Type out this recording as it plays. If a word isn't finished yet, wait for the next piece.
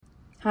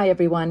Hi,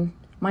 everyone.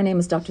 My name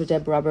is Dr.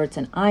 Deb Roberts,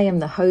 and I am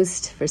the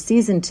host for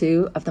Season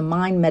 2 of the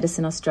Mind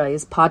Medicine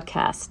Australia's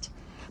podcast.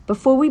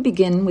 Before we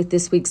begin with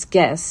this week's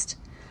guest,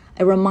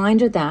 a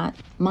reminder that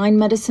Mind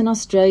Medicine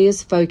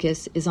Australia's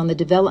focus is on the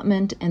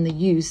development and the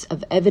use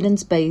of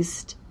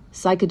evidence-based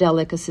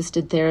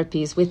psychedelic-assisted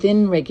therapies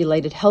within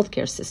regulated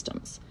healthcare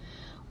systems.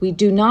 We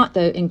do not,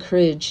 though,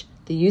 encourage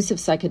the use of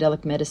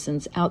psychedelic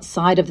medicines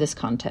outside of this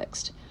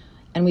context,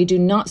 and we do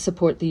not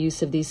support the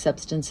use of these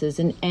substances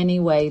in any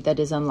way that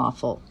is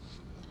unlawful.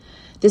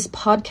 This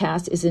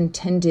podcast is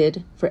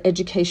intended for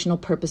educational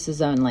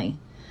purposes only.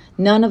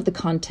 None of the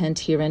content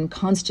herein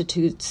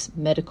constitutes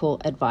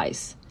medical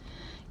advice.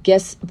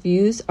 Guests'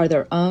 views are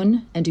their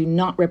own and do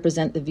not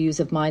represent the views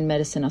of Mind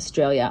Medicine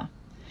Australia,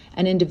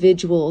 and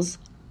individuals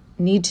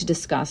need to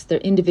discuss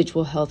their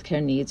individual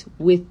healthcare needs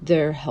with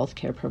their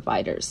healthcare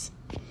providers.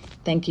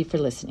 Thank you for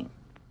listening.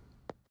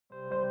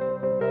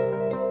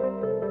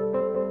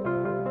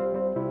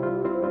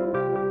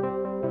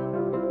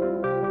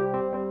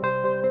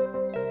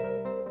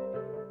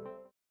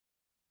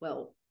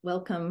 Well,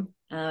 welcome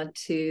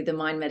to the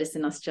Mind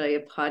Medicine Australia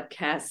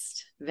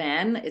podcast,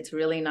 Van. It's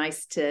really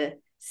nice to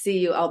see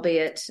you,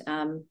 albeit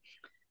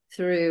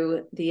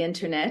through the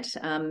internet.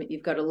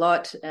 You've got a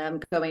lot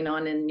going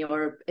on in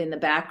the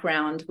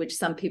background, which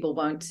some people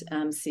won't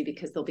see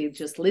because they'll be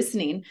just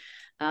listening.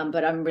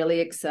 But I'm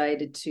really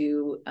excited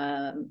to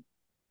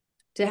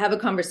have a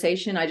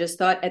conversation. I just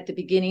thought at the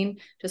beginning,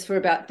 just for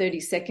about 30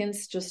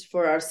 seconds, just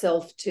for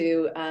ourselves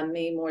to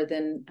me more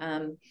than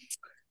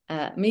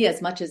me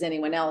as much as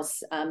anyone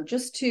else,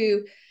 just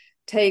to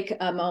take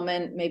a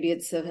moment, maybe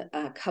it's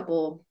a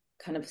couple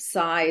kind of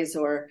sighs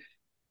or,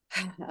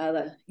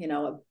 a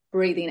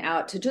breathing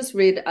out to just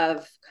rid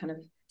of kind of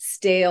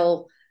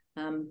stale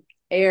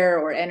air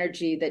or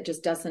energy that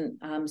just doesn't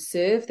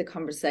serve the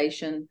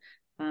conversation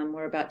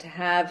we're about to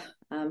have.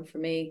 For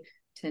me,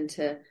 tend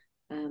to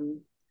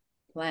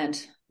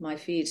plant my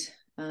feet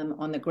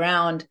on the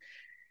ground.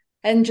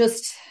 And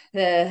just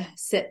for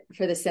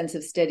the sense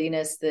of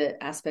steadiness,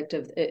 the aspect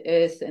of the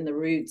earth and the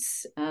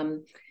roots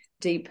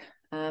deep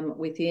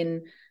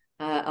within,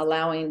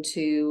 allowing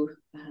to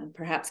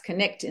perhaps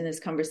connect in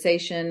this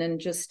conversation, and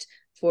just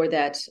for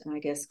that, I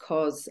guess,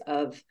 cause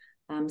of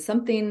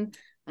something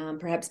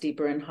perhaps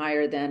deeper and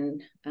higher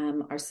than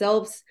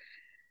ourselves.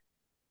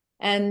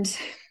 And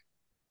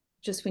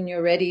just when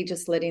you're ready,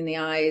 just letting the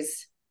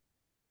eyes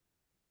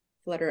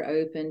flutter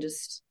open,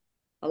 just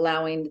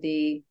allowing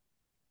the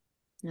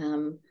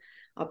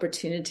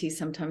opportunity.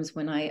 Sometimes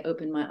when I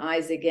open my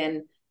eyes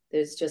again,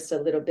 there's just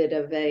a little bit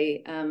of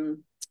a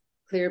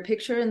clear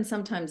picture, and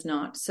sometimes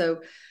not.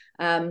 So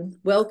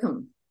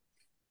welcome.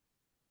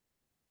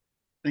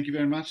 Thank you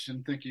very much,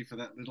 and thank you for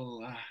that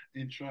little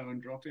intro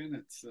and drop in.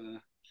 It's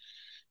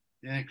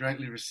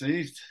greatly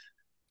received.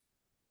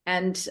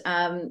 And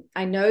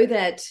I know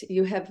that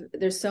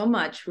there's so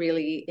much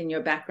really in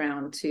your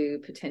background to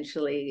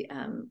potentially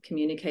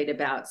communicate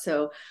about.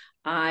 So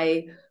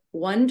I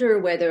wonder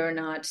whether or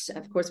not,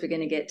 of course, we're going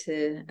to get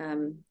to,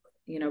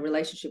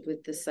 relationship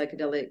with the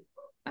psychedelic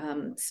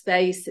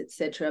space,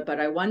 etc. But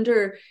I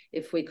wonder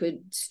if we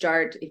could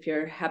start, if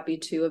you're happy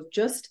to, of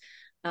just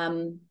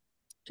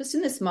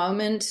in this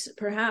moment,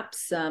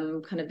 perhaps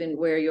kind of in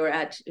where you're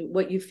at,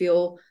 what you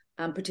feel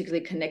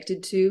particularly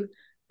connected to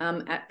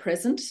at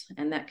present,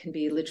 and that can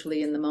be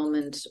literally in the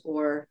moment,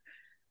 or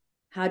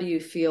how do you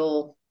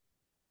feel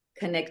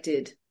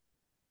connected?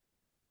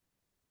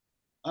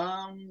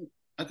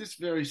 At this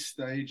very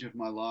stage of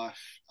my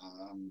life,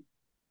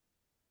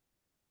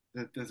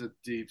 there's a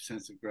deep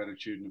sense of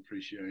gratitude and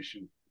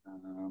appreciation.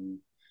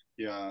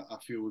 I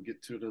feel we'll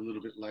get to it a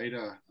little bit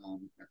later.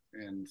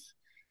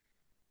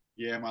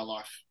 My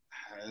life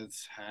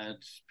has had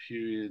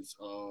periods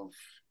of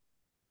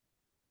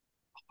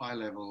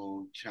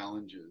high-level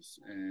challenges,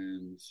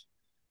 and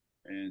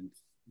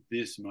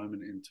this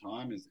moment in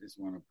time is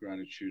one of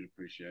gratitude,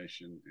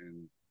 appreciation,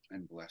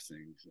 and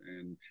blessings.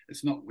 And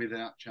it's not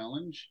without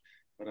challenge,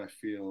 but I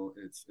feel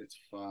it's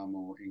far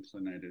more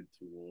inclinated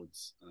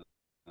towards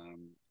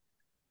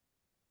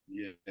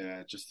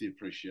just the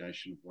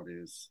appreciation of what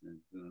is, and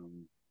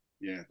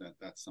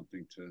that's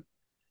something to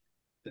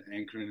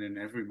anchor in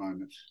every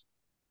moment.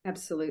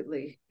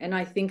 Absolutely. And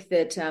I think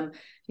that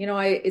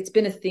it's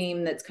been a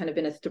theme that's kind of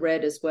been a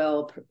thread as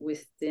well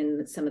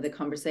within some of the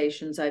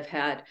conversations I've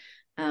had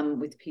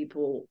with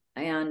people,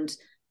 and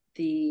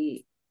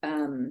the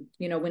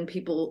when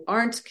people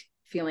aren't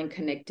feeling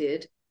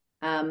connected,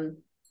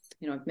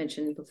 I've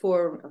mentioned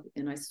before,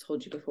 and I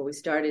told you before we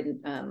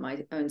started,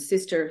 my own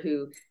sister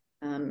who,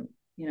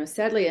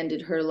 sadly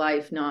ended her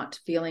life not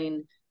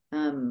feeling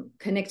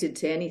connected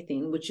to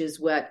anything, which is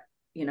what,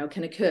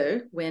 can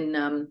occur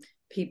when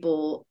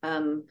people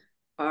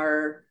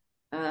are,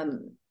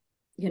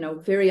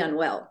 very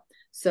unwell.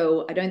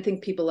 So I don't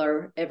think people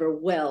are ever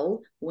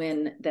well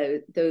when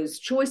those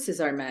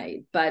choices are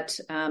made. But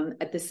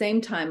at the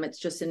same time, it's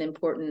just an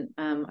important,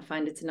 I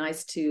find it's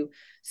nice to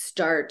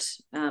start,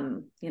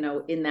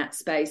 in that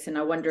space. And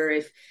I wonder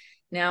if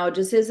Now,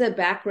 just as a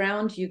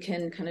background, you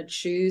can kind of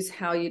choose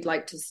how you'd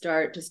like to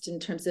start, just in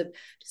terms of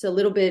just a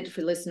little bit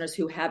for listeners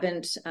who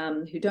haven't,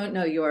 who don't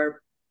know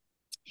your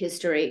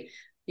history.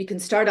 You can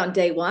start on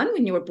day one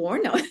when you were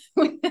born, no,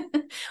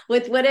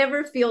 with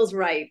whatever feels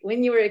right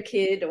when you were a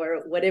kid,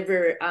 or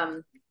whatever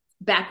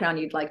background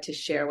you'd like to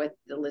share with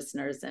the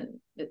listeners and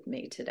with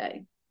me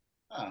today.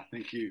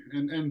 Thank you.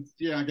 And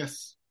yeah, I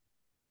guess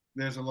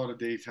there's a lot of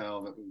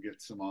detail that will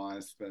get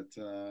surmised, but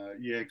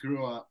yeah,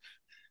 grew up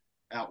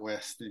out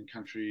west in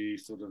country,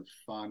 sort of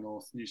far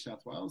north New South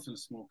Wales, in a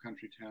small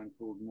country town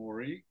called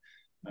Moree.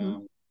 Mm-hmm.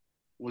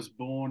 Was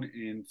born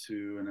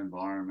into an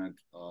environment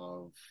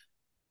of,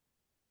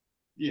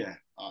 yeah,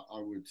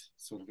 I would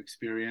sort of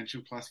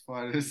experiential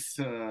classify it as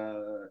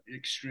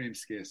extreme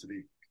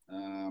scarcity.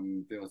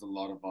 There was a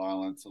lot of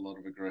violence, a lot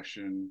of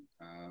aggression.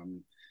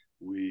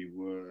 We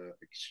were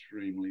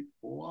extremely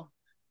poor,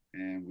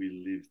 and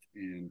we lived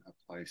in a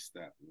place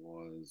that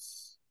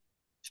was,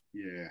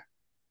 yeah,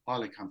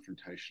 highly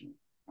confrontational.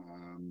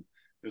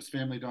 There was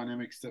family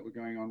dynamics that were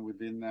going on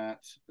within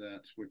that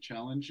were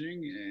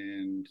challenging,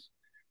 and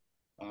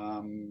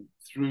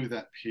through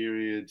that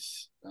period,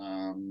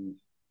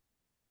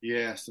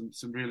 yeah,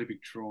 some really big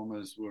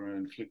traumas were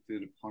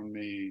inflicted upon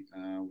me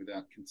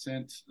without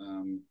consent.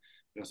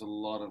 There was a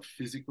lot of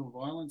physical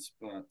violence,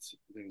 but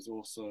there was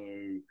also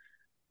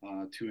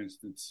two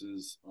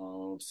instances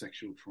of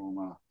sexual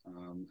trauma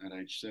at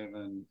age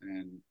 7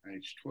 and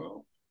age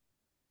 12.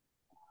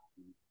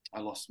 I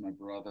lost my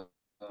brother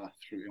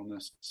through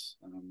illness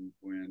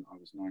when I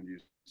was 9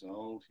 years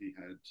old. He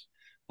had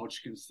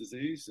Hodgkin's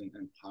disease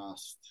and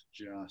passed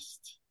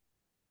just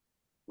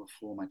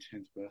before my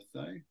 10th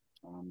birthday.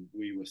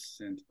 We were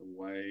sent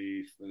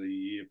away for the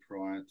year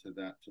prior to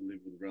that to live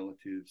with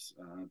relatives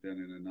down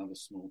in another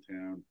small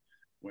town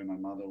where my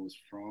mother was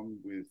from,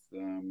 with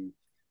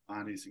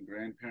aunties and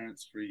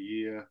grandparents for a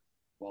year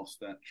whilst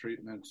that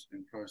treatment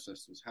and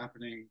process was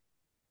happening,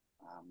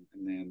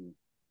 and then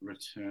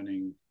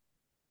returning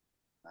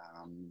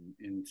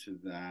into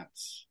that,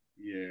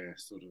 yeah,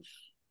 sort of.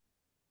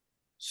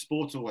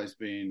 Sport's always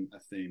been a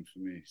theme for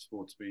me.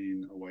 Sport's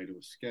been a way to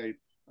escape.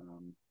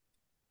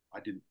 I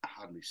didn't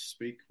hardly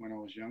speak when I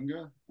was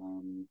younger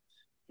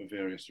for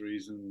various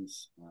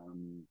reasons.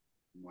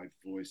 My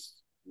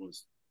voice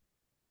was,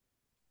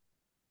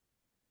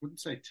 I wouldn't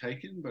say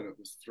taken, but it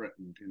was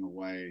threatened in a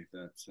way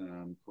that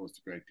caused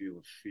a great deal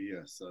of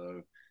fear.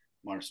 So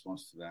my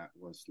response to that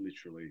was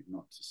literally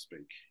not to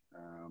speak.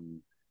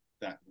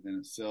 That within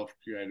itself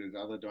created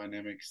other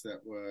dynamics that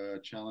were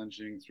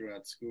challenging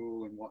throughout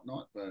school and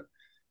whatnot. But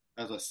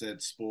as I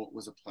said, sport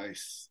was a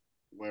place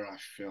where I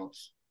felt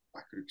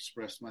I could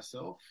express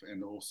myself,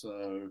 and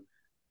also,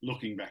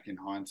 looking back in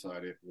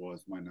hindsight, it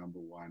was my number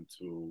one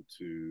tool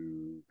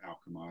to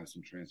alchemize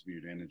and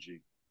transmute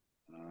energy.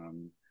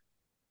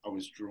 I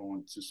was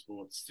drawn to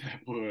sports that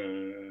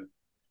were,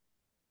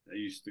 they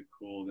used to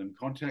call them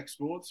contact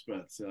sports,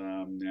 but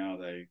now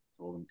they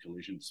call them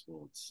collision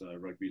sports. So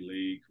rugby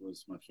league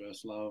was my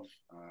first love.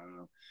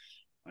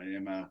 I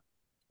am a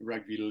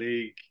rugby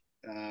league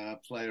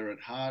player at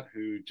heart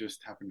who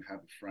just happened to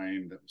have a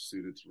frame that was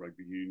suited to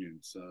rugby union.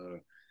 So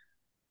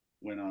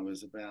when I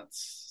was about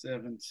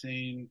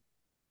 17,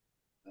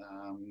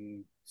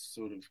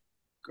 sort of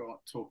got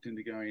talked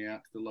into going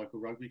out to the local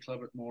rugby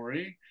club at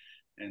Moree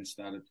and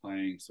started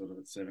playing sort of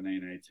at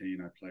 17,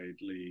 18. I played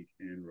league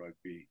and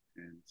rugby.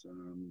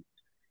 And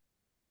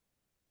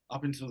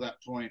up until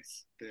that point,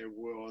 there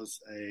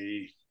was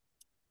a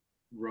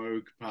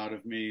rogue part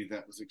of me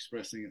that was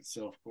expressing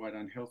itself quite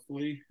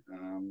unhealthily.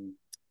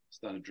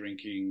 Started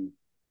drinking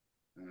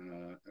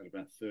at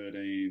about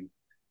 13,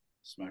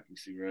 smoking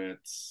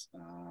cigarettes,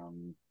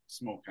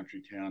 small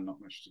country town,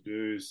 not much to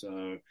do. So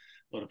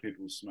a lot of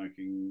people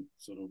smoking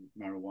sort of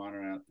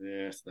marijuana out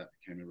there. So that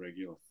became a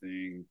regular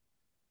thing.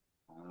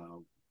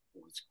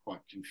 Was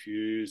quite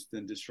confused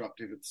and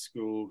disruptive at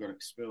school, got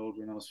expelled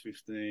when I was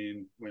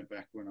 15, went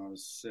back when I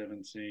was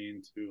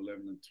 17 to do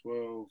 11 and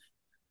 12,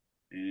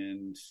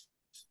 and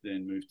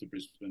then moved to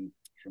Brisbane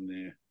from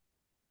there.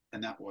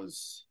 And that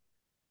was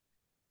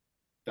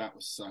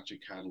such a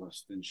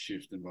catalyst and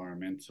shift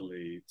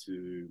environmentally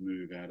to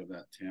move out of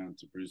that town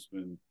to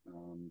Brisbane.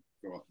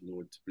 Got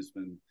lured to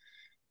Brisbane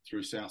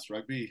through South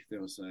Rugby.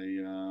 There was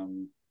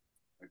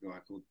a guy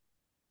called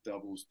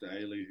Doubles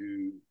Daly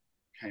who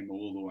came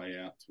all the way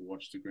out to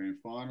watch the grand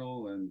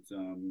final and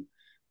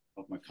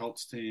of my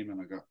Colts team,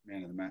 and I got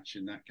man of the match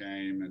in that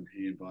game, and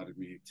he invited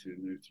me to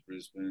move to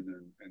Brisbane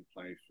and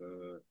play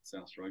for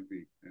South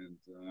Rugby,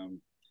 and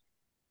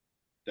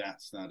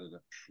that started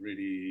a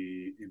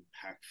pretty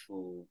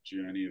impactful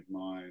journey of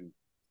mine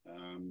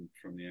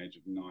from the age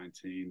of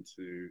 19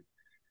 to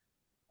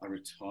I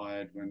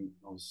retired when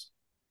I was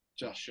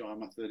just shy of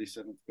my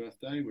 37th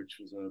birthday, which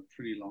was a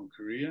pretty long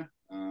career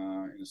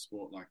in a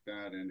sport like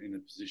that, and in a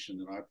position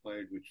that I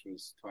played, which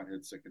was tight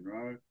head second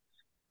row.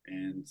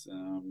 And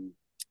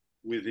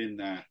within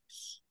that,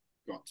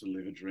 got to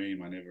live a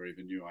dream I never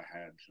even knew I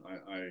had.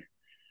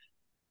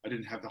 I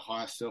didn't have the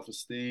highest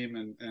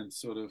self-esteem and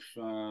sort of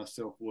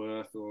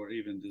self-worth or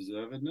even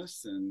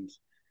deservedness. And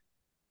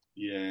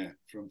yeah,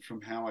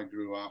 from how I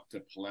grew up,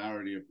 the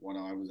polarity of what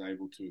I was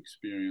able to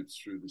experience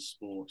through the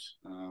sport,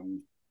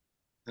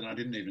 that I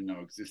didn't even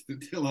know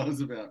existed till I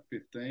was about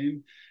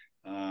 15.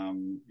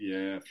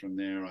 Yeah, from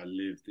there I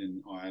lived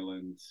in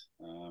Ireland,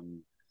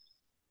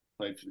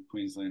 played for the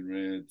Queensland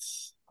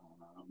Reds,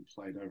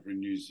 played over in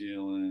New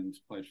Zealand,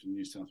 played for the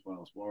New South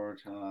Wales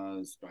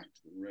Waratahs, back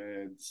to the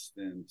Reds,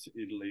 then to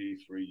Italy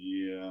for a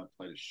year,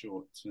 played a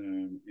short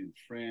term in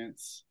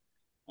France,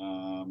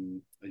 a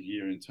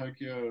year in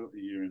Tokyo, a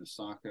year in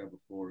Osaka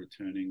before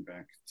returning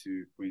back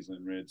to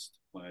Queensland Reds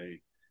to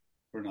play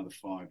for another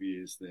 5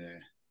 years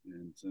there.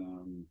 And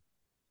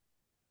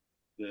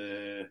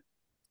the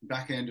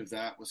back end of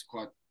that was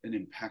quite an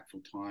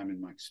impactful time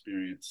in my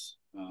experience.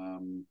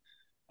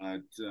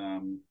 I'd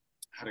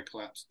had a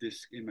collapsed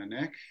disc in my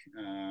neck,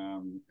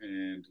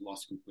 and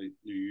lost complete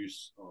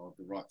use of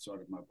the right side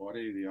of my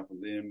body, the upper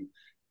limb,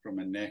 from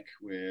a neck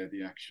where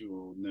the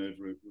actual nerve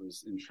root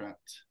was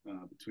entrapped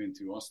between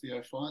two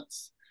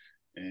osteophytes,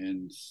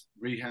 and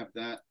rehab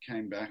that,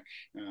 came back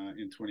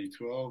in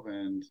 2012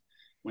 and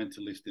went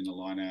to lift in a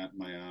line out.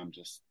 My arm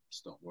just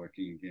stopped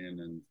working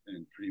again,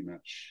 and pretty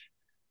much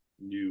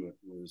knew it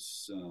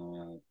was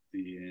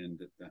the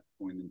end at that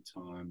point in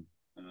time.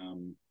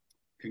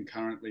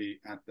 Concurrently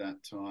at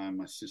that time,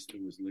 my sister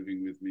was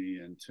living with me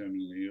and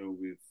terminally ill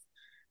with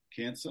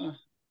cancer.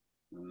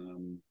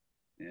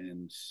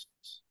 And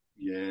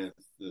yeah,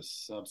 the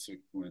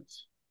subsequent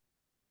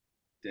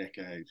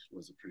decade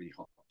was a pretty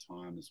hot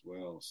time as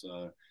well.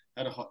 So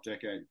had a hot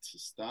decade to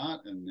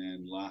start, and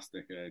then last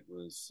decade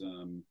was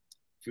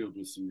filled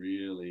with some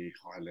really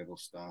high level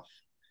stuff.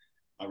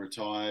 I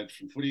retired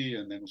from footy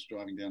and then was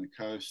driving down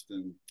the coast,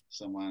 and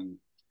someone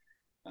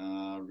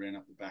ran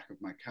up the back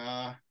of my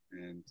car,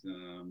 and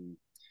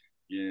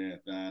yeah,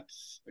 that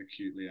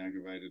acutely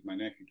aggravated my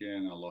neck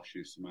again. I lost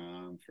use of my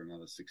arm for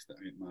another 6 to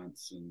 8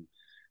 months, and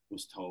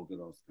was told that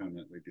I was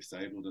permanently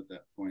disabled at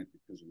that point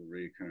because of the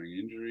reoccurring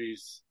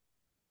injuries.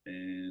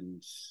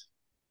 And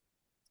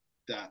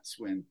that's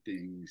when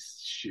things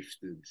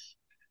shifted.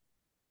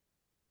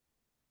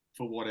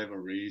 For whatever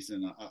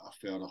reason, I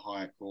felt a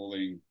higher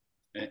calling,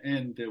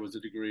 and there was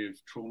a degree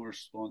of trauma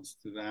response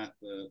to that.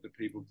 The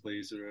people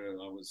pleaser,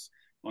 I was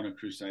on a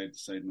crusade to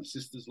save my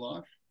sister's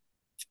life,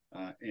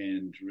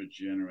 and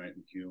regenerate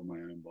and heal my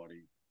own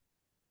body.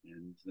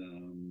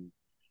 And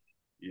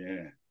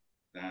yeah,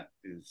 that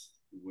is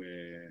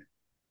where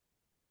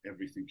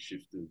everything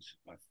shifted,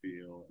 I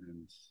feel.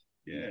 And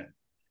yeah,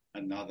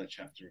 another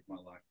chapter of my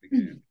life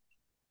began.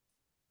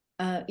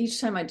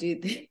 Each time I do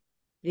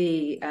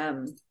the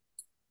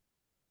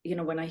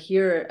when I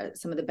hear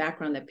some of the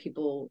background that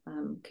people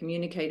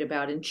communicate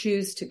about and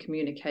choose to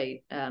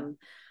communicate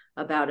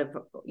about,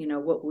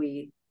 what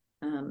we,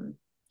 kind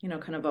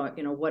of,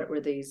 what were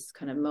these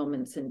kind of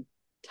moments in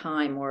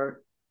time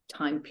or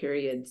time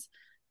periods.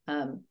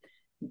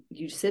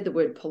 You said the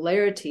word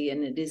polarity,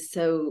 and it is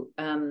so,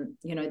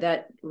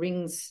 that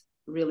rings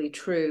really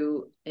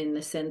true in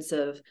the sense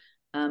of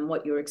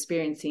what you're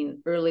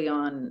experiencing early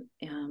on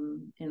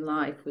in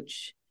life,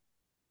 which,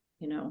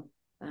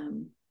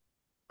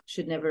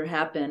 should never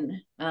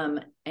happen.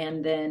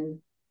 And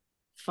then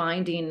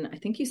finding, I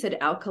think you said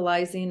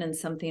alkalizing, and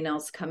something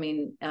else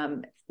coming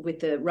with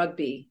the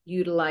rugby,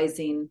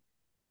 utilizing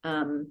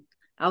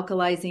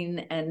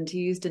alkalizing, and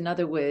you used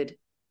another word.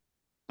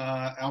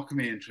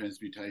 Alchemy and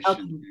transmutation.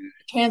 Alchemy.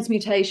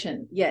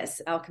 Transmutation,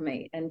 yes,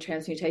 alchemy and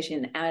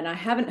transmutation. And I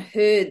haven't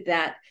heard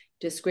that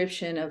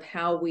description of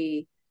how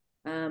we,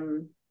 I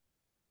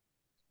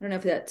don't know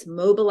if that's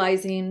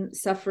mobilizing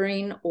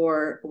suffering,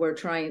 or we're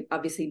trying,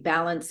 obviously,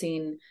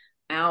 balancing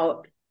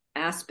out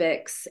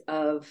aspects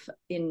of,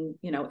 in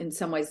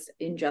some ways,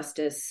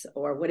 injustice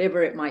or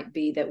whatever it might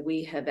be that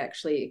we have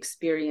actually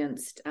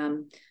experienced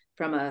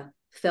from a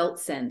felt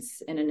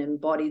sense and an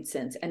embodied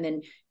sense. And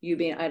then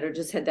I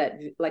just had that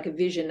like a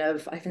vision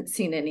of, I haven't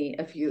seen any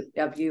of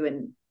you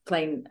and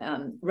playing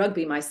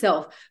rugby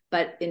myself,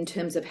 but in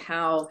terms of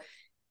how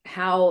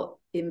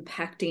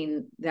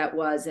impacting that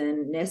was,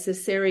 and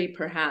necessary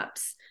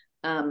perhaps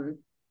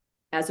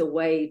as a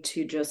way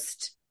to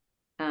just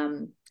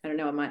I don't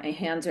know, my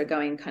hands are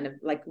going kind of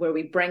like where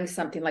we bring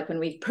something, like when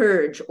we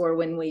purge or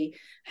when we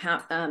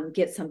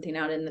get something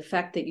out. And the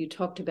fact that you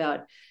talked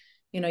about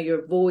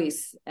your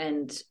voice,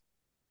 and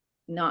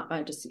not,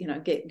 I just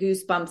get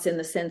goosebumps in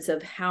the sense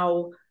of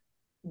how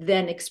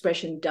then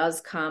expression does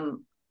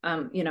come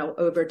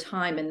over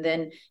time. And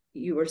then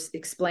you were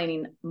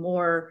explaining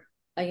more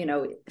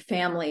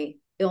family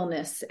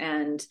illness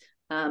and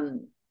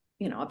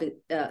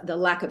the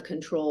lack of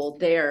control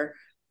there,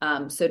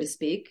 so to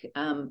speak.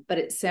 But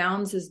it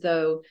sounds as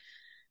though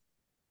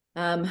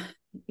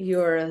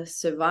you're a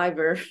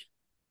survivor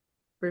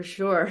for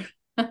sure.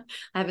 I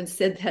haven't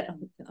said that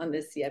on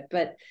this yet,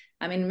 but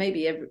I mean,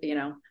 maybe I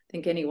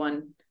think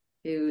anyone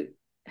who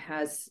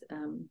has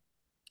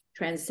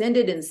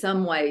transcended in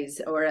some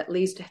ways, or at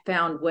least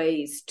found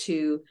ways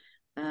to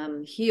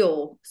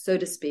heal, so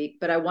to speak.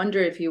 But I wonder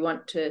if you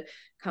want to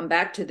come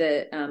back to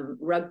the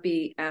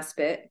rugby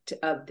aspect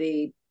of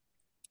the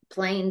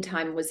playing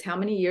time was how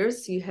many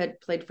years? You had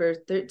played for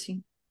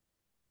 13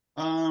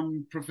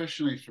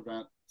 Professionally for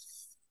about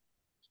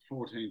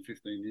 14,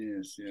 15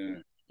 years. Yeah.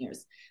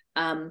 years.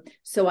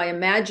 So I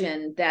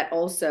imagine that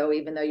also,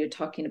 even though you're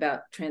talking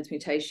about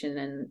transmutation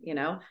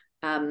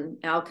and,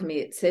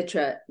 alchemy,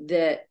 etc.,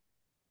 that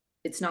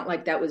it's not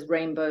like that was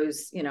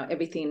rainbows,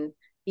 everything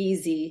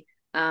easy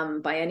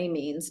by any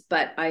means.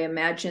 But I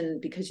imagine,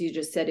 because you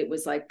just said it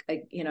was like,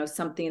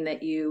 something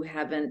that you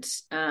haven't,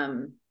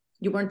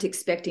 you weren't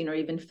expecting or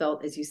even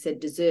felt, as you said,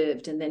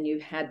 deserved. And then you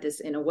had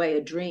this, in a way,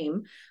 a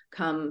dream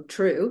come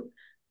true.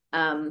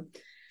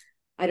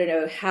 I don't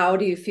know, how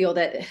do you feel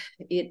that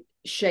it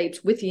shaped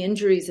with the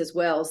injuries as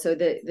well? So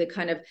the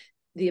kind of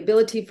the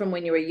ability from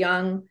when you were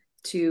young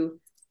to,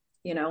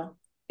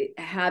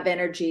 have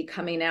energy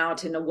coming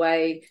out in a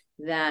way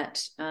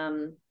that,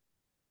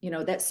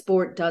 that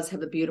sport does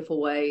have a beautiful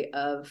way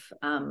of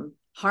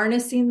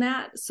harnessing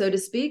that, so to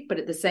speak. But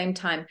at the same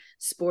time,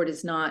 sport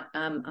is not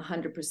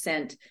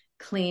 100%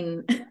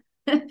 clean,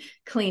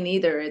 clean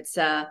either. It's,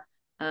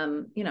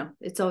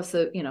 it's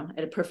also,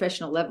 at a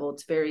professional level,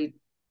 it's very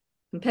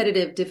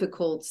competitive,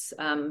 difficult.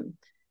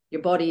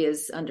 Your body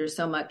is under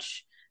so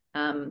much,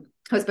 I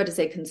was about to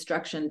say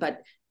construction,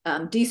 but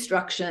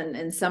destruction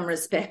in some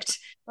respect.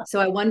 So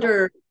I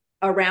wonder,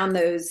 around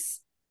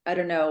those, I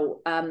don't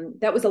know,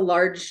 that was a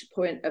large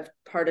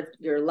part of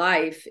your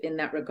life in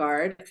that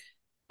regard.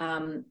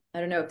 I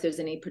don't know if there's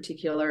any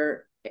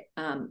particular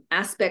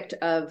aspect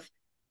of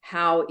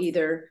how,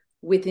 either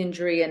with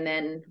injury and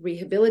then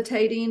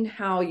rehabilitating,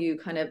 how you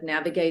kind of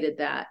navigated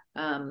that.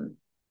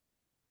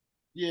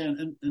 Yeah,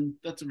 and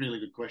that's a really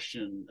good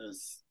question.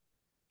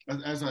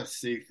 As I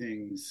see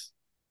things,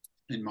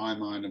 in my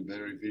mind, I'm a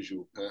very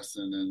visual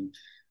person, and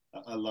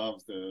I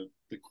love the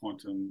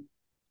quantum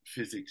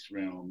physics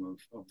realm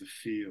of the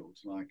field,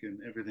 like,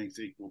 and everything's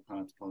equal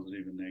parts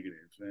positive and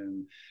negative.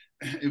 And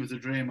it was a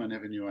dream I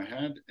never knew I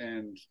had,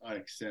 and I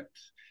accept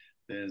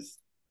there's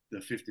the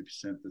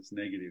 50% that's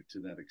negative to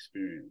that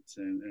experience.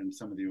 And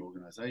some of the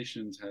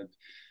organizations had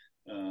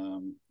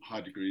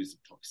high degrees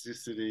of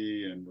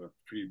toxicity and were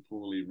pretty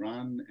poorly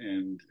run.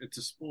 And it's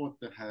a sport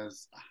that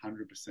has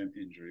 100%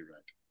 injury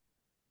rate.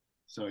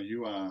 So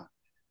you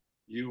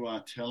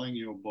are telling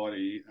your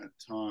body at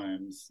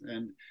times,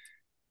 and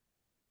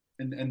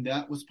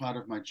that was part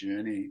of my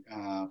journey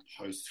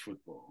post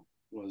football,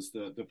 was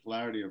the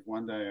polarity of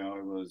one day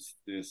I was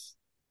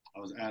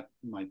at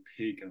my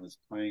peak, I was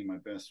playing my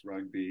best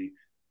rugby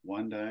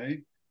one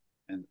day,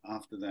 and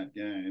after that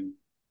game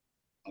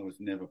I was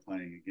never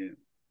playing again.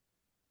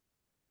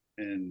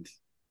 And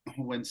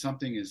when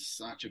something is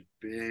such a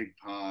big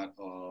part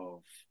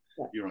of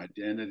your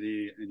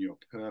identity and your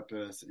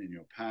purpose and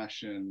your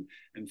passion,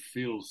 and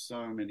fills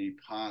so many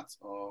parts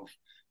of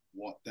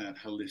what that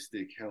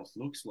holistic health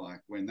looks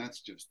like, when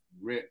that's just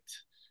ripped,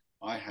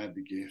 I had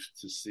the gift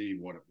to see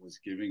what it was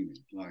giving me,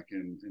 like,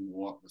 and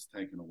what was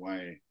taken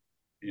away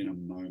in a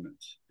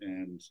moment.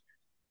 And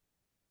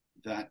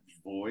that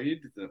void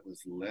that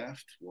was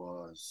left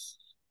was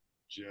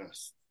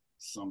just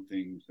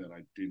something that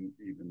I didn't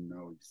even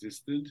know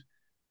existed,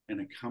 and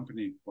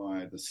accompanied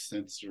by the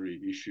sensory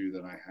issue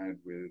that I had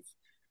with,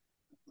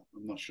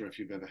 I'm not sure if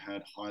you've ever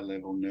had high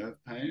level nerve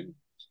pain.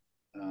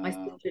 My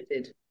sister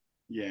did.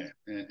 Yeah,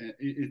 and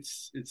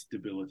it's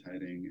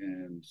debilitating,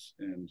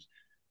 and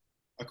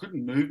I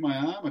couldn't move my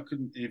arm. I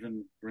couldn't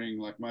even bring,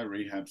 like, my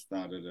rehab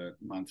started at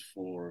month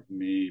 4 of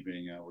me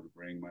being able to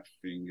bring my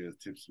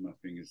tips of my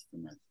fingers to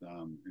my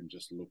thumb, and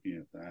just looking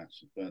at that.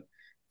 But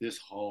this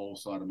whole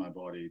side of my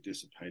body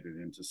dissipated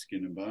into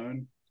skin and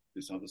bone.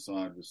 This other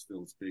side was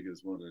still as big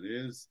as what it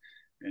is,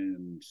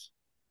 and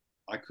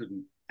I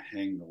couldn't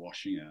hang the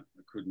washing out.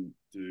 I couldn't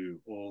do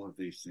all of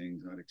these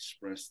things. I'd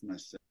expressed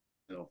myself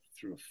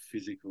through a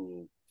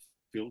physical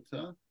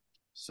filter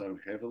so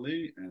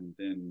heavily, and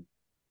then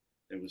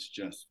it was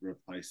just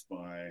replaced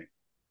by,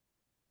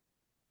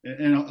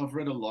 and I've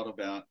read a lot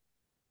about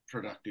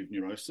productive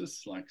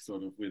neurosis, like,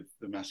 sort of with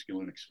the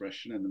masculine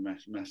expression and the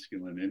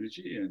masculine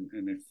energy,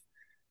 and if,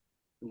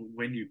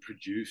 when you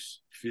produce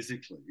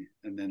physically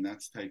and then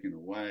that's taken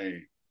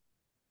away,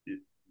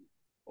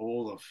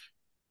 all of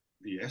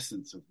the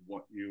essence of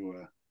what you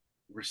are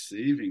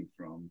receiving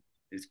from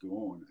is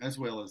gone, as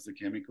well as the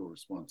chemical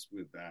response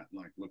with that,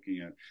 like looking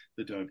at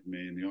the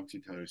dopamine, the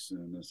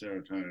oxytocin, the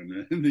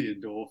serotonin, and the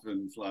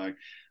endorphins. Like,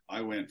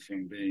 I went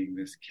from being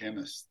this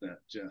chemist that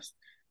just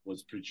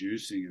was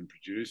producing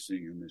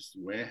in this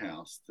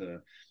warehouse to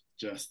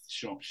just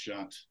shop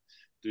shut,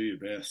 do your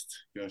best,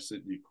 go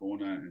sit in your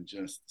corner and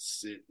just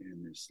sit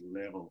in this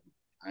level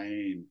of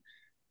pain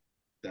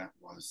that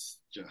was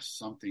just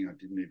something I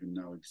didn't even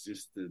know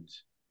existed,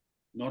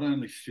 not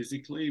only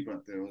physically,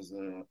 but there was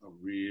a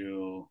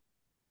real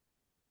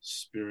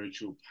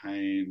spiritual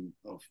pain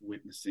of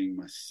witnessing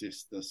my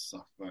sister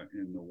suffer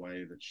in the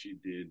way that she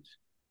did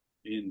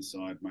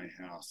inside my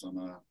house.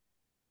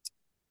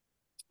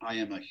 I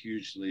am a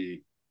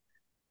hugely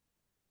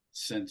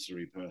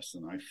sensory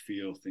person. I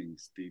feel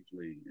things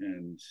deeply,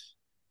 and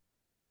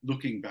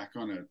looking back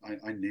on it,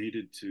 I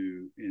needed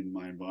to, in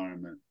my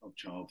environment of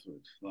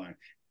childhood, like,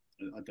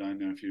 I don't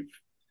know if you've.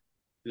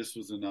 This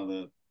was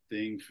another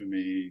thing for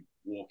me,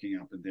 walking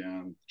up and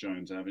down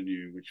Jones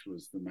Avenue, which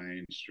was the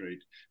main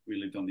street. We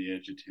lived on the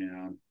edge of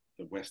town,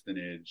 the western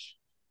edge.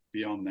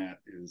 Beyond that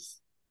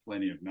is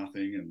plenty of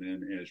nothing, and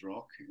then Ayers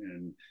Rock,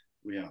 and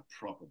we are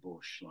proper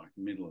bush, like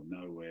middle of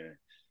nowhere.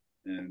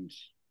 And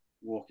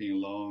walking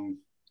along,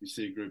 you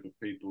see a group of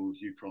people,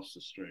 you cross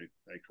the street,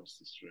 they cross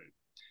the street,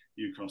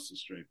 you cross the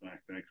street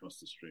back, they cross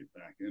the street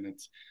back. And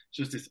it's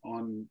just this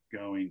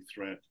ongoing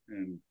threat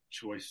and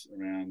choice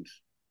around,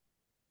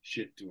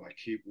 shit, do I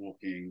keep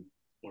walking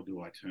or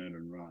do I turn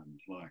and run?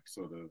 Like,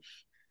 sort of,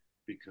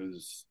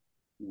 because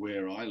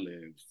where I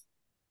live,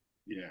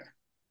 yeah,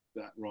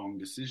 that wrong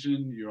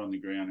decision, you're on the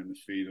ground in the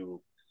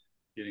fetal,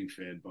 getting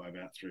fed by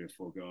about 3 or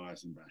 4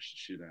 guys and bashed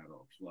the shit out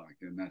of. Like,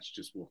 and that's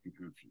just walking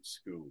home from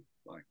school.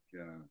 Like,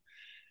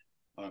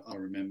 I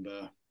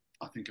remember,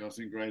 I think I was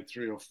in grade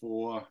 3 or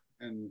 4,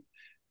 and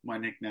my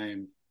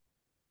nickname,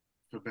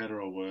 for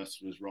better or worse,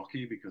 was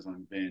Rocky, because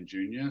I'm Van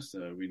Jr.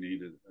 So we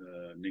needed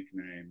a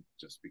nickname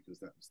just because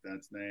that was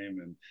Dad's name,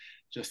 and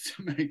just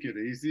to make it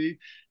easy.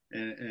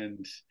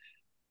 And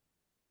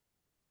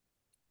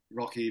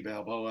Rocky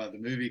Balboa, the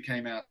movie,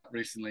 came out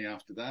recently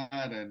after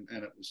that, and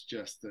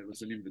it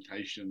was an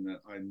invitation that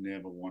I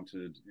never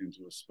wanted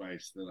into a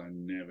space that I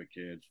never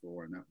cared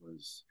for, and that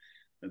was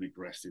an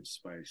aggressive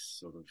space.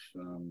 Sort of,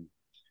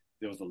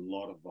 there was a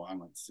lot of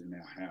violence in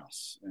our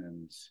house,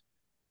 and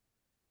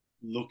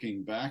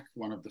looking back,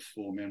 one of the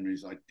 4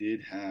 memories I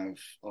did have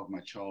of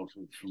my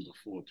childhood from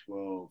before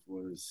 12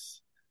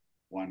 was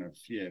one of,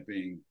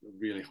 being a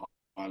really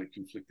highly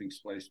conflicting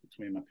space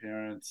between my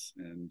parents,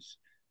 and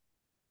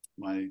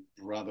my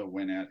brother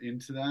went out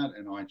into that,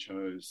 and I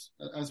chose,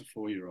 as a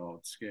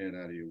 4-year-old, scared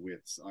out of your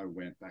wits, I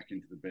went back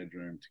into the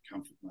bedroom to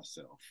comfort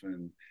myself,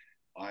 and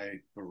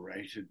I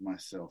berated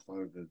myself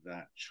over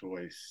that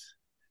choice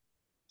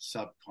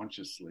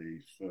subconsciously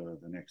for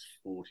the next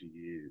 40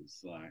 years,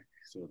 like,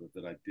 sort of,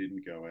 that I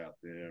didn't go out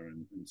there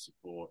and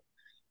support,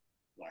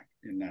 like,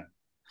 in that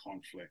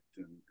conflict,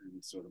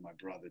 and sort of my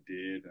brother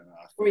did, and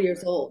I 4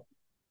 years old.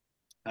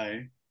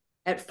 Hey,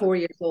 at 4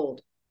 years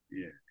old.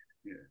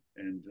 Yeah,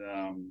 and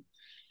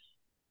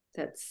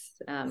that's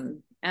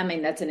I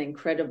mean, that's an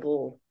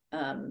incredible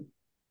 4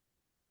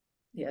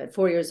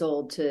 years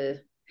old to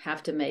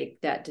have to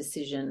make that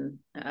decision.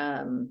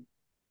 I'm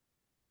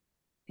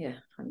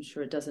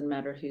sure it doesn't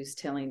matter who's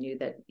telling you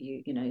that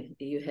you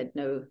had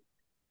no,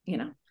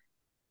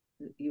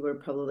 you were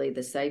probably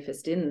the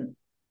safest in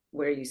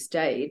where you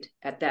stayed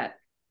at that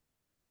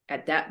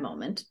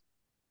moment.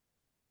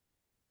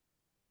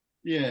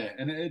 Yeah,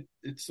 and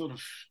it sort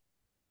of,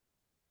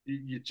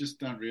 you just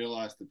don't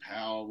realize the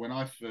power. When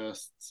I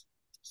first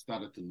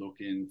started to look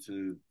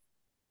into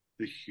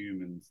the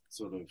human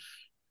sort of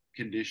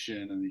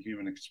condition and the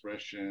human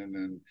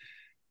expression,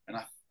 and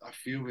I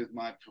feel with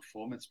my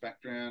performance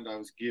background, I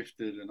was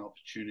gifted an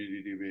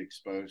opportunity to be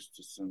exposed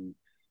to some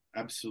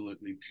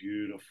absolutely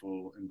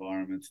beautiful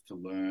environments to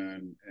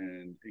learn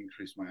and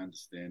increase my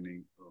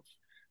understanding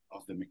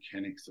of the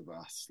mechanics of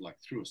us, like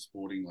through a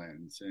sporting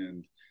lens.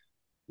 And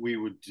we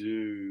would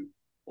do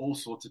all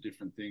sorts of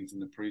different things in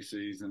the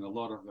preseason, a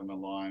lot of them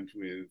aligned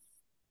with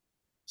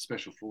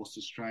special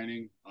forces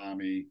training,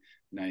 Army,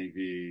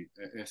 Navy,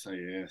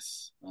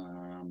 SAS,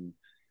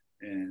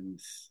 and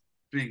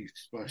being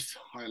exposed to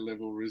high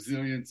level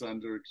resilience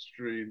under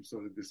extreme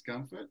sort of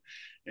discomfort.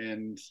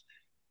 And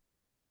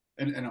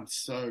I'm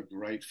so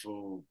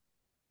grateful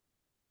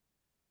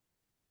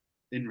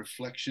in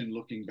reflection,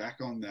 looking back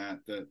on that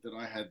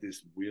I had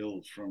this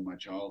will from my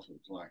childhood,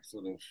 like,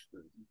 sort of,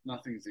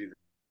 nothing's either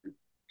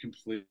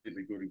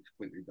completely good and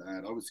completely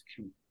bad. I was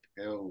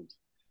compelled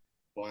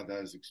by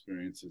those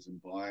experiences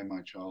and by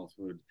my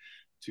childhood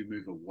to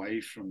move away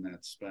from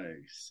that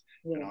space.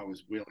 Yeah. And I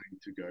was willing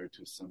to go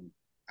to some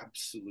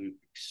absolute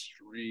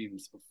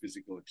extremes of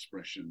physical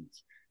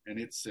expressions. And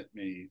it set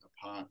me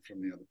apart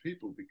from the other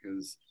people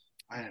because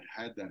I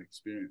had that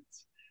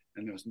experience,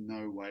 and there was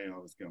no way I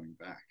was going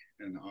back.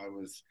 And I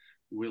was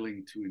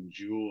willing to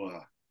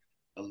endure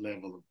a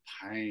level of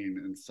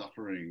pain and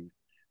suffering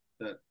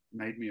that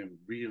made me a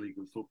really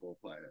good football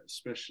player,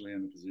 especially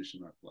in the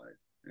position I played.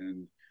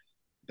 And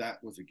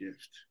that was a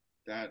gift.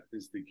 That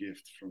is the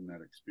gift from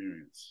that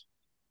experience,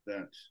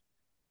 that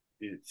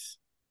it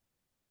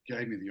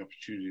gave me the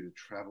opportunity to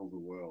travel the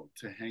world,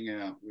 to hang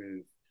out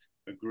with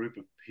a group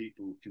of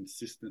people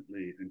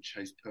consistently and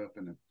chase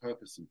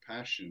purpose and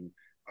passion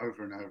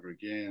over and over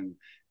again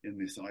in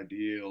this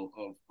ideal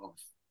of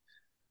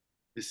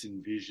this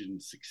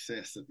envisioned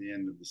success at the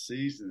end of the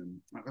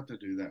season. I got to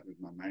do that with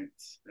my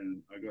mates,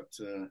 and I got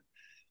to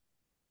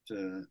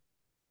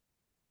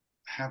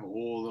have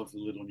all of the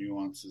little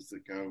nuances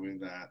that go with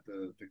that,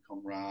 the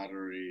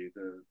camaraderie,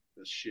 the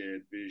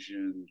shared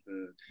vision.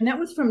 And that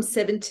was from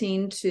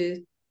 17 to,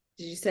 did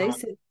you say?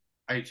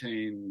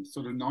 18,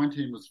 sort of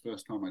 19 was the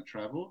first time I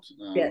traveled.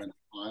 Yes. Went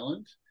to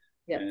Ireland.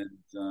 Yes.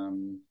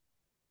 And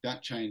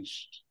that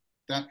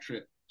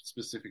trip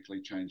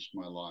specifically changed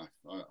my life.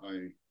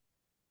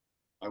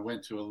 I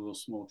went to a little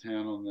small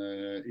town on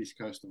the east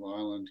coast of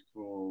Ireland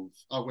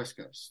west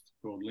coast,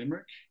 called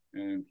Limerick,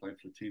 and played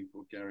for a team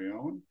called Gary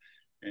Owen.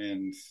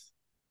 And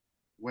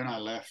when I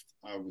left,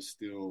 I was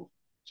still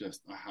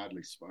I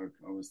hardly spoke.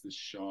 I was this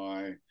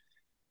shy,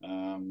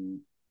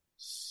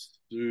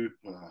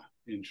 super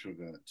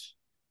introvert,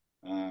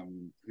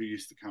 who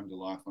used to come to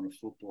life on a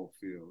football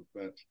field.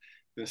 But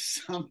there's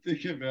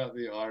something about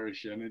the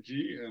Irish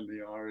energy and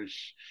the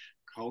Irish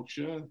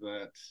culture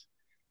that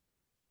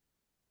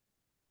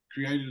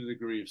created a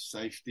degree of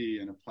safety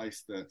in a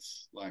place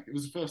that's like, it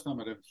was the first time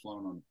I'd ever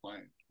flown on a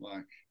plane.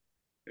 Like,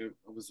 it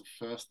was the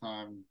first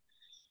time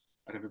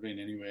I'd ever been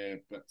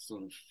anywhere but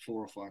sort of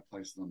 4 or 5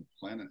 places on the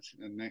planet.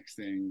 And next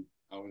thing,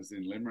 I was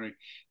in Limerick.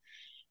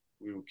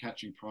 We were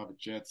catching private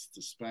jets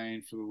to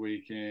Spain for the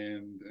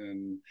weekend,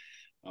 and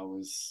I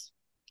was,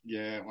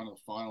 one of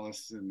the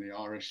finalists in the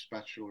Irish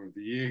Bachelor of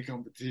the Year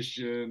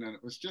competition. And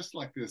it was just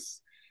like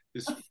this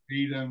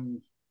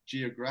freedom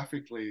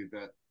geographically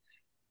that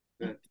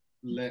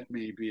let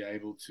me be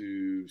able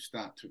to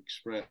start to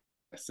express.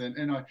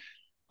 And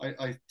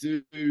I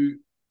do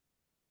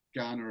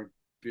garner a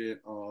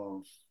bit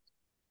of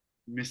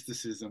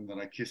mysticism that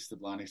I kissed the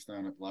Blarney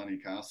Stone at Blarney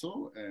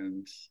Castle.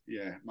 And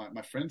yeah,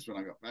 my friends, when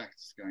I got back,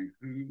 just going,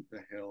 who the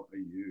hell are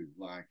you?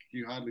 Like,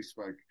 you hardly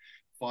spoke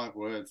 5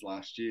 words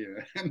last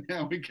year, and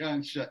now we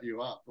can't shut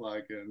you up.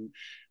 Like, and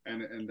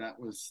that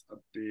was a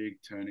big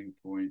turning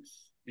point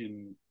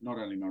in not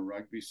only my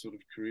rugby sort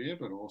of career,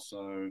 but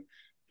also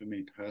for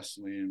me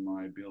personally in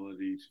my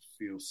ability to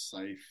feel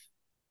safe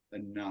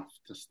enough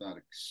to start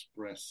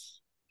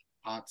express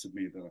parts of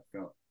me that I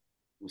felt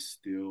were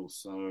still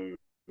so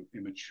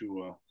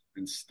immature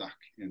and stuck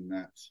in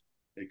that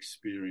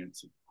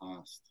experience of the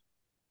past.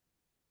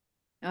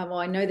 Well,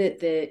 I know that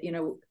the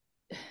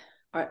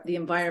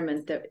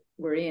environment that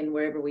we're in,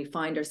 wherever we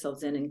find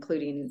ourselves in,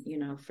 including,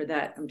 for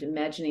that, I'm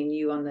imagining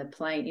you on the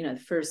plane, the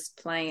first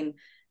plane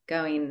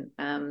going,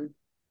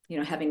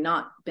 having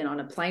not been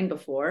on a plane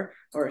before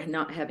or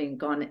not having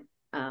gone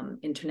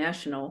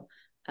international,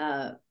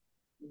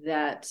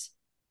 that,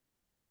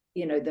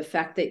 the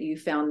fact that you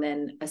found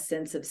then a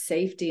sense of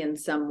safety in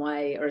some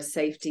way, or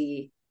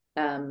safety,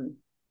 a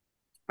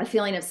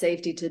feeling of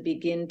safety to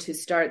begin to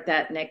start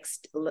that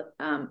next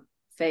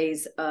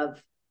phase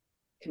of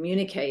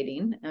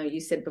communicating.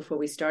 You said before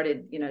we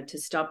started, to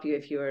stop you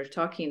if you were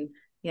talking,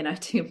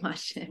 too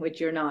much,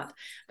 which you're not,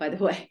 by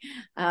the way.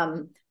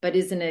 But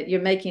isn't it,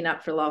 you're making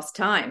up for lost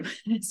time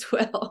as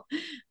well.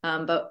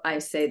 But I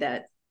say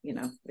that,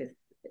 with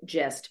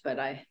jest, but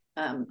I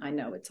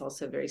know it's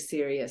also very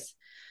serious.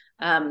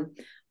 How,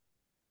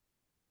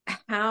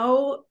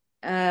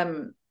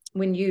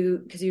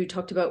 because you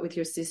talked about with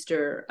your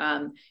sister,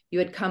 you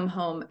had come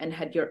home and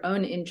had your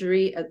own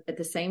injury at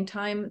the same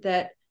time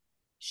that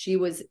she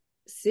was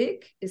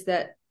sick.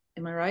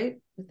 Am I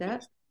right with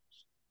that? Yes.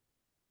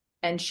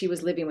 And she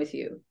was living with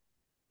you?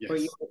 Yes. Or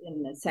you were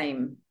in the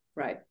same,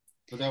 right?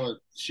 So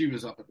she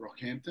was up at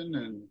Rockhampton,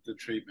 and the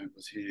treatment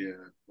was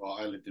here. Well,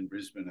 I lived in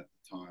Brisbane at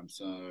the time,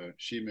 so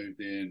she moved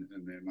in,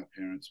 and then my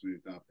parents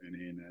moved up and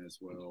in as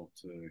well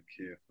to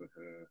care for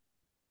her.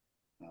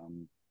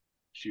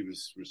 She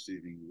was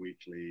receiving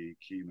weekly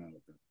chemo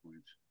at that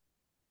point.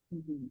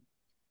 Mm-hmm.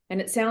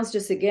 And it sounds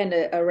just again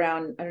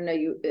around, I don't know,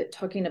 you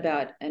talking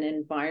about an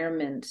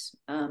environment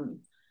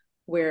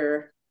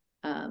where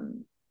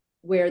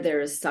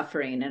there is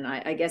suffering, and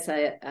I guess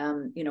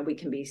we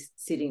can be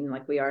sitting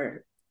like we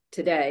are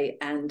today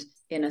and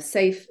in a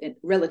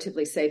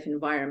relatively safe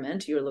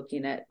environment. You're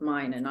looking at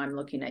mine and I'm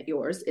looking at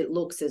yours. It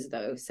looks as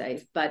though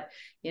safe, but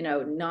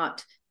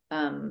not.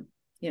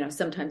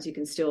 Sometimes you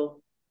can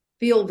still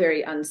feel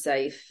very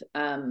unsafe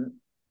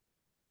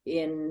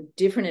in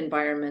different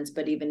environments,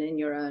 but even in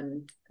your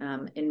own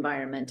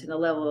environment. And the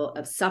level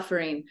of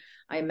suffering,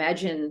 I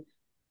imagine,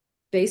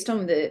 based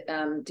on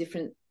the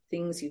different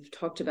things you've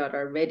talked about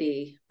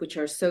already, which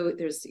are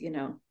there's,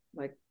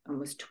 like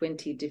almost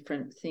 20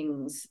 different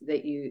things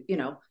that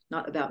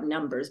not about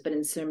numbers, but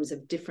in terms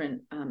of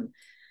different,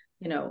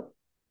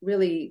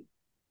 really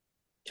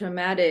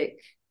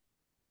traumatic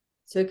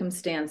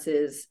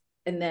circumstances.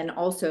 And then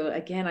also,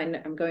 again,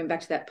 I'm going back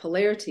to that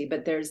polarity,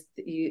 but there's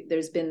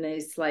been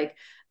these like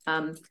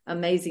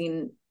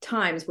amazing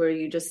times where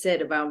you just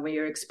said about where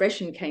your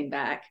expression came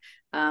back,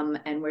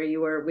 and where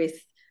you were with,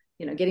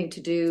 getting to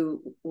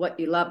do what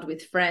you loved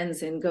with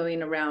friends and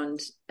going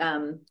around,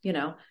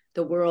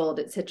 the world,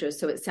 etc.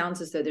 So it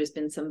sounds as though there's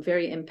been some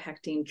very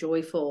impacting,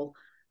 joyful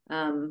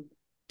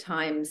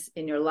times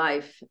in your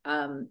life.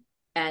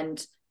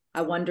 And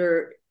I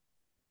wonder,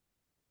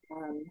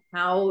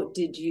 how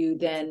did you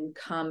then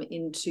come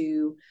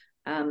into,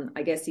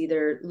 I guess,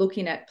 either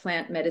looking at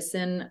plant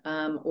medicine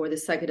or the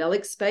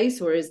psychedelic space,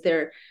 or is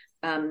there,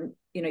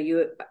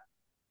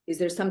 is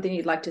there something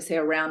you'd like to say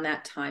around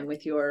that time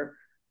with your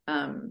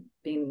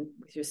being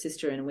with your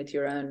sister and with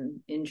your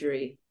own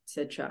injury,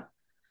 etc.?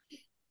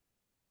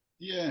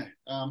 Yeah,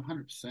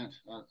 100%.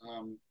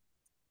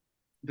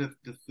 The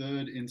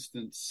third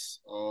instance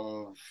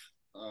of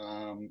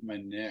my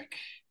neck,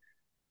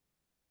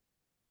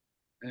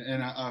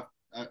 and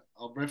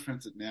I'll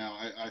reference it now.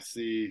 I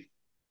see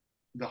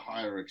the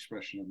higher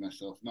expression of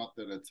myself. Not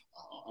that it's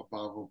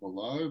above or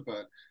below,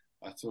 but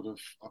I've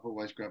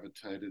always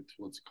gravitated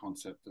towards the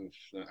concept of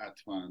the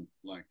Atman,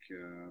 like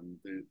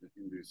the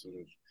Hindu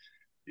sort of.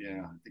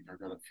 Yeah, I think I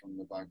got it from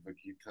the Bhagavad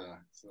Gita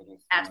sort of.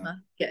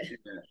 Atma. Yeah.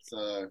 Yeah,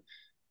 so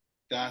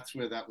that's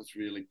where that was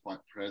really quite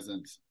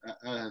present.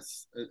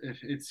 As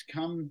it's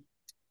come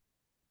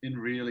in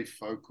really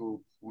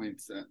focal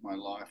points at my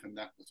life, and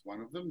that was one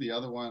of them. The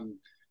other one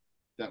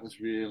that was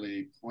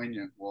really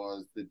poignant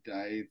was the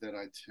day that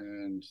I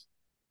turned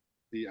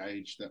the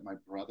age that my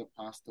brother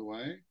passed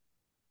away.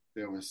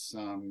 There was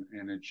some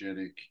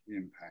energetic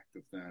impact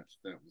of that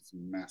was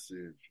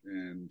massive,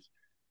 and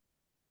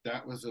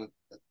that was a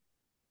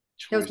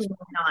That was choice. when you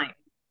were 9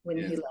 when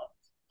Yeah, he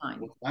left. 9.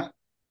 what's that?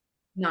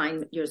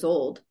 9 years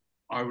old.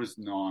 I was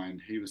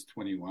 9, he was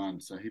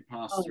 21, so he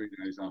passed Oh, 3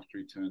 days after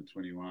he turned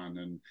 21,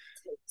 and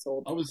it's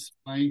old. I was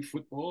playing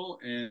football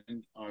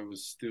and I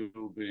was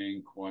still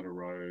being quite a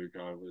rogue.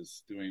 I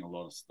was doing a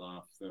lot of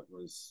stuff that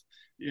was,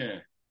 yeah,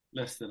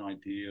 less than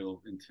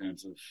ideal in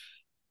terms of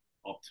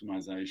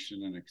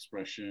optimization and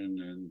expression,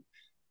 and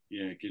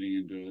yeah, getting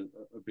into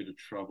a bit of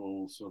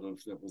trouble, sort of,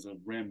 that was a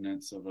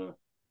remnants of a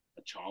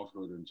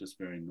childhood and just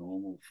very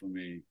normal for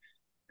me.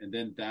 And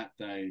then that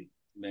day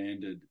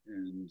landed,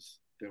 and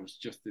there was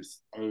just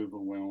this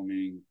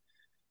overwhelming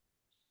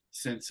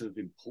sense of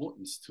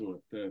importance to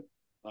it, that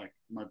like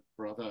my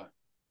brother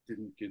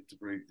didn't get to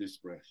breathe this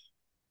breath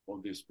or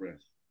this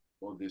breath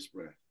or this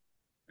breath,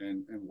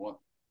 and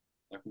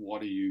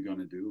what are you going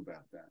to do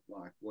about that?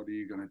 Like, what are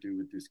you going to do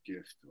with this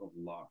gift of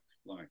life?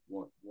 Like,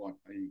 what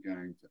are you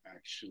going to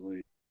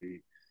actually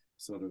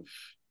sort of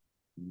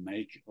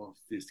make of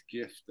this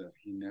gift that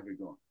he never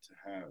got to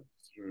have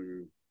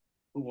through,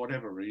 for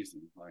whatever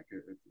reason? Like,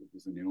 it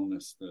was an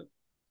illness that,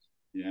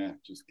 yeah,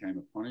 just came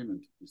upon him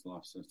and took his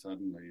life so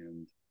suddenly.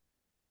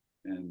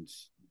 And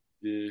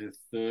the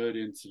third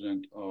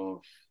incident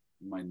of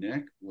my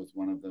neck was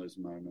one of those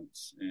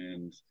moments.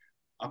 And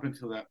up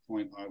until that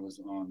point, I was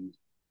on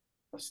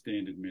a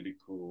standard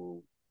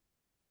medical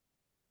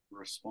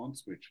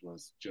response, which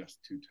was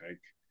just to take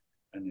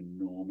an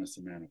enormous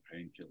amount of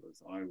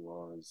painkillers. I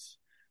was,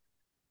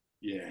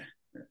 yeah,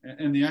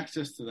 and the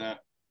access to that,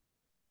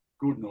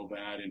 good nor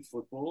bad, in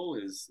football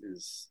is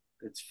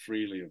it's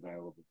freely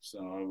available. So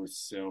I was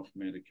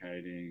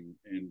self-medicating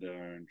Endo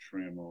and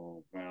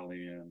Tremor,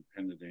 Valium,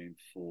 Penadine,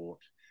 Fort,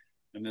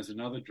 and there's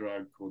another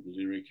drug called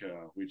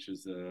Lyrica, which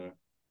is a,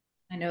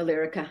 I know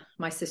Lyrica.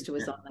 My sister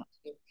was yeah, on that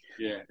too.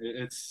 yeah,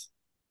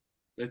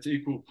 it's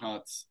equal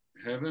parts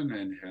heaven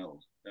and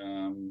hell.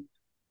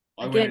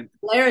 I went Again, in,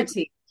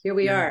 polarity. Here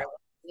we yeah, are.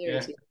 yeah.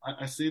 Polarity.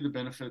 I see the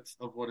benefits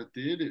of what it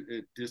did.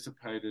 It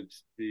dissipated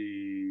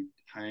the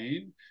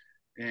pain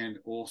and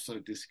also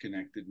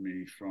disconnected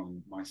me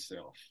from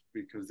myself,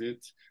 because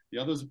it's the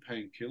others are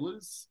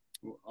painkillers.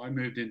 I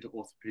moved into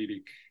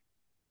orthopedic,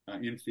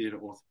 in theatre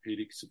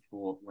orthopedic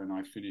support when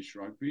I finished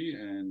rugby,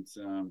 and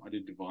I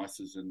did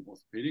devices in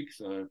orthopedic,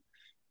 so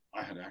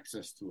I had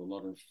access to a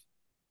lot of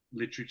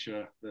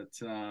literature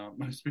that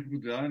most people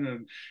don't.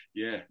 And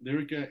yeah,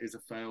 Lyrica is a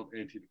failed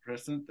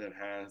antidepressant that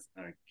has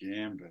a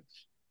gambit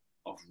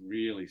of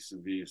really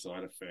severe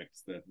side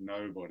effects that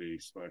nobody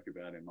spoke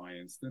about in my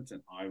instance,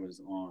 and I was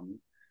on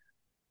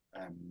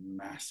a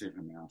massive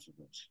amount of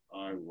it.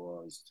 I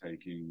was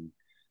taking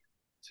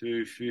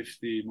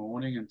 250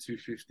 morning and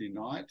 250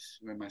 night,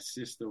 when my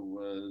sister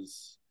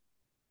was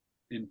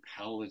in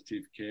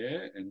palliative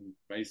care, and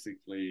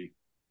basically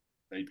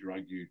they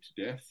drug you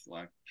to death,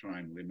 like try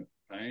and limit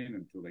pain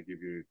until they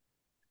give you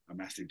a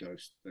massive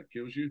dose that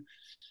kills you.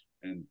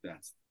 And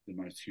that's the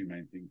most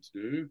humane thing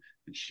to do.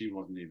 And she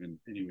wasn't even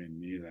anywhere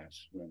near that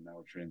when they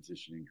were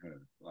transitioning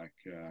her. Like,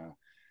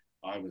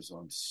 I was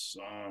on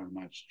so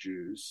much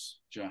juice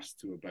just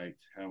to abate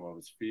how I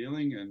was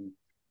feeling. And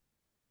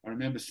I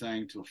remember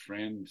saying to a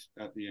friend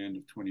at the end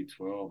of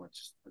 2012,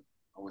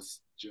 I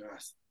was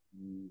just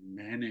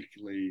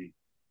manically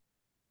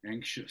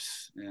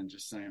anxious and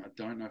just saying, I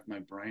don't know if my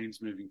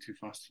brain's moving too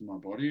fast for my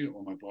body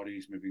or my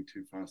body's moving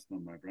too fast for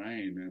my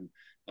brain. And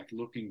like,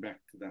 looking back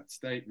to that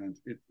statement,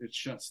 it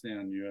shuts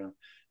down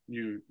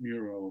your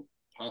neural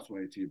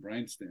pathway to your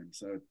brainstem.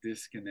 So it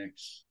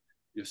disconnects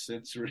your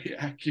sensory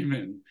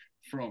acumen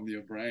from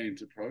your brain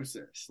to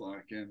process.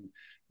 Like, and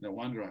no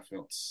wonder I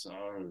felt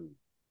so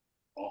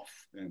off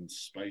and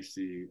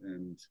spacey.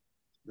 And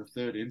the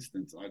third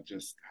instance, I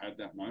just had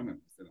that moment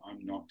that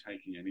I'm not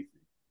taking anything,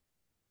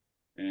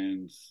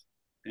 and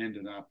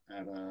ended up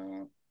at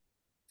a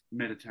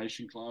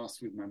meditation class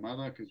with my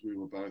mother, because we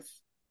were both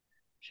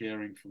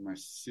caring for my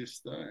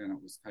sister and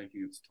it was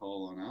taking its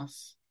toll on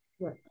us.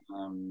 Right.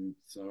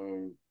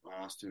 So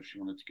I asked her if she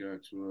wanted to go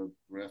to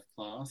a breath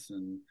class,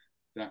 and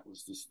that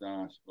was the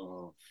start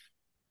of,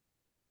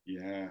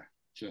 yeah,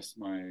 just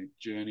my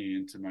journey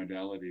into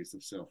modalities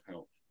of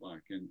self-help,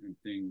 like, and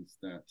things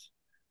that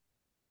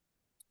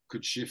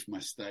could shift my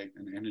state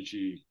and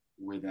energy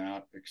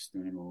without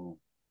external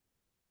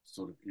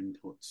sort of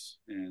inputs.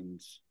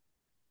 And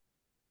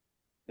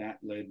that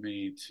led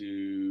me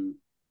to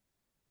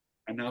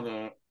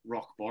another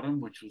rock bottom,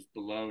 which was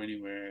below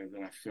anywhere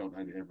that I felt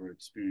I'd ever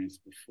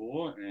experienced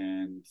before.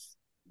 And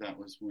that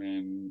was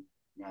when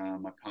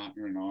my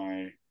partner and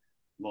I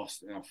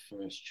lost our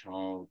first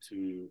child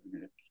to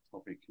an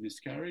ectopic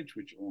miscarriage,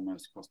 which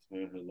almost cost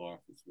her life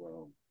as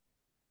well.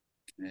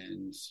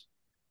 And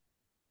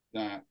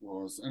that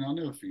was, and I'll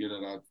never forget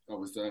it. I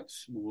was at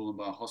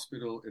Mooloolaba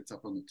Hospital. It's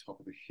up on the top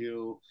of the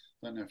hill.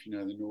 Don't know if you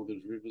know the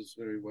Northern Rivers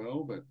very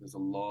well, but there's a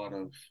lot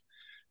of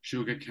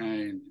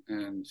sugarcane.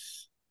 And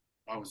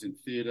I was in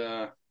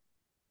theatre.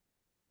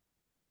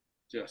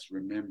 Just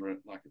remember it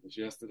like it was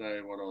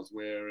yesterday, what I was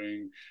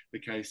wearing, the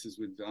cases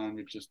we'd done.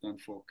 We'd just done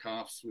 4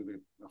 cuffs with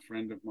a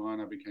friend of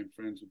mine. I became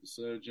friends with the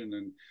surgeon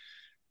and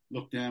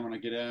looked down when I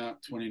get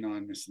out,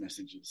 29 missed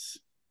messages.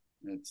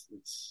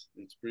 It's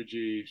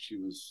Bridgie. She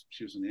was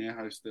an air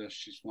hostess.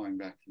 She's flying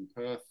back from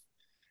Perth.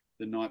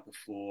 The night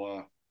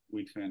before,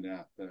 we'd found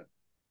out that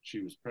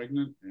she was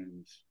pregnant,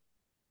 and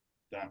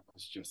that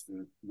was just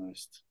the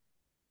most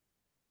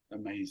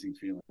amazing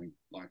feeling.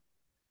 Like,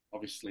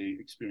 obviously,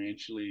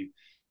 experientially,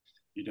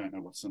 you don't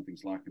know what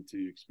something's like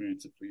until you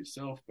experience it for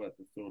yourself. But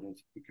the thought of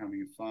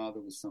becoming a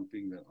father was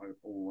something that I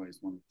always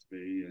wanted to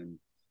be and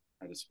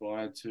had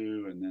aspired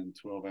to. And then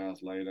 12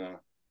 hours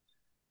later,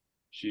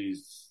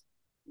 she's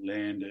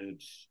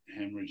landed,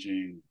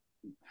 hemorrhaging,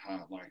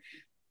 heart like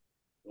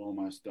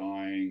almost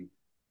dying.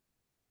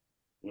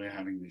 We're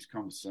having these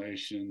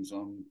conversations.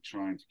 I'm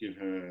trying to get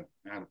her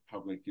out of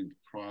public into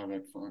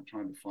private,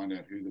 trying to find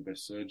out who the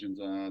best surgeons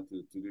are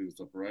to do this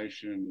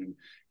operation and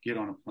get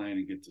on a plane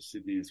and get to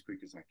Sydney as quick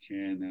as I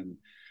can. And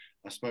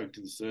I spoke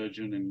to the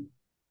surgeon,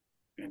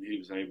 and he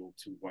was able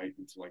to wait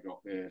until I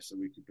got there so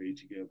we could be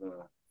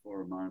together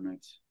for a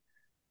moment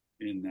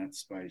in that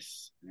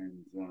space.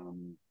 And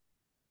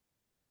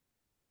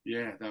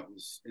yeah, that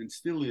was and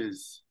still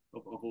is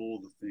of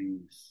all the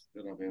things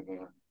that I've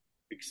ever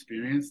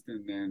experienced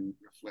and then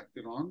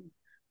reflected on.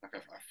 Like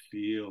I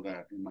feel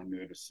that in my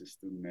nervous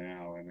system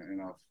now,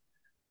 and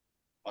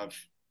I've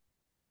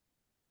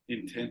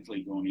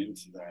intently gone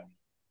into that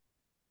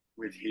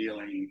with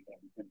healing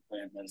and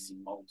plant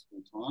medicine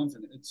multiple times,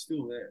 and it's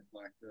still there.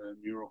 Like the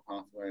neural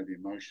pathway, the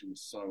emotion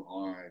was so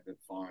high that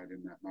fired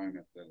in that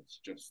moment that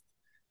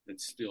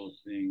it's still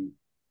a thing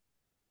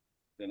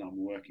that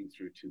I'm working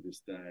through to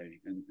this day.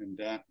 And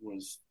that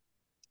was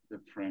the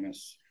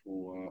premise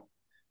for,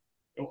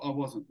 I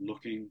wasn't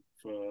looking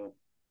for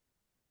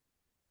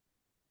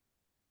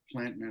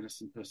plant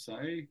medicine per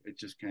se. It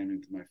just came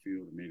into my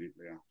field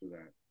immediately after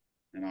that.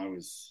 And I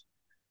was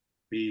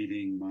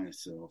beating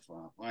myself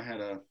up. I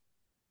had a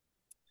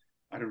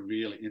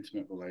really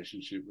intimate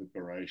relationship with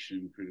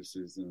beration,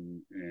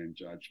 criticism, and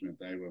judgment.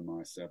 They were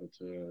my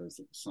saboteurs.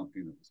 It was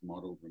something that was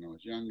modeled when I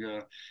was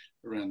younger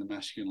around the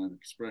masculine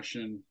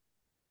expression.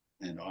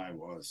 And I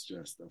was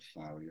just a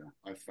failure.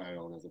 I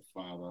failed as a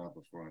father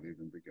before I'd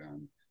even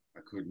begun.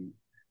 I couldn't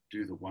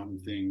do the one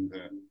thing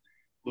that,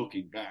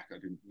 looking back, I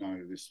didn't know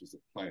this was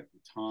at play at the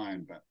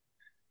time, but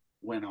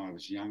when I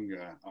was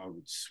younger, I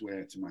would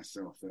swear to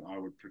myself that I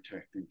would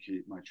protect and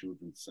keep my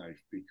children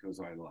safe because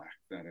I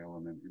lacked that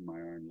element in my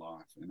own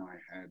life. And I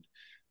had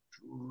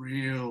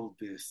drilled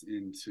this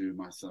into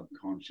my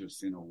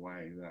subconscious in a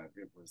way that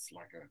it was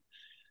like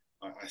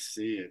I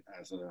see it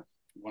as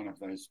one of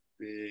those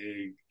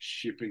big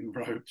shipping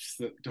ropes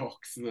that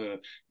docks the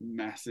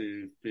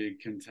massive big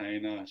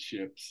container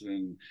ships,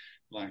 and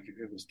like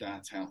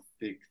that's how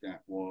thick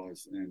that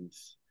was. And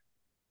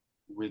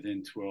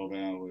within 12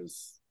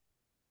 hours,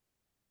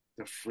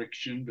 the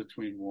friction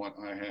between what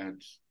I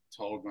had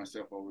told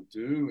myself I would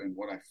do and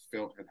what I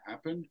felt had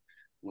happened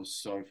was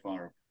so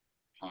far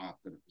apart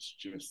that it was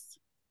just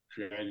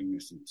creating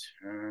this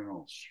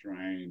internal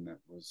strain that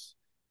was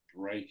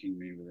breaking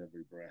me with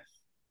every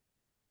breath.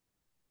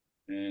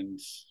 And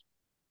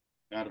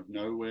out of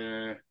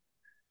nowhere,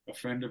 a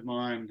friend of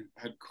mine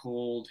had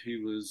called.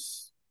 He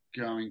was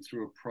going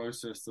through a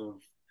process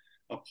of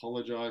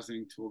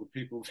apologizing to all the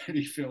people that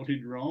he felt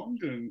he'd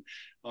wronged, and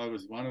I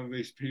was one of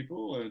these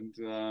people. And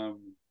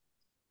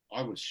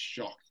I was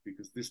shocked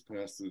because this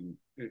person,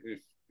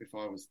 if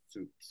I was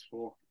to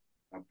talk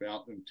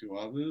about them to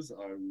others,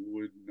 I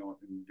would not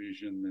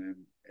envision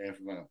them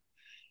ever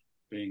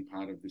being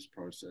part of this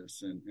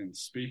process and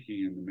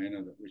speaking in the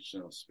manner that which they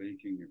were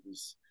speaking. It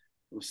was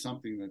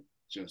something that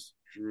just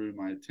drew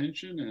my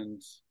attention,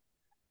 and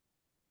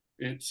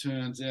it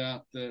turns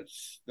out that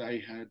they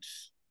had,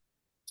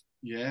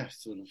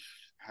 sort of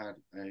had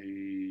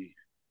a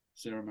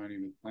ceremony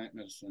with plant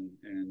medicine,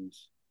 and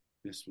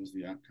this was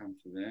the outcome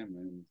for them.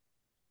 And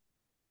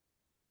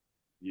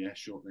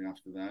shortly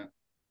after that,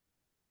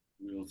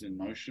 wheels in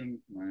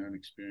motion, my own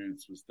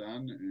experience was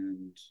done,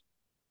 and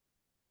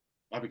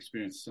I've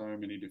experienced so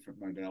many different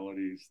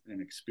modalities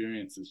and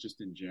experiences just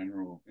in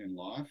general in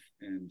life,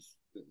 and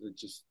it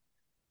just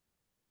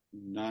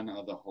none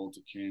other holds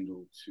a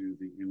candle to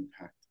the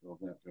impact of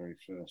that very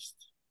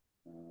first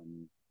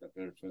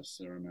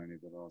ceremony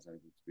that I was able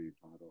to be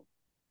a part of.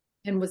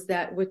 And was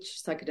that, which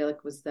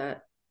psychedelic was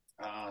that?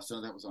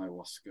 So that was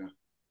ayahuasca,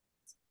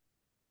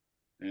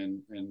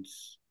 and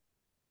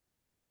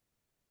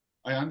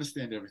I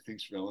understand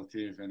everything's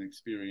relative and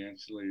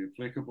experientially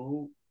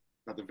applicable,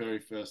 but the very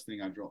first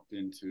thing I dropped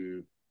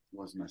into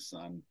was my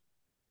son.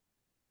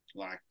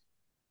 Like,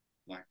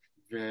 like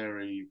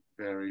very,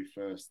 very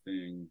first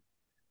thing.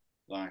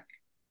 Like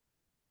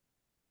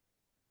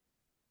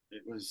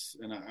it was,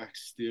 and I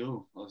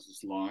was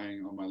just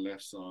lying on my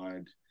left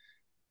side.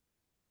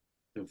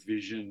 The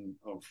vision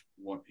of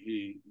what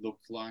he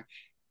looked like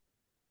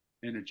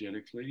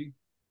energetically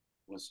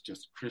was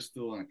just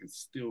crystal. And I can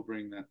still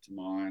bring that to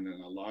mind.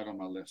 And I lied on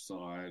my left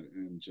side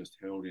and just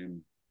held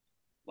him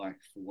like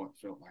for what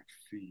felt like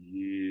for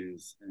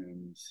years.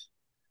 And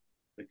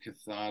the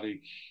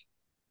cathartic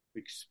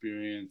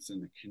experience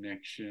and the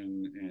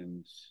connection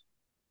and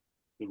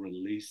the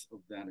release of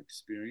that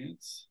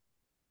experience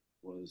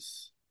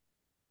was,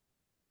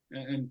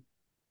 and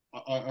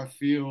I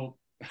feel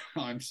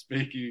I'm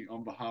speaking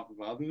on behalf of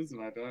others,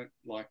 and I don't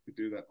like to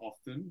do that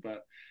often,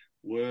 but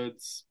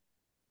words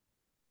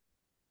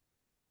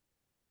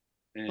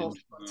and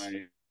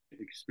my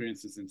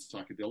experiences in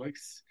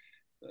psychedelics,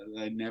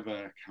 they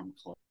never come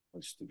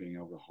close to being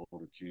able to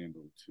hold a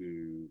candle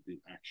to the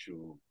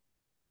actual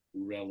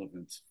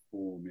relevance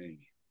for me.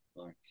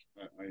 Like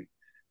I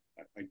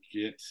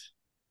get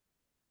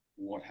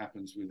what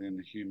happens within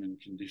the human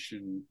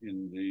condition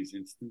in these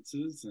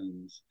instances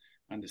and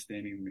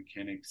understanding the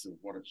mechanics of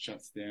what it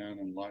shuts down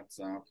and lights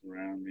up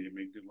around the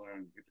amygdala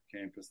and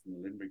hippocampus and the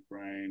limbic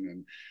brain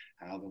and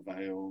how the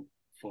veil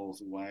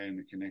falls away and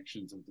the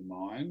connections of the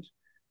mind.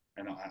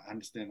 And I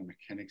understand the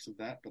mechanics of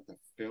that, but the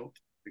felt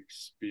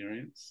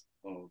experience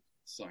of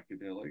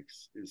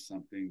psychedelics is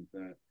something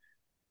that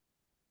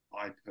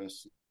I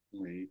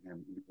personally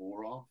am in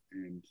awe of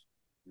and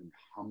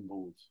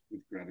humbled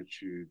with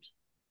gratitude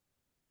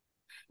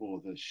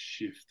for the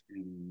shift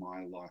in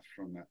my life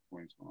from that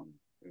point on.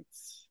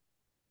 It's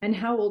And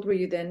how old were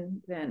you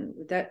then?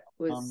 That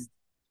was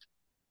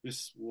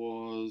this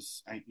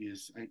was 9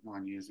 years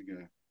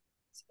ago.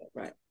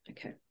 Right.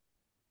 Okay.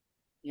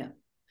 Yeah.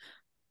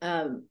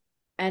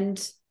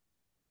 And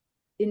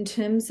in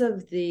terms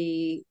of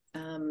the,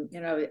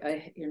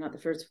 you're not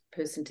the first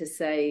person to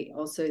say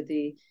also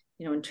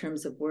in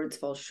terms of words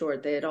fall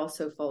short,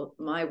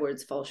 my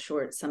words fall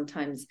short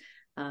sometimes,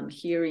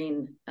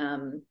 hearing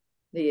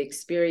the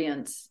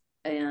experience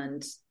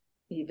and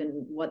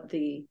even what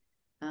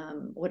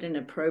an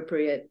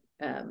appropriate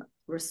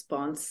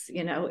response,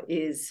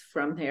 is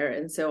from there.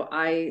 And so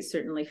I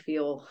certainly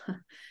feel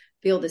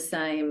the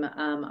same.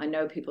 I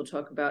know people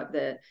talk about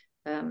the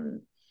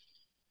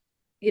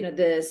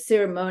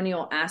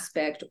ceremonial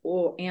aspect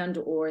or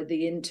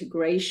the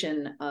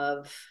integration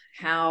of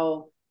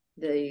how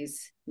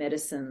these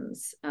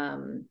medicines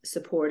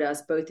support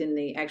us both in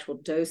the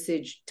actual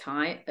dosage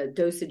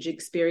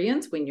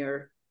experience when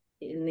you're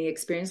in the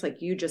experience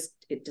like you just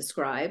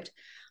described.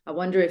 I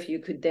wonder if you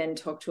could then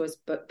talk to us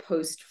but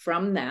post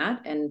from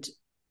that, and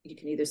you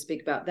can either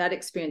speak about that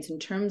experience in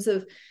terms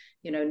of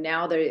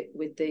now that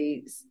with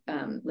the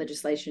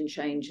legislation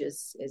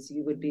changes, as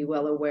you would be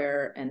well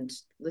aware, and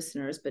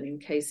listeners, but in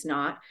case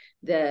not,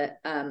 the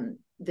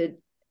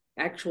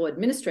actual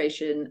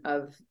administration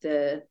of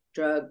the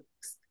drugs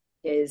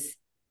is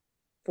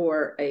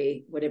for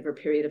a whatever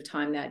period of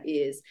time that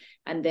is,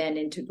 and then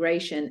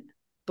integration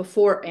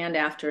before and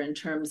after in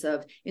terms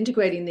of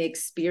integrating the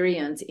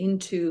experience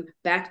into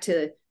back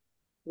to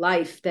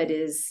life that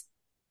is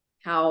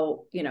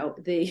how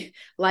the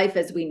life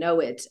as we know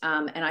it,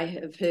 and I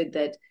have heard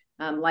that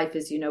life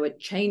as you know it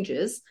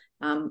changes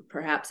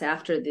perhaps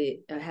after the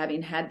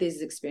having had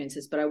these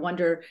experiences. But I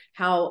wonder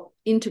how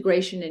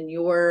integration in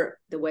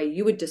the way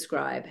you would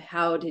describe,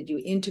 how did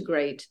you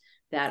integrate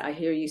that? I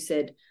hear you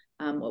said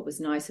what was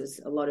nice was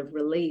a lot of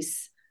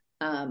release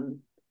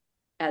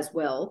as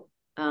well,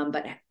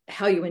 but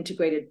how you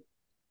integrated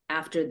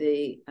after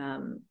the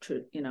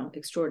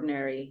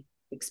extraordinary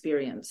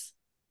experience.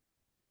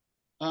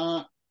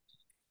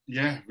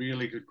 Yeah,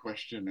 really good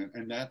question.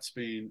 And that's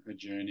been a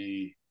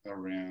journey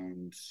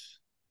around,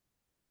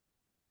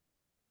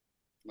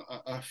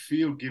 I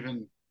feel,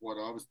 given what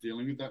I was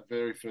dealing with, that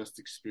very first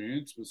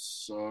experience was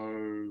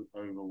so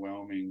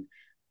overwhelming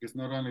because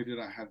not only did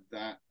I have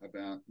that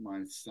about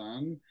my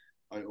son,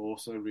 I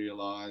also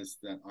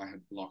realized that I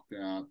had blocked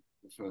out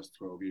the first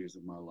 12 years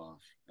of my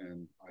life.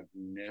 And I'd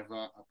never,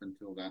 up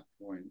until that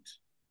point,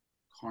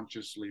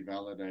 consciously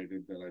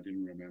validated that I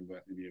didn't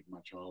remember any of my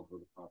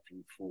childhood apart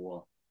from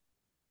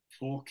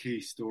four key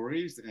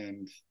stories,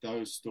 and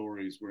those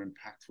stories were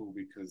impactful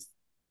because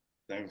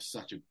they were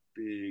such a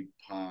big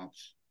part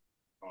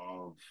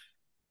of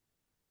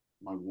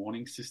my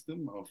warning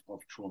system of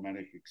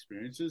traumatic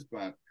experiences.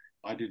 But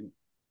I didn't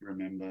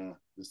remember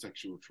the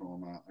sexual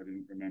trauma. I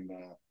didn't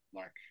remember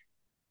like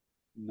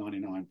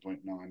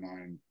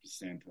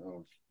 99.99%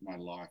 of my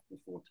life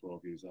before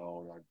 12 years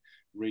old. I'd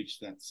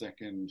reached that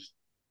second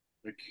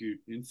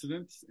acute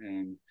incident,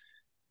 and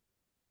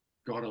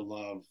gotta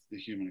love the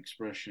human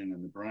expression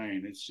and the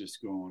brain. It's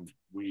just gone,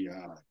 we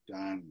are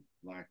done.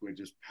 Like we're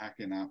just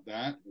packing up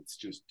that. It's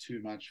just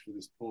too much for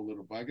this poor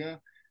little bugger.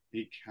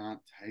 he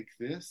can't take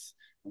this,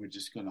 and we're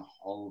just going to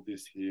hold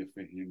this here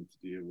for him to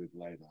deal with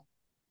later.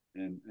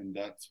 And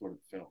that's what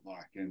it felt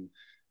like. And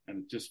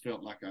it just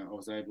felt like I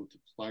was able to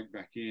plug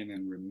back in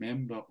and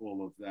remember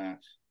all of that.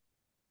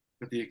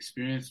 But the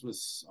experience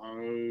was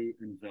so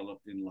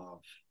enveloped in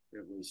love.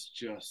 It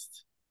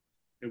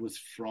was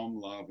from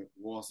love. It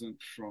wasn't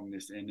from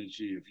this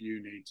energy of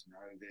you need to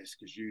know this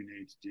because you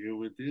need to deal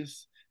with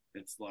this.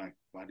 It's like,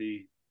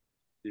 buddy,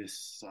 this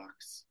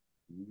sucks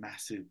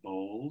massive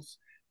balls,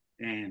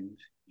 and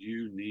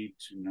you need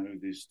to know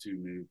this to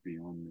move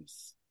beyond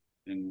this.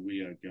 And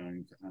we are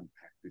going to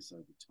unpack this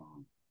over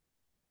time.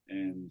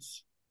 And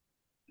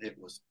it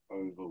was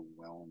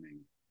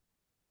overwhelming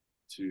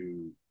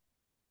to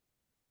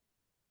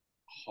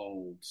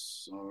hold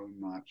so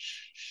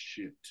much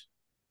shit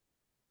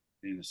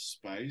in a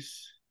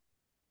space.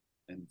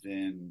 And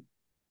then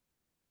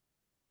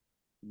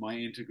my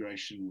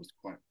integration was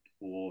quite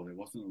poor. There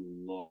wasn't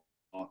a lot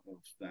of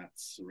that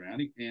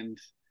surrounding.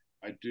 And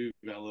I do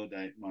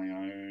validate my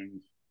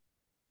own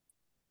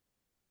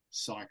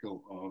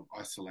cycle of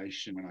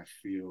isolation when I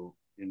feel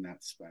in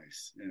that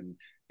space. And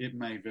it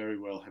may very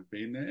well have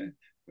been there,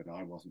 but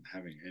I wasn't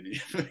having any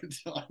of it.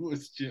 I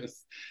was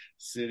just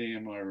sitting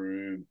in my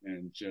room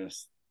and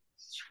just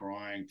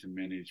trying to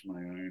manage my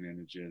own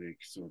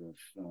energetic sort of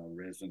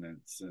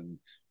resonance and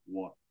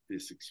what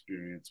this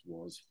experience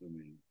was for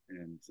me.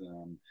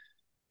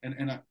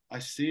 And I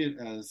see it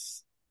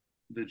as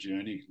the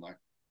journey, like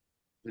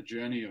the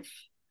journey of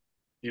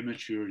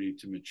immaturity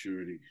to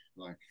maturity.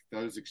 Like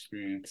those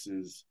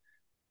experiences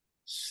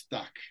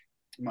stuck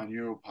my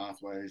neural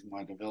pathways,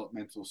 my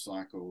developmental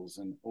cycles,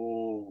 and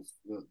all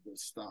the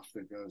stuff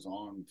that goes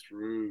on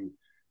through,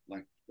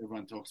 like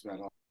everyone talks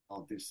about,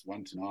 this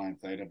 1 to 9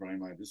 theta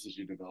brainwave, this is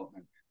your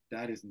development.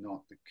 That is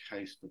not the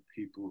case for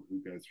people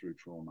who go through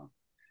trauma.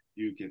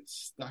 You get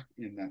stuck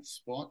in that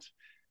spot,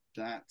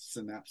 that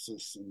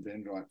synapses and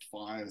dendrite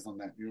fires on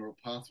that neural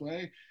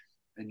pathway,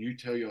 and you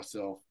tell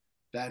yourself,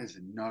 that is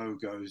a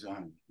no-go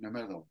zone. No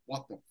matter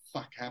what the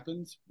fuck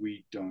happens,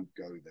 we don't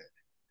go there.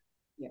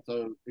 Yeah.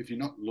 So if you're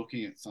not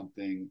looking at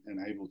something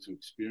and able to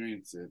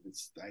experience it, it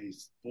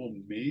stays, for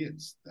me,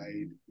 it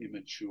stayed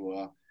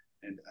immature.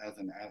 And as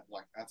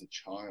a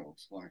child,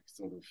 like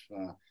sort of,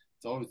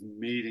 so I was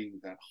meeting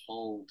that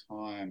whole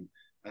time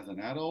as an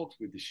adult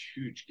with this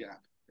huge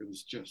gap. It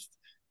was just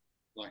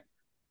like,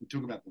 we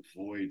talk about the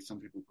void.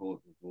 Some people call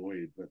it the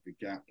void, but the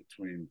gap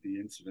between the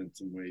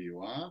incidents and where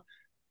you are,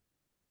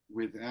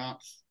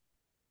 without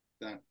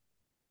that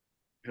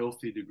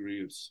healthy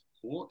degree of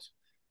support,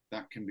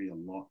 that can be a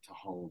lot to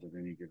hold at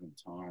any given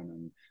time.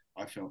 And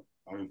I felt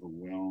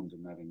overwhelmed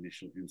in that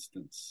initial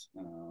instance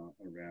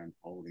around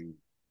holding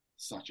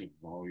such a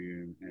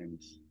volume and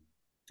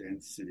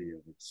density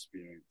of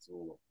experience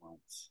all at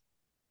once.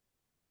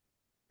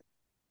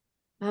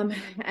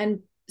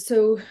 And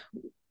so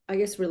I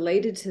guess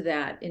related to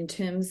that, in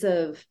terms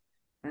of,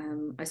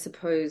 I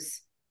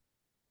suppose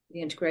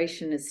the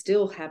integration is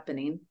still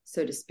happening,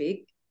 so to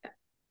speak.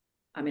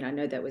 I mean, I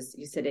know that was,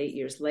 you said 8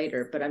 years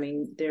later, but I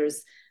mean,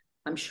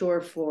 I'm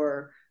sure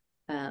for,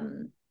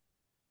 in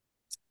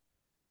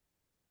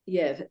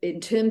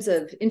terms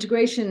of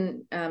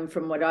integration,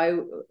 from what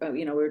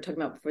we were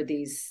talking about for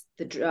the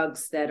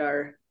drugs that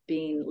are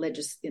being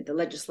the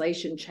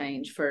legislation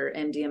change for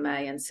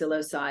MDMA and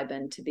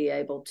psilocybin to be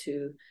able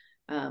to,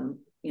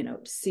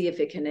 see if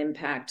it can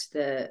impact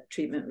the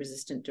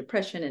treatment-resistant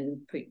depression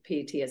and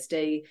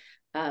PTSD.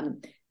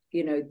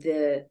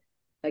 The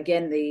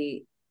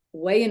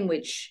way in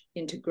which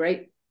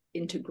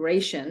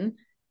integration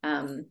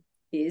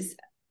is,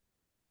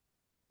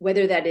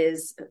 whether that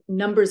is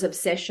numbers of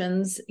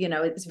sessions,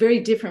 it's very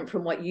different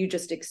from what you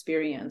just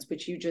experienced,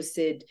 which you just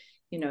said,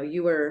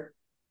 you were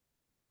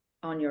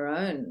on your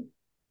own.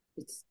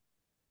 It's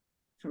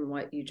from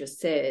what you just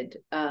said.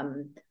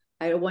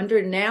 I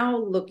wonder now,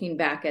 looking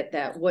back at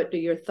that, what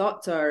your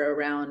thoughts are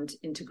around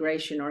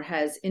integration, or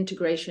has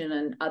integration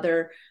and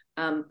other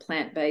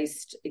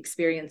plant-based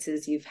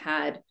experiences you've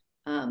had,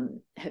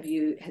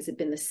 has it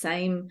been the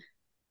same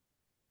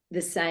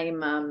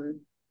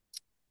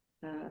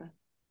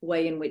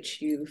way in which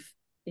you've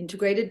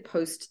integrated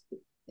post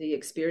the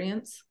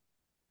experience?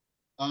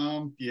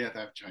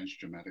 They've changed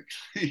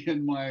dramatically,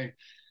 and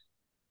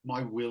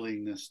my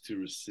willingness to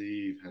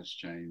receive has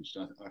changed.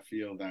 I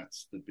feel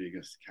that's the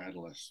biggest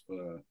catalyst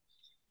for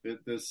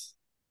this.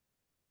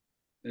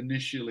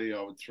 Initially,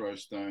 I would throw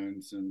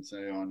stones and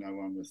say, "Oh, no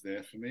one was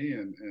there for me,"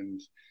 and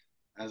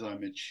as I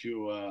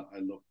mature, I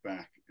look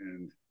back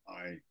and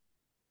I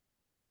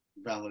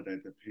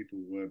validate that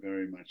people were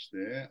very much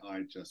there.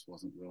 I just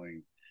wasn't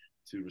willing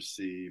to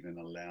receive and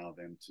allow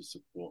them to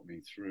support me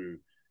through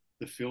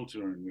the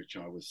filter in which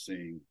I was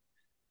seeing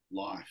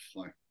life.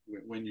 Like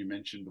when you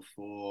mentioned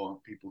before,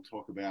 people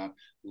talk about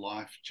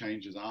life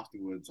changes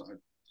afterwards.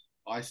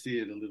 I see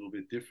it a little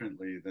bit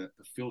differently, that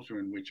the filter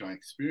in which I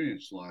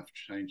experience life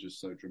changes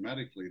so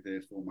dramatically.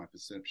 Therefore, my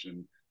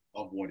perception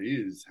of what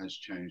is has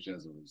changed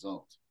as a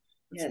result.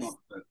 It's not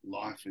that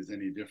life is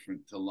any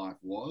different to life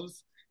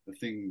was. The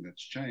thing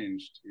that's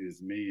changed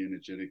is me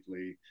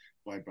energetically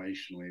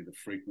vibrationally, the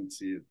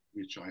frequency at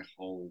which I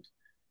hold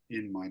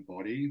in my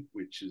body,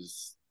 which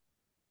is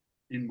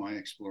in my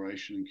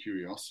exploration and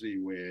curiosity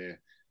where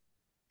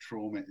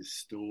trauma is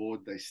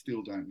stored. They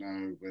still don't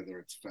know whether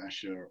it's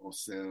fascia or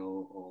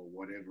cell or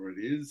whatever it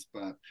is,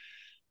 but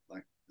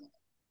like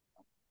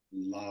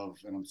love,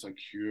 and I'm so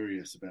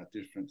curious about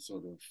different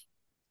sort of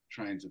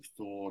trains of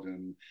thought,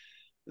 and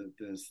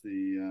there's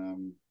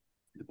the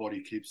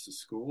body keeps the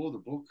score, the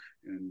book,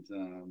 and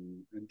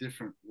in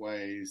different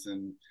ways,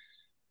 and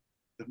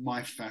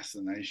my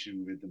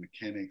fascination with the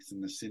mechanics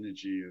and the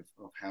synergy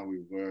of how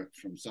we work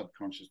from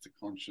subconscious to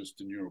conscious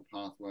to neural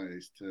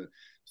pathways to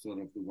sort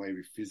of the way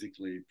we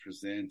physically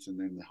present, and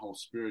then the whole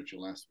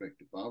spiritual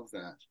aspect above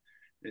that.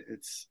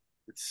 It's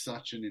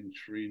such an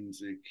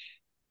intrinsic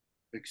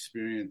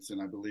experience,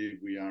 and I believe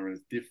we are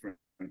as different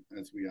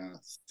as we are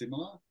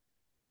similar,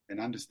 and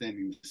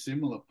understanding the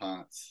similar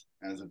parts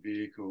as a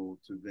vehicle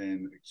to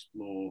then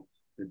explore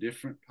the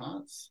different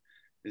parts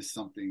is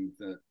something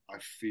that I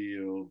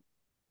feel,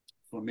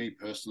 for me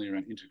personally,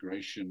 around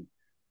integration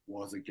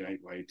was a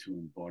gateway to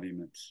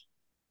embodiment,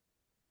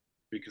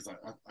 because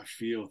I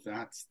feel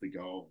that's the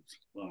gold.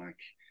 Like,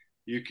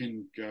 you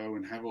can go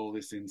and have all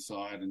this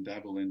insight and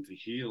dabble into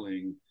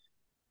healing,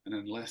 and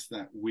unless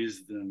that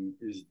wisdom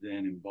is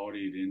then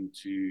embodied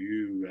into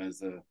you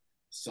as a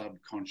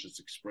subconscious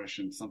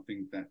expression,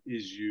 something that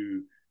is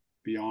you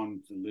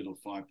beyond the little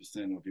 5%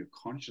 of your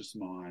conscious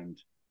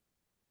mind,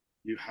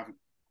 you haven't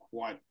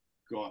quite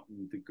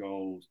gotten the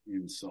gold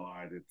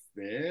inside. It's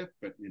there,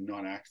 but you're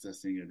not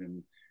accessing it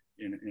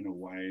in a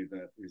way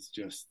that is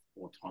just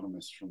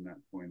autonomous from that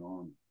point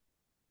on.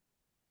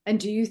 And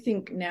do you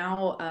think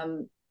now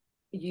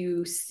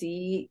you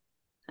see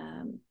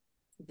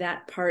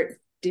that part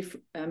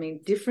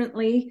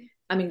differently?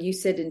 I mean, you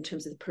said in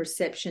terms of the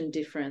perception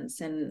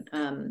difference and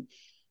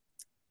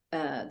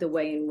the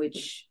way in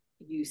which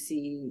you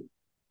see,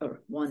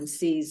 or one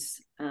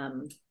sees,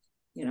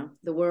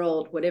 the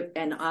world, whatever,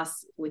 and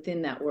us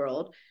within that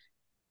world.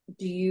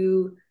 Do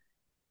you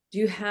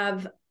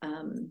have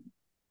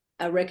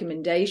a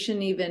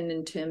recommendation, even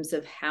in terms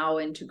of how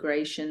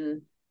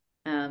integration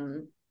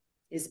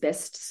is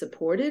best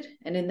supported?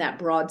 And in that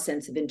broad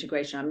sense of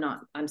integration,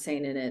 I'm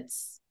saying in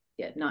it's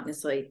not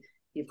necessarily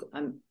you've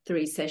got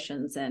 3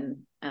 sessions and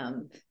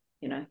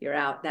you're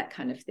out, that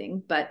kind of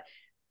thing, but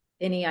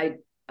any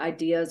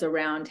ideas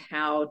around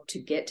how to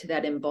get to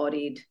that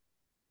embodied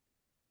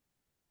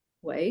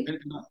way? And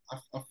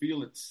I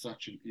feel it's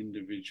such an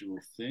individual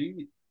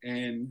thing,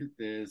 and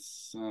there's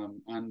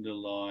some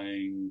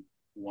underlying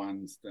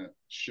ones that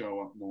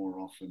show up more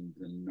often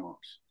than not.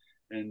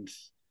 And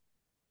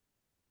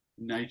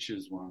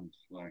nature's one.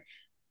 Like,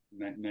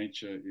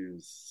 nature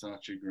is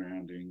such a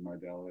grounding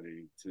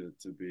modality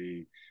to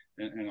be,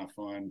 and I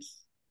find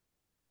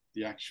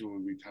the actual,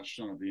 we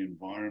touched on it, the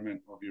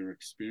environment of your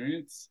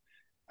experience.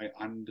 I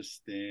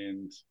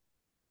understand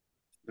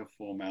the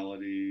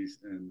formalities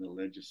and the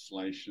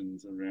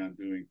legislations around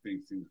doing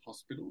things in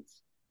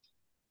hospitals,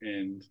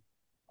 and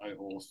I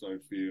also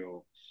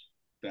feel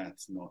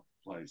that's not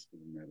the place for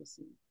the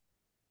medicine.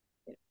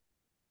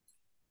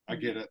 I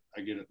get it.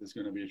 There's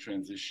going to be a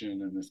transition,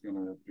 and there's going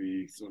to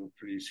be sort of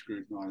pretty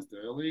scrutinized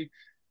early.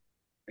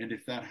 And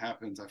if that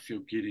happens, I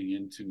feel getting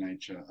into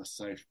nature, a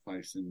safe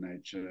place in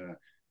nature,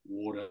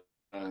 water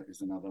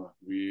is another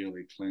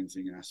really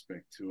cleansing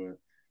aspect to it.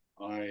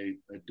 I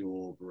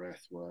adore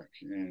breath work,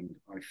 and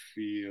I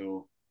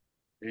feel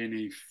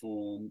any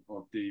form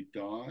of deep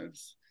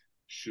dives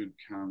should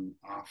come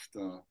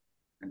after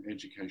an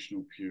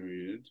educational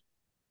period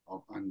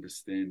of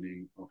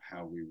understanding of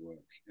how we work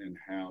and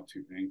how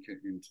to anchor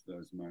into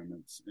those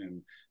moments.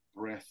 And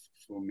breath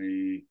for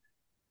me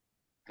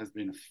has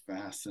been a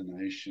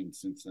fascination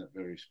since that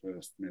very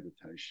first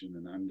meditation,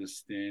 and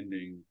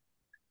understanding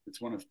it's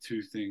one of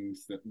 2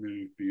 things that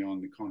move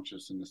beyond the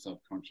conscious and the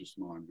subconscious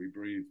mind. We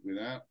breathe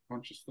without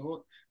conscious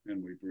thought,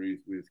 and we breathe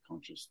with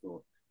conscious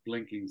thought.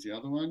 Blinking's the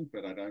other one,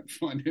 but I don't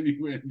find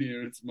anywhere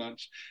near as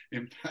much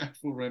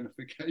impactful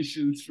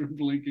ramifications from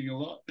blinking a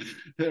lot.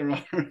 There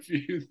are a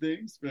few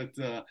things,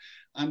 but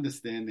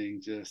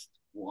understanding just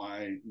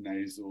why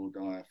nasal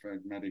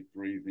diaphragmatic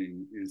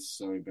breathing is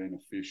so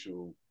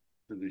beneficial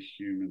to the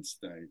human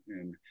state,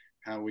 and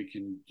how we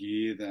can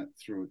gear that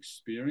through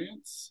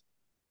experience.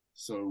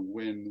 So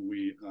when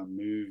we are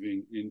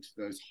moving into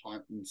those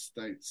heightened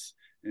states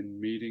and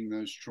meeting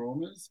those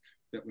traumas,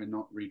 that we're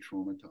not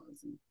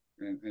re-traumatizing.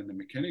 And the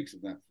mechanics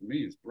of that for me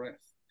is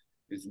breath,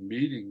 is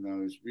meeting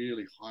those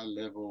really high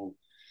level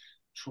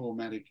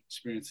traumatic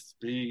experiences,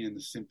 being in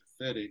the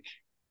sympathetic.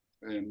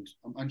 And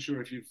I'm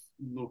unsure if you've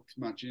looked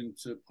much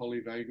into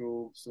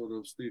polyvagal, sort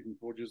of Stephen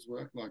Porges'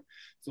 work, like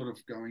sort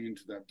of going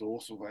into that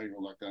dorsal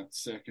vagal, like that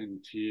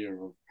second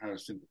tier of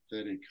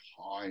parasympathetic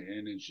high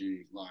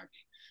energy, like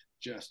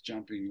just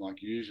jumping,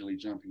 like usually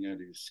jumping out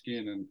of your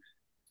skin. And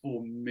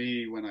for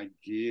me, when I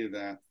gear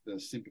that,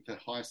 the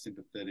high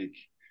sympathetic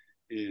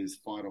is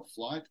fight or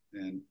flight.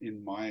 And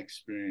in my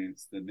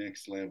experience, the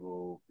next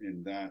level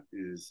in that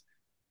is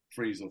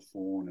freeze or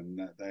fawn, and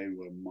that they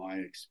were my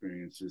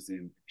experiences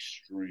in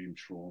extreme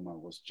trauma.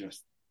 Was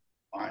just,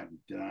 I'm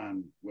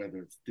done, whether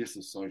it's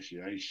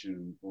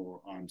disassociation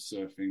or I'm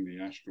surfing the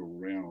astral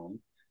realm,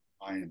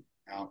 I am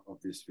out of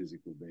this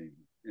physical being.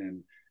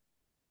 And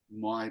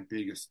my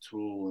biggest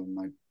tool and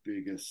my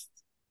biggest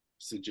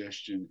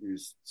suggestion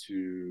is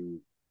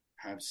to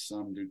have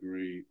some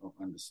degree of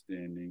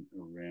understanding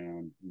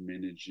around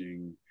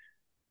managing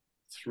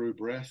through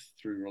breath,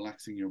 through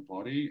relaxing your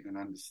body and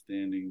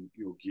understanding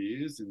your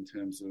gears in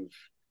terms of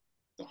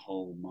the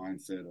whole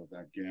mindset of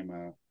that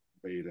gamma,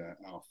 beta,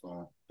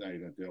 alpha,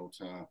 theta,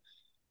 delta.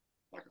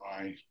 Like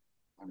I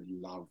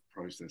love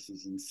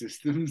processes and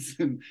systems,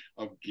 and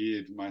I've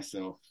geared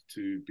myself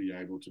to be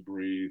able to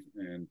breathe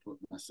and put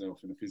myself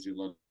in a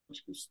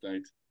physiological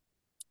state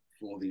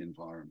for the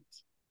environment.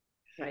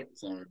 Right.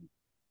 So,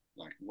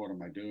 like, what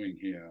am I doing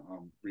here?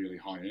 I'm really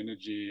high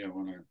energy. I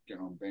want to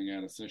go and bang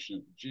out a session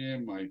at the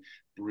gym. I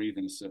breathe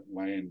in a certain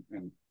way,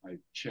 and I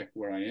check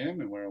where I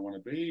am and where I want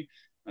to be.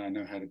 And I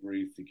know how to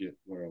breathe to get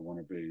where I want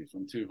to be. If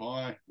I'm too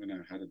high, I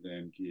know how to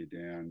then gear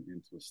down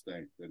into a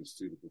state that is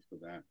suitable for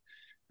that.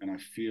 And I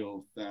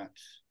feel that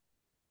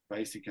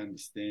basic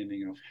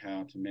understanding of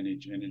how to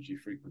manage energy,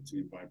 frequency,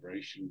 and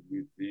vibration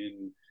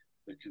within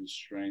the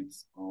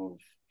constraints of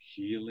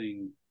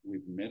healing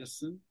with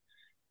medicine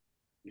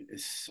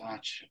is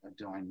such a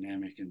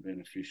dynamic and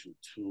beneficial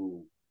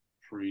tool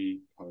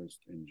pre, post,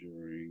 and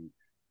during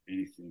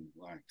anything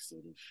like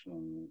sort of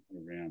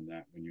around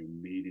that, when you're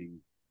meeting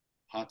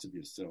parts of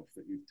yourself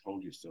that you've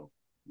told yourself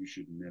you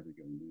should never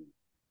go near.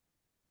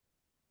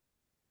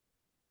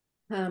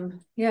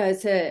 Yeah,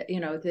 it's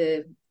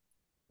the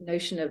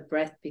notion of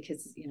breath,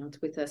 because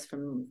it's with us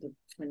from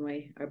when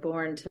we are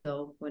born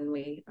till when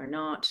we are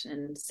not,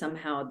 and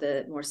somehow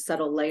the more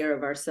subtle layer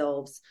of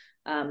ourselves,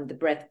 the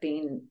breath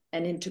being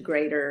an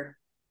integrator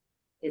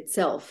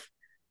itself,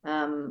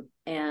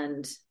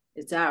 and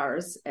it's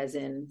ours as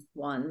in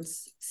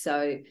one's.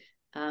 So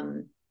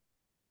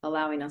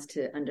allowing us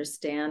to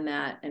understand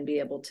that and be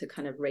able to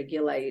kind of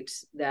regulate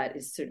that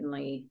is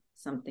certainly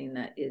something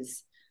that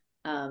is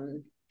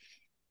an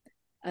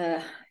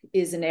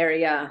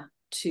area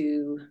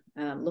to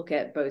look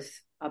at, both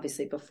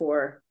obviously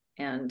before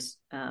and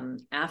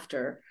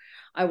after.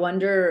 I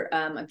wonder,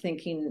 I'm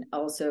thinking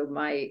also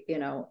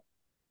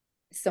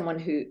someone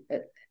who,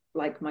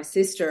 like my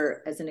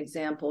sister as an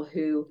example,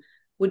 who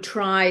would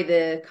try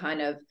the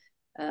kind of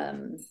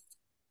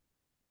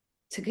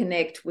to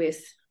connect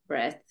with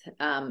breath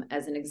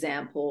as an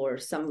example, or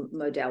some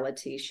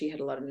modality. She had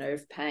a lot of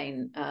nerve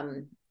pain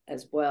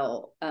as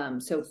well.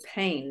 So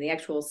pain, the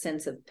actual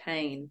sense of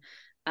pain,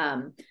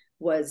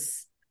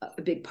 was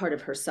a big part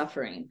of her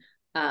suffering,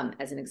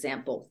 as an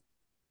example.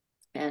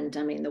 And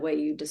I mean, the way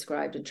you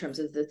described in terms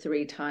of the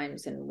 3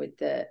 times and with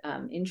the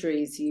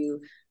injuries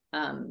you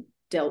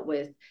dealt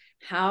with,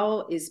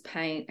 how does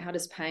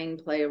pain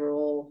play a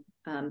role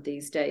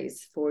these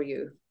days for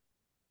you?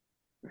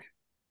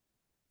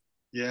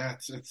 Yeah,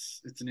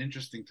 it's an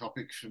interesting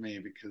topic for me,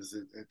 because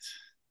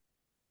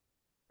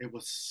it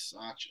was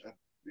such a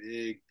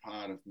big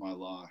part of my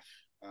life,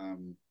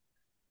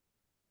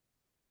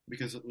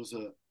 because it was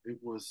a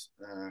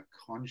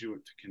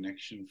conduit to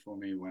connection for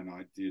me when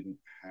I didn't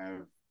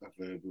have a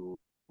verbal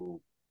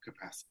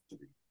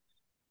capacity.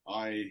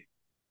 I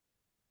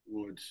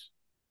would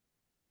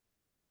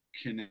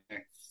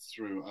connect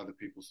through other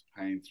people's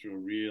pain through a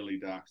really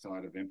dark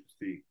side of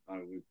empathy.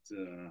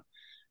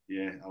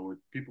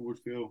 People would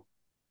feel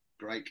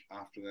great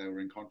after they were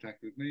in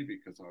contact with me,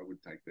 because I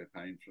would take their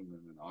pain from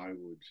them and I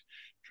would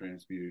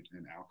transmute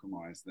and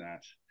alchemize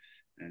that.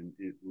 And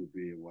it would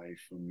be a way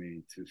for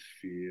me to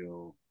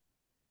feel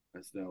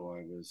as though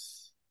I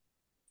was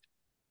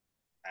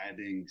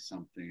adding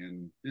something.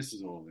 And this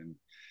is all in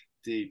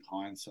deep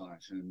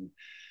hindsight. And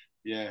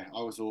yeah,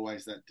 I was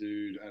always that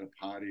dude at a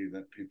party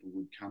that people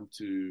would come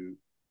to,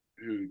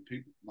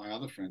 my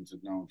other friends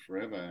had known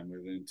forever. And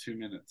within 2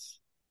 minutes,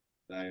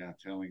 they are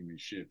telling me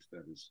shit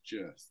that has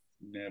just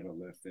never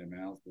left their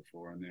mouths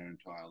before in their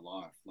entire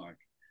life.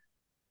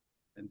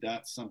 And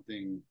that's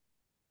something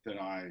that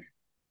I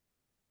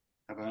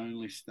have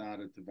only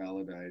started to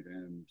validate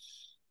and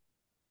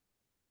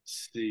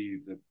see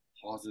the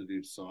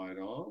positive side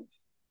of,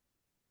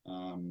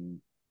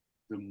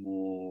 the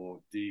more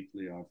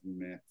deeply I've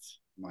met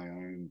my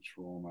own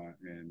trauma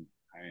and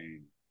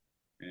pain.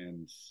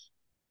 And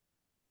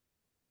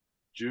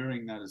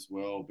during that as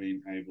well,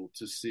 being able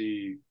to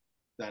see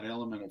that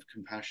element of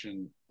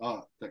compassion,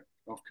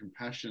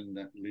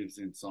 that lives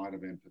inside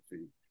of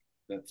empathy,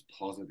 that's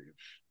positive.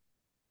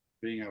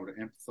 Being able to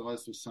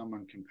empathize with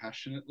someone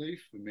compassionately,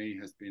 for me,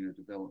 has been a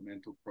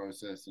developmental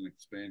process and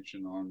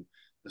expansion on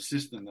the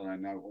system that I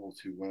know all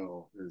too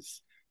well,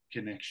 is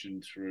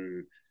connection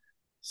through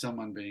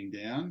someone being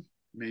down,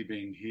 me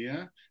being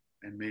here,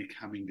 and me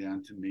coming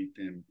down to meet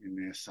them in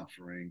their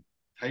suffering,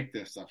 take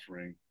their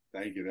suffering,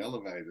 they get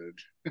elevated,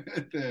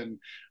 then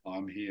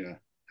I'm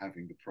here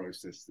having to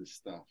process this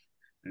stuff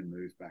and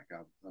move back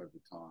up over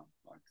time,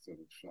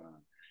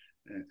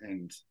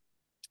 and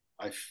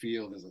I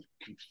feel there's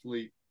a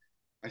complete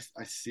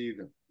I see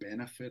the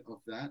benefit of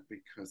that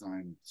because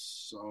I'm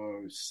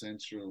so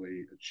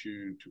sensorily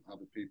attuned to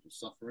other people's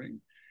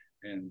suffering.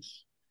 And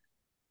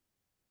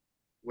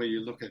where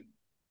you look at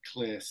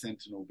clear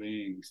sentinel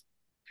beings,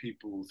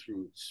 people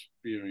through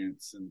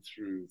experience and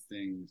through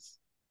things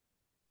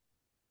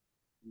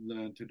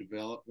learn to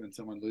develop. When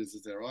someone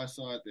loses their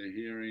eyesight, their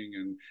hearing,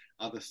 and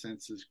other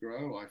senses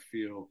grow, I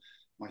feel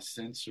my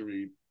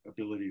sensory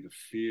ability to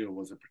feel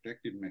was a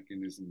protective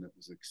mechanism that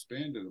was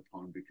expanded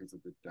upon because of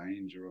the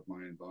danger of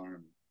my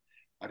environment.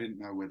 I didn't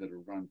know whether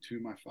to run to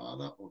my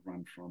father or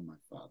run from my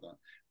father.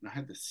 And I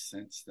had to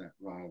sense that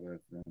rather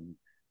than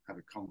have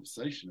a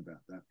conversation about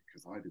that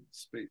because I didn't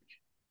speak.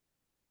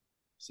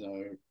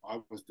 So I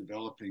was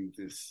developing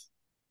this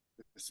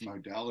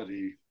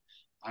modality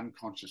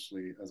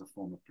unconsciously as a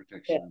form of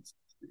protection Yeah. and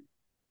safety.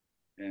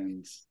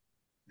 And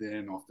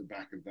then off the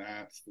back of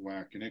that, the way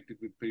I connected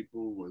with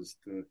people was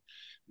to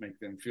make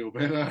them feel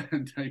better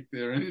and take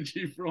their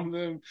energy from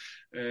them,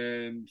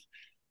 and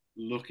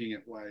looking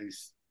at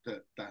ways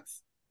that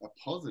that's a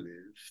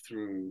positive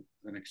through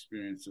an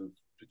experience of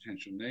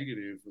potential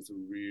negative was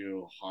a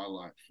real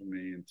highlight for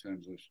me in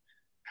terms of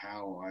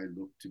how I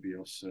look to be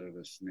of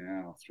service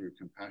now through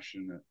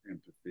compassionate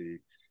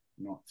empathy,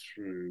 not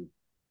through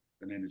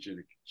an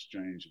energetic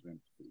exchange of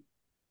empathy.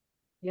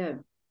 Yeah.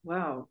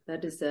 Wow.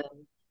 That is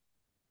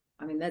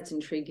I mean, that's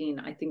intriguing.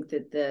 I think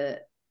that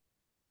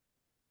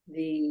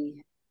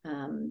the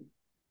um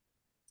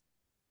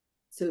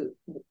so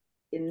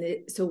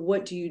so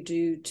what do you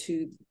do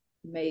to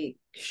make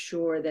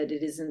sure that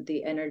it isn't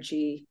the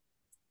energy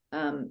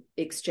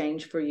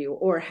exchange for you,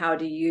 or how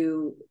do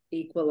you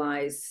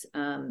equalize?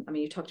 I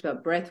mean, you talked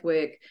about breath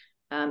work,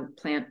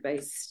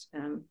 plant-based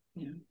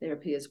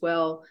therapy as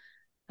well.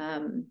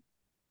 um,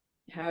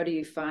 how do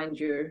you find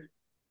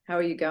how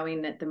are you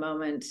going at the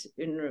moment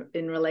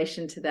in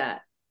relation to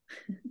that?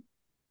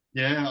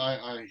 Yeah,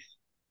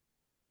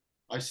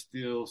 I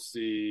still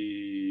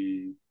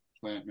see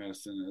plant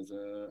medicine as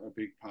a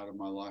big part of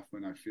my life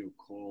when I feel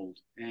called.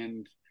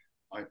 And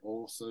I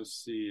also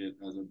see it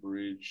as a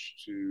bridge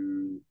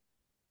to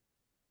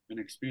an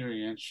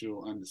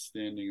experiential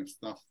understanding of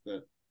stuff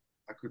that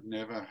I could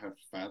never have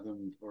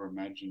fathomed or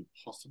imagined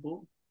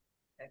possible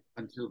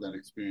until that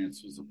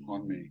experience was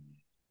upon me.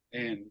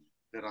 And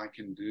that I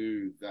can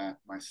do that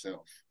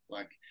myself.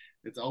 Like,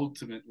 it's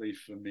ultimately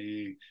for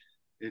me,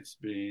 it's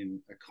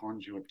been a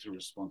conduit to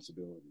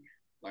responsibility.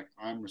 Like,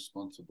 I'm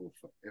responsible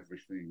for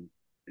everything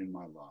in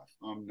my life.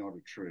 I'm not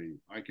a tree.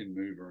 I can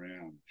move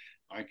around.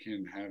 I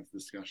can have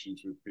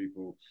discussions with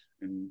people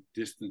and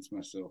distance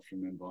myself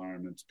from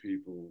environments,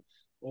 people,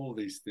 all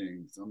these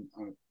things.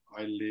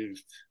 I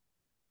lived.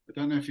 I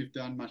don't know if you've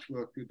done much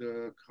work with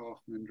the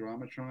Kaufman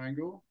drama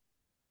triangle.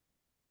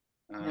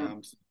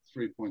 No.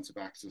 3 points of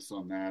access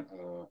on that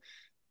are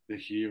the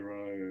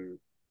hero,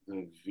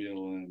 the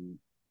villain,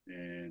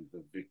 and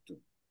the victim.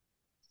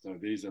 So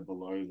these are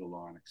below the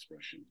line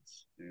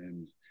expressions.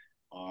 And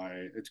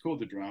it's called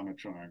the drama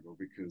triangle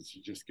because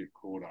you just get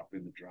caught up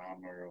in the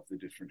drama of the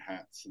different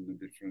hats and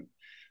the different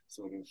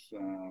sort of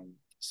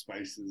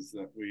spaces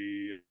that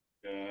we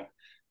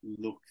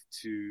look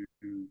to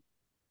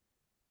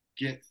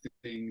get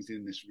things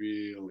in this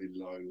really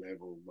low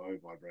level, low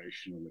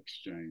vibrational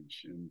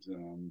exchange.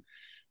 And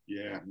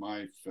yeah,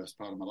 my first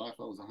part of my life,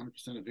 I was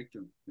 100% a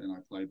victim, and I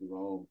played the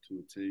role to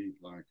a T.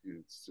 Like,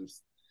 it's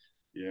just,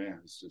 yeah,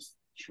 it's just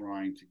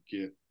trying to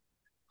get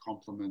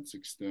compliments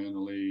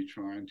externally,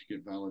 trying to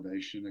get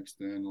validation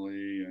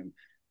externally, and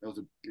that was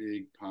a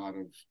big part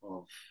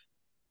of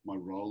my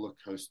roller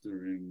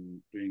coaster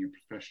in being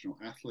a professional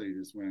athlete.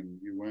 Is when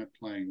you weren't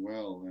playing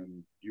well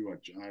and you are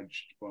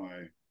judged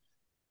by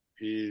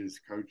peers,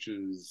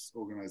 coaches,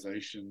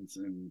 organizations,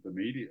 and the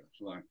media.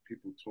 Like,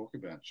 people talk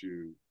about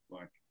you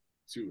like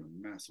to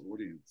a mass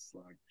audience,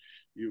 like,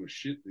 you were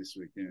shit this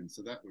weekend.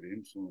 So that would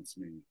influence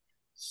me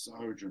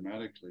so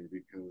dramatically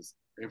because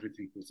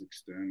everything was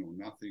external,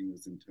 nothing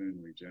was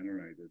internally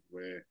generated.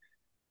 Where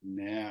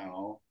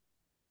now,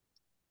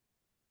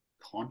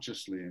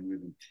 consciously and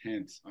with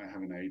intent, I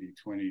have an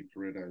 80-20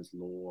 Pareto's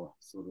law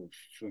sort of,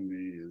 for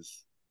me,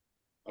 is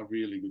a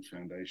really good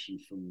foundation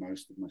for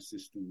most of my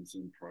systems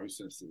and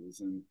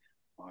processes. And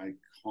I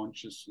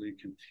consciously,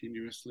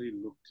 continuously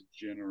look to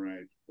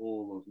generate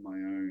all of my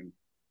own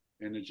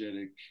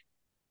energetic,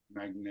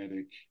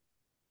 magnetic,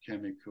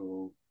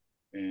 chemical,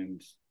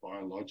 and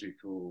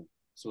biological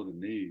sort of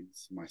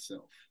needs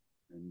myself.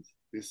 And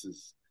this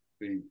is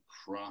being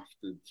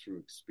crafted through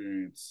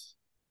experience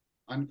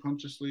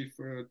unconsciously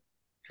for a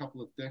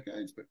couple of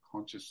decades, but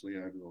consciously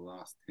over the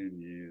last 10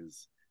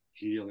 years,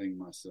 healing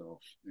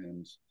myself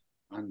and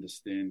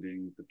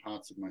understanding the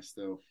parts of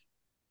myself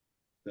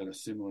that are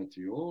similar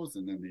to yours,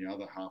 and then the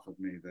other half of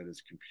me that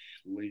is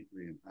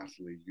completely and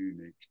utterly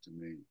unique to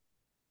me.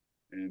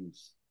 And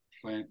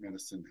plant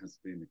medicine has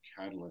been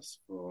a catalyst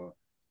for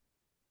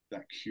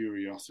that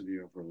curiosity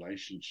of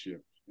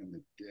relationship and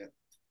the depth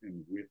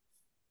and width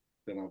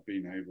that I've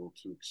been able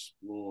to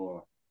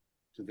explore,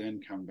 to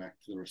then come back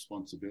to the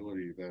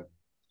responsibility that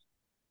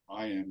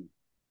I am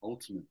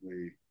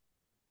ultimately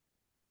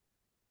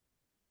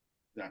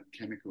that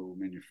chemical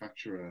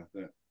manufacturer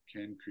that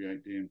can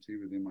create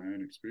DMT within my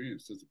own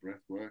experience. There's a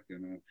breath work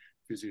and a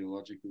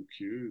physiological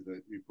cue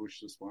that you push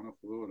the spinal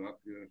fluid up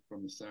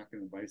from the sac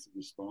and the base of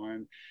your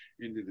spine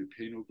into the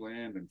pineal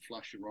gland and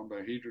flush your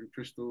rhombohedron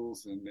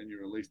crystals, and then you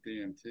release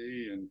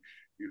DMT, and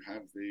you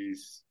have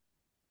these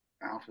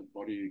out of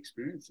body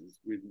experiences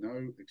with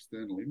no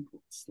external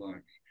inputs.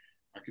 Like,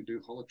 I can do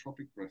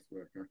holotropic breath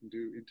work, I can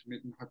do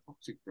intermittent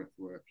hypoxic breath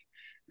work,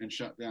 and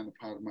shut down the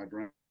part of my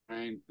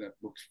brain that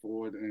looks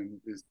forward and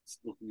is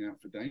looking out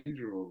for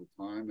danger all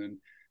the time, and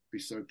be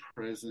so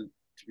present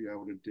to be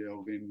able to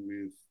delve in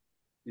with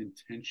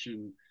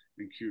intention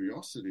and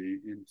curiosity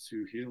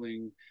into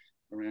healing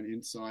around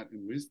insight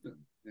and wisdom.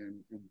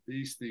 And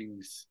these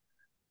things,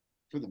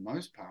 for the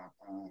most part,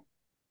 are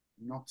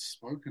not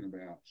spoken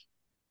about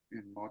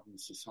in modern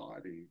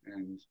society.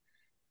 And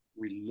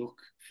we look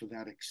for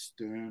that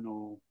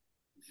external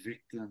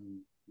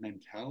victim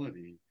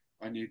mentality.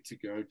 I need to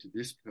go to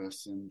this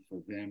person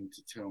for them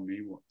to tell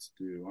me what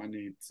to do. I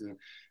need to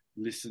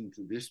listen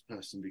to this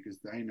person because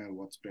they know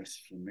what's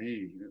best for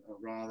me,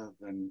 rather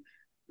than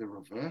the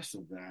reverse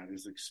of that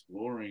is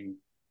exploring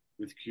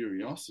with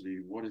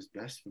curiosity what is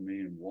best for me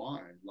and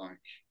why.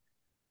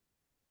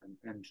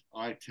 And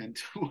I tend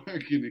to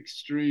work in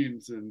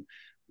extremes. And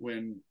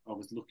when I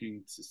was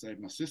looking to save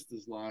my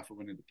sister's life, I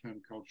went into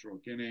permaculture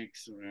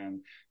organics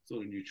around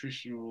sort of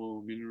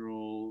nutritional,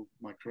 mineral,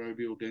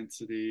 microbial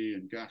density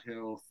and gut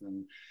health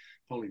and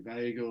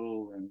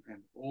polyvagal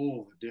and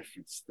all the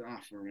different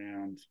stuff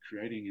around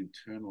creating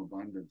internal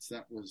abundance.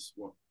 That was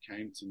what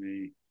came to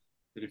me,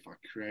 that if I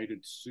created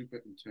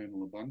super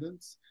internal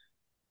abundance,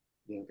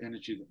 the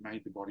energy that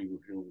made the body will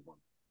heal the body.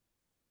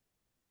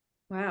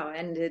 Wow.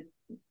 And it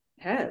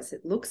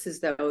looks as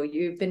though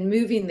you've been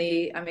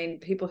moving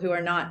people who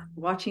are not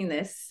watching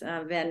this,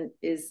 Van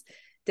is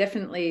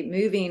definitely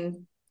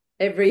moving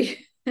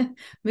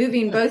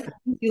moving both.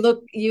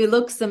 You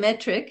look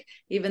symmetric,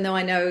 even though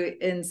I know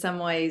in some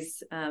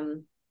ways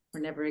we're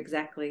never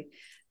exactly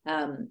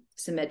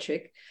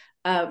symmetric.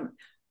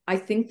 I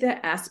think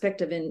the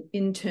aspect of an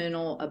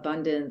internal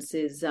abundance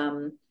is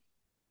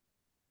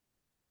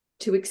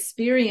to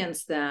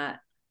experience that,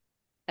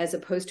 as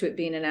opposed to it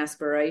being an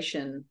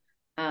aspiration.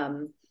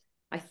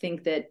 I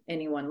think that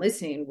anyone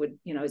listening would,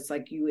 it's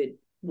like you would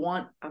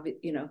want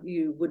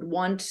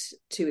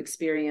to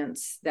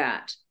experience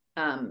that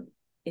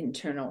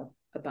internal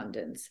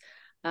abundance.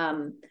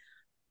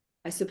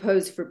 I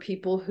suppose for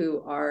people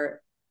who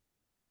are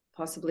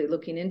possibly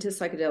looking into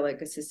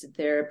psychedelic assisted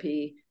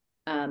therapy,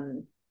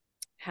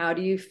 how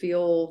do you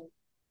feel,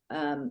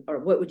 or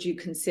what would you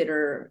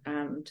consider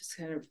just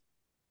kind of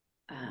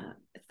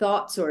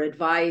thoughts or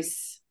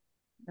advice,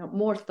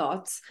 more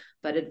thoughts,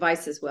 but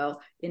advice as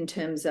well, in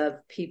terms of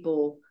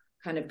people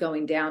kind of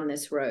going down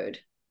this road?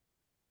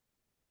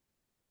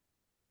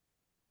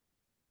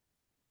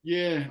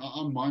 Yeah,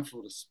 I'm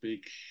mindful to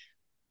speak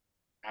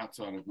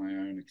outside of my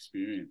own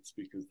experience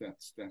because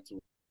that's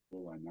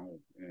all I know.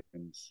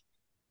 And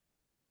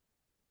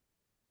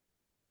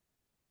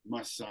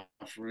my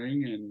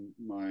suffering and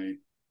my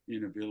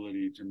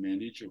inability to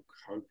manage or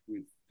cope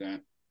with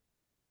that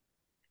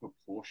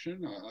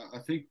proportion, I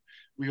think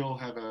we all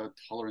have a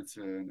tolerance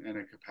and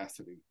a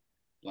capacity,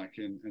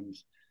 and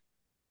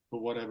for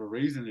whatever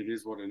reason, it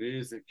is what it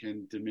is. It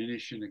can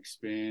diminish and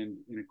expand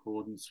in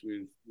accordance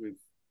with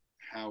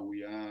how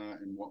we are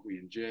and what we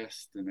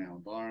ingest and our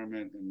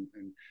environment,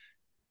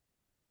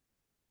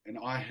 and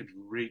I had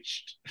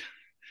reached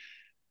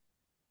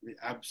the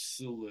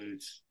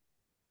absolute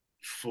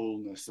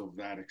fullness of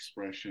that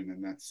expression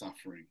and that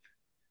suffering.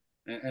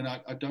 And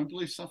I don't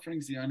believe suffering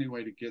is the only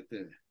way to get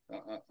there.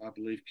 I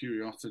believe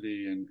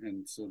curiosity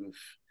and sort of,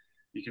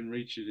 you can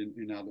reach it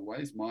in other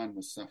ways. Mine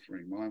was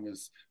suffering.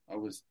 I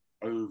was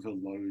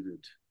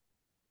overloaded.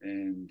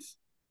 And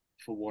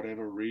for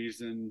whatever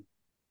reason,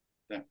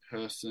 that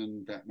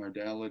person, that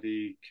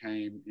modality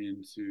came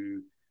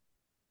into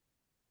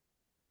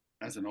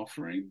as an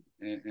offering.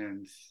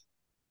 And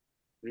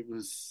it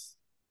was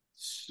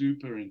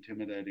super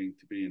intimidating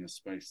to be in a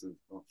space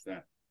of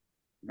that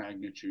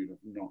magnitude of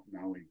not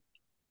knowing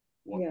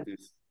what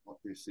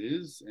this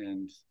is.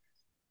 And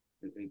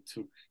it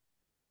took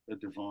a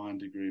divine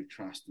degree of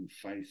trust and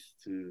faith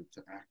to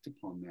act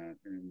upon that.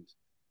 And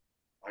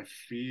I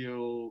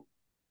feel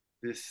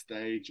this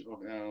stage of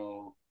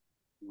our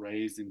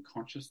raise in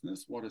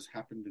consciousness, what has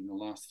happened in the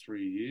last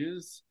 3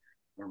 years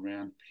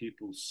around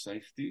people's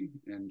safety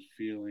and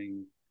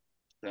feeling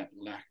that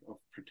lack of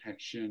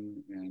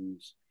protection and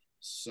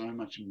so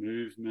much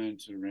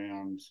movement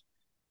around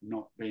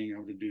not being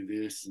able to do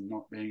this and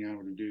not being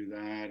able to do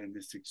that, and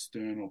this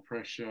external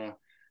pressure,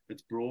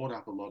 it's brought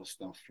up a lot of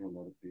stuff for a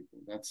lot of people.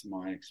 That's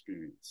my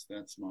experience.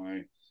 That's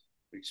my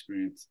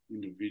experience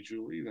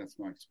individually. That's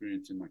my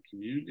experience in my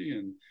community,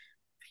 and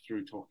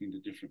through talking to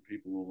different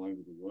people all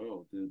over the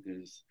world.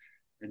 There's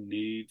a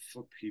need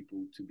for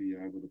people to be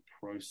able to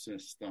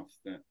process stuff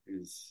that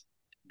is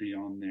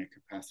beyond their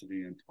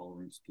capacity and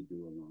tolerance to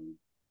do alone.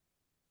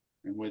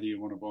 And whether you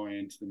want to buy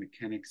into the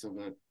mechanics of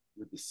it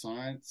with the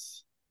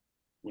science,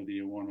 whether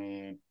you want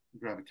to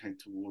gravitate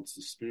towards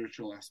the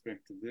spiritual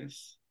aspect of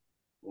this,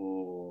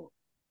 or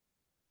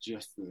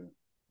just the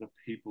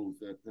people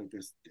that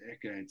there's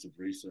decades of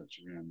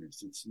research around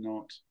this. It's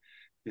not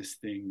this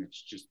thing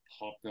that's just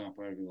popped up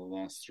over the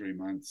last 3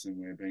 months and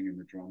we're banging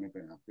the drum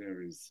about.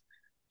 There is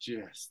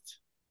just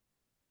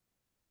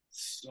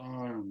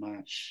so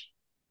much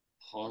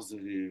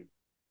positive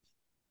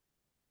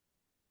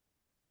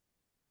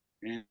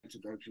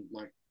antidote,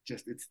 like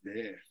just it's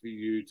there for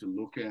you to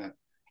look at.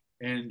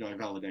 And I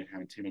validate how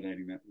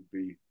intimidating that would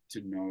be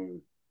to know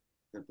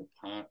that the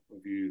part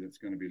of you that's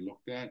going to be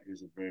looked at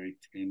is a very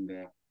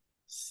tender,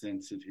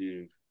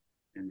 sensitive,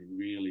 and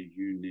really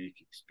unique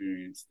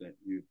experience that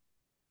you've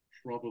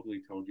probably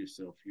told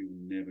yourself you're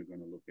never going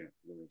to look at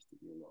for the rest of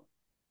your life.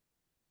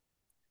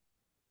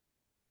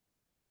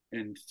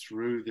 And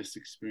through this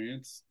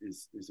experience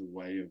is a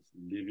way of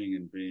living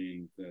and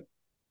being that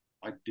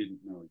I didn't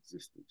know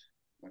existed.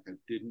 Like I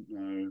didn't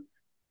know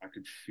I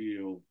could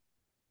feel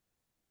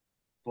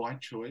by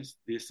choice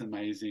this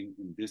amazing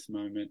in this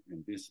moment,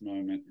 and this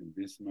moment, and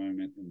this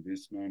moment, and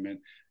this moment.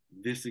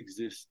 This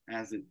exists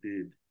as it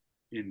did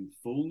in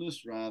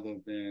fullness rather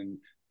than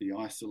the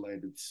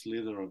isolated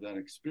slither of that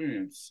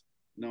experience,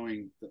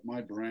 knowing that my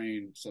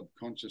brain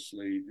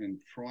subconsciously and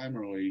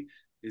primarily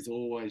is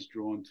always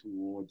drawn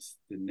towards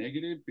the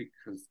negative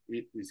because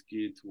it is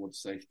geared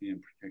towards safety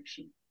and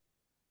protection.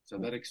 So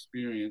that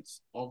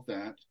experience of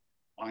that,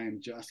 I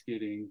am just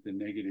getting the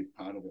negative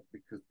part of it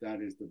because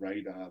that is the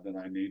radar that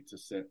I need to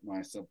set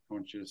my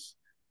subconscious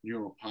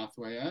neural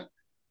pathway at.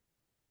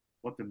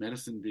 What the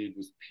medicine did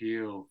was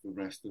peel the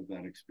rest of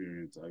that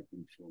experience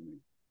open for me.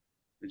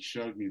 It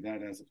showed me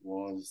that as it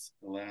was,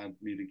 allowed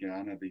me to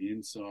garner the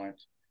insight,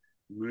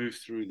 move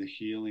through the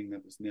healing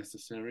that was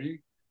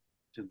necessary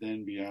to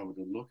then be able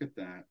to look at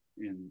that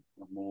in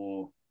a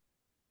more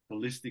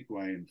holistic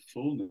way and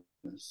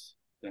fullness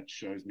that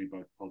shows me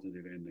both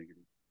positive and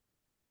negative.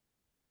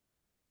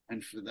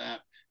 And for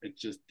that, it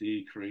just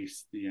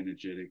decreased the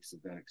energetics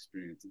of that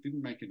experience. It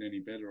didn't make it any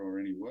better or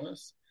any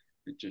worse.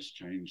 It just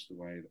changed the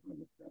way that I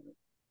looked at it.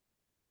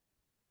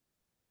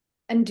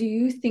 And do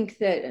you think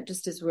that,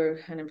 just as we're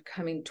kind of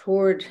coming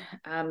toward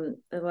the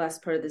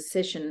last part of the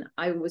session,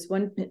 I was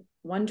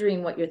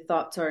wondering what your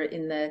thoughts are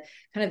in the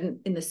kind of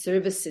in the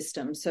service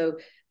system. So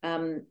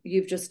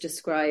you've just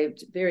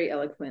described very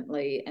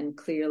eloquently and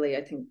clearly,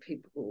 I think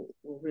people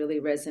will really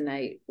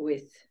resonate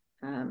with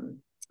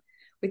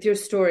your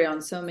story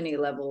on so many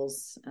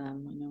levels. I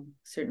know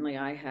certainly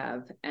I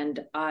have, and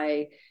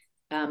I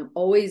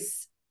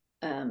always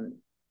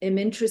am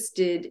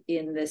interested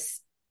in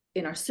this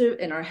in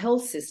our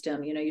health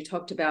system. You know, you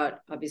talked about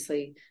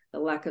obviously the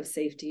lack of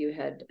safety you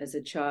had as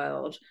a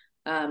child,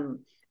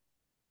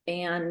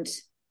 and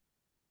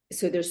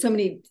so there's so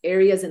many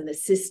areas in the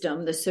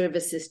system, the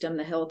service system,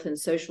 the health and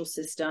social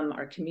system,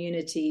 our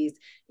communities,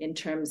 in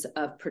terms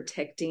of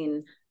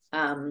protecting.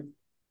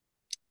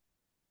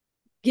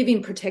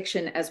 Giving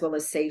protection as well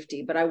as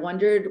safety. But I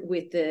wondered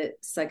with the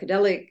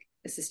psychedelic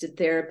assisted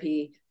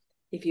therapy,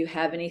 if you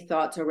have any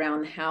thoughts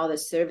around how the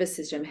service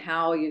system,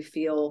 how you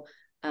feel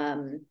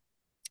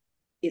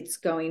it's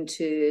going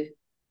to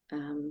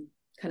kind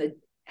of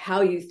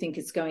how you think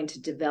it's going to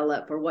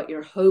develop, or what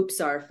your hopes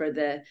are for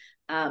the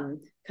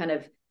kind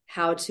of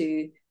how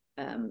to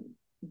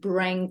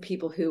bring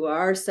people who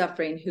are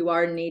suffering, who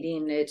are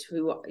needing it,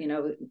 who, you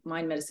know,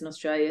 Mind Medicine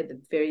Australia,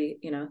 the very,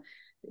 you know,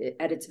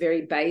 at its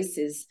very base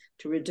is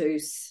to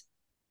reduce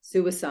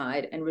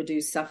suicide and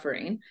reduce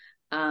suffering.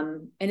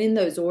 And in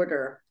that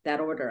order,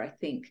 I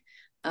think,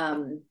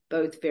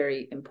 both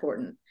very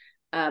important.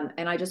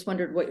 And I just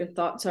wondered what your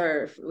thoughts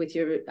are with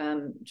your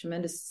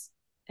tremendous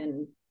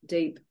and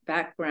deep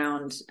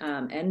background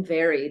and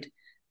varied,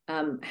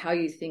 how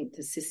you think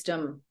the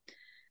system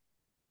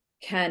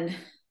can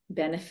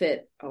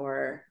benefit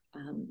or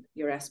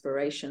your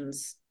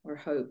aspirations or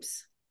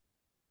hopes.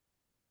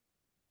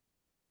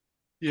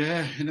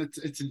 Yeah, and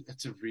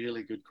it's a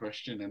really good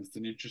question, and it's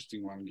an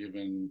interesting one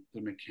given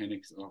the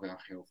mechanics of our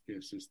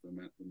healthcare system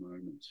at the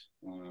moment.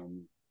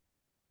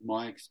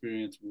 My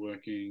experience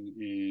working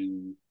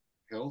in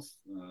health,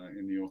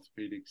 in the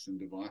orthopedics and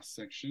device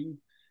section,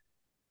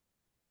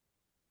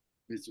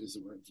 is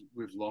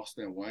we've lost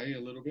our way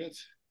a little bit,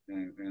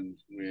 and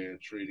we're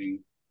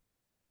treating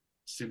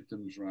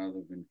symptoms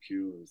rather than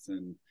cures.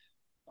 And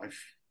I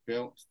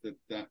felt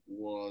that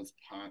was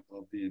part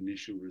of the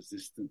initial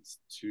resistance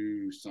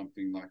to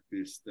something like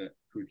this that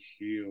could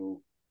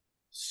heal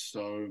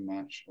so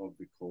much of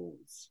the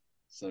cause.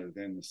 So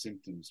then the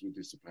symptoms were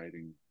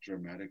dissipating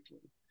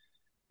dramatically.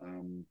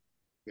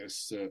 There's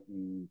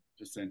certain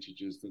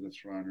percentages that are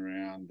thrown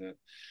around that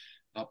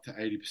up to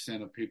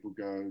 80% of people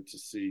go to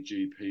see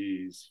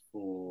GPs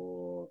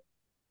for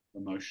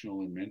emotional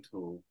and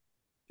mental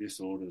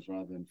disorders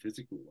rather than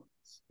physical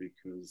ones,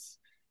 because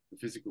the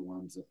physical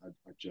ones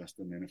are just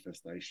a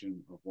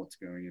manifestation of what's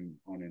going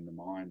on in the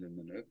mind and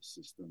the nervous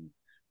system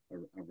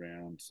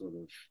around sort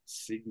of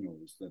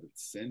signals that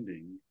it's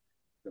sending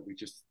that we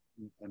just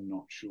are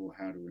not sure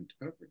how to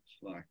interpret.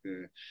 Like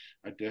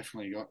I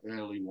definitely got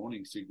early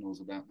warning signals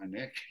about my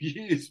neck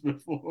years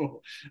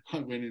before I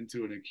went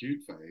into an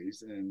acute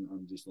phase, and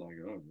I'm just like,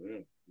 oh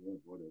yeah,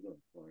 whatever.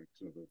 Like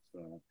sort of,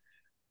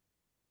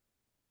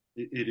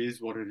 it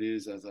is what it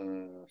is as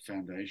a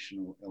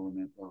foundational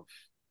element of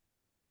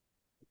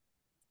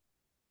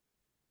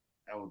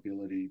our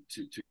ability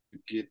to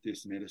get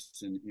this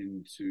medicine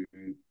into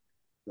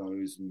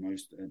those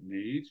most at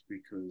need,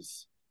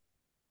 because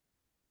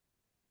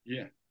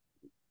yeah,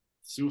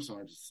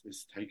 suicide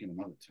has taken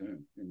another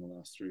turn in the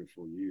last 3 or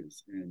 4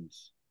 years, and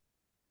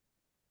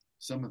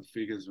some of the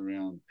figures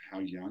around how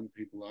young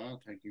people are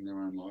taking their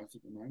own lives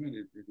at the moment,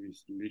 it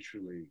is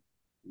literally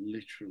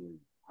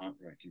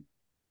heartbreaking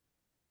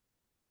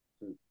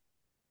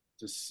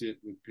to sit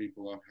with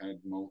people. I've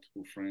had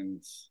multiple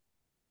friends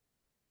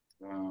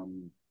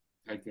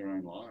take their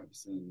own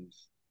lives, and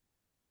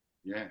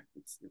yeah,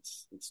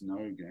 it's no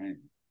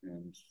game,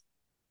 and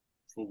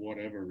for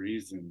whatever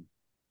reason,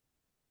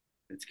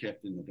 it's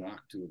kept in the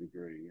dark to a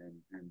degree.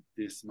 And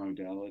this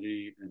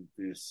modality and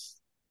this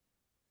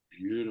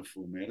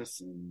beautiful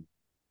medicine,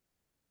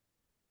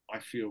 I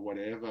feel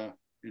whatever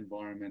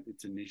environment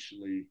it's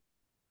initially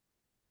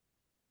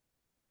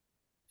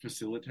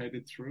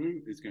facilitated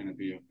through is going to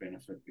be of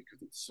benefit,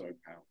 because it's so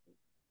powerful.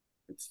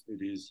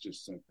 It is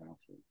just so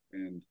powerful,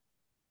 and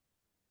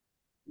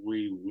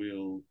we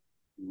will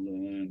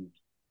learn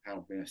how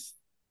best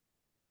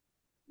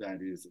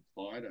that is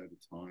applied over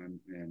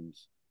time and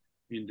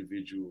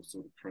individual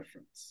sort of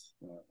preference.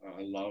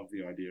 I love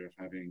the idea of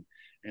having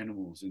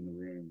animals in the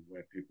room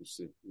where people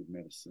sit with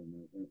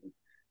medicine.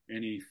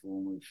 Any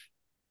form of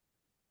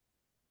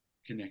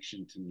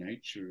connection to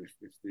nature,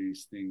 if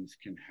these things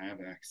can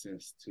have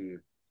access to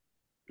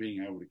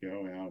being able to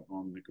go out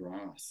on the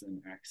grass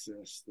and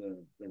access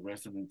the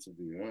resonance of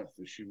the earth,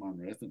 the Schumann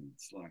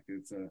resonance. Like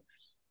it's a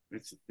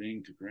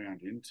thing to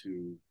ground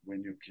into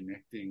when you're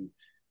connecting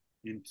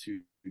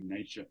into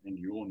nature and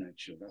your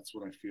nature. That's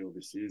what I feel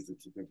this is.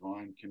 It's a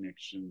divine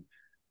connection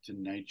to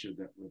nature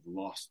that we've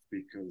lost,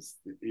 because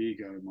the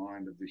ego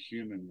mind of the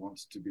human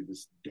wants to be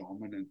this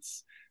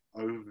dominance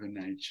over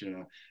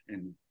nature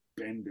and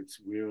bend its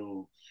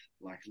will,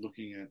 like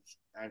looking at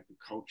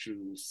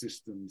agricultural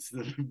systems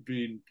that have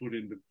been put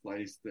into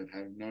place that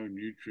have no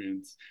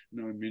nutrients,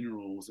 no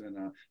minerals, and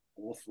are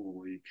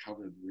awfully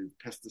covered with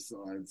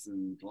pesticides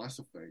and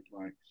glyphosate.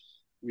 Like,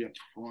 we are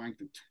trying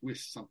to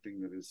twist something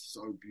that is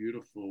so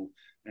beautiful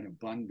and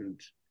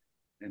abundant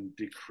and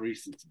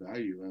decrease its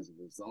value as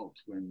a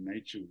result, when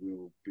nature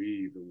will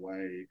be the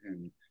way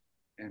and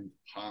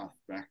path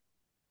back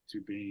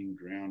to being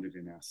grounded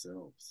in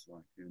ourselves.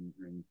 Like, and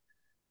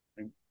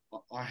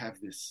I have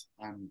this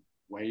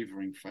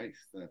unwavering faith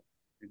that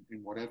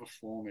in whatever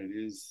form it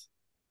is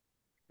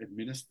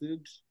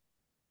administered,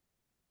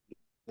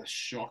 the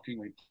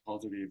shockingly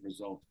positive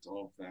results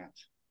of that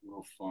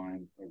will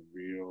find a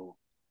real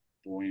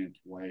buoyant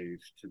wave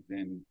to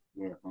then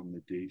work on the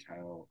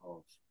detail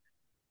of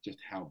just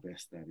how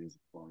best that is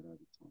applied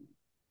over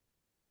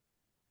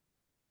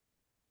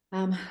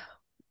time.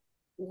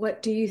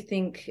 What do you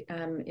think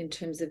in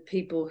terms of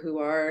people who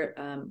are,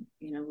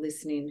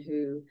 listening,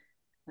 who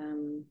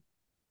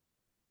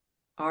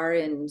are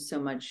in so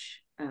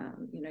much,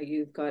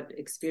 you've got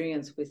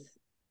experience with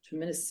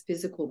tremendous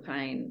physical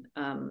pain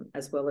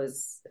as well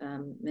as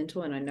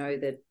mental, and I know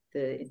that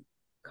the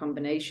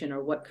combination,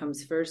 or what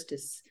comes first,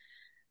 is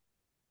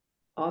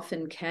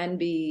often can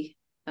be,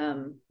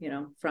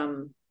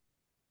 from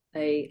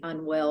a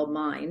unwell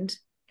mind.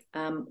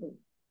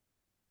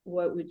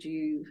 What would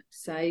you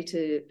say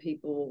to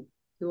people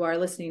who are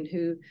listening,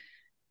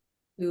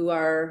 who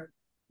are,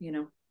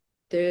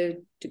 their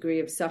degree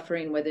of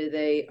suffering, whether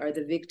they are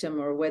the victim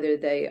or whether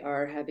they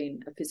are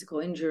having a physical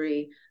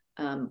injury,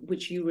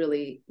 which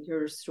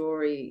your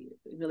story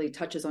really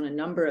touches on a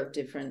number of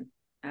different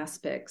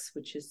aspects,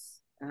 which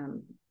is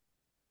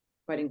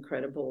quite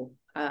incredible.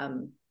 I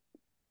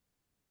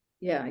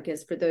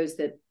guess for those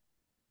that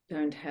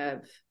don't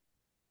have,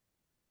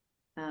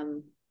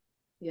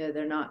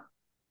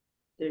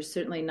 they're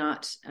certainly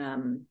not,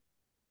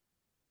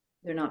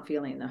 they're not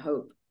feeling the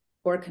hope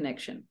or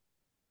connection.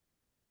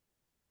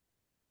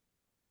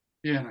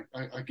 Yeah,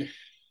 I guess.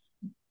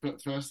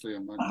 But firstly,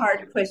 I'm a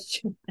hard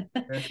question.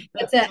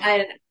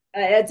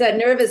 It's a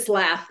nervous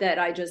laugh that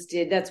I just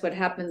did. That's what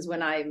happens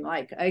when I'm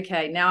like,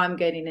 okay, now I'm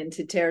getting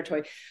into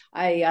territory.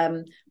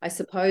 I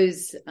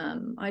suppose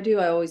I do.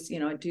 I always,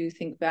 I do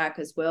think back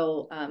as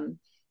well.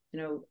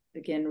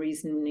 Again,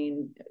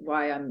 reasoning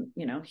why I'm,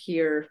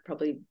 here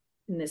probably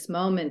in this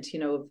moment.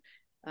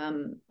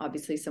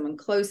 Obviously, someone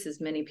close, as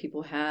many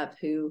people have,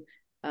 who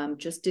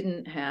just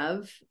didn't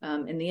have.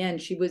 In the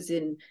end, she was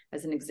in,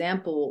 as an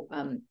example,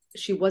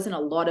 she wasn't a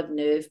lot of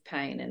nerve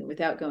pain. And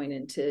without going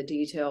into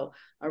detail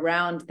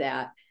around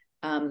that,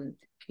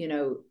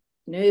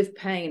 nerve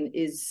pain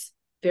is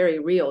very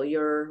real.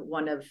 You're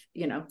one of,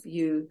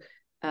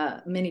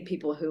 many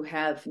people who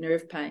have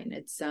nerve pain.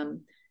 It's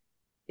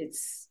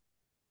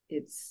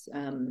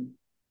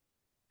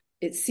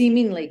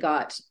seemingly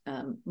got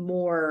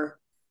more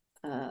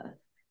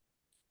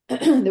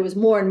there was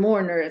more and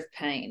more nerve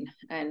pain,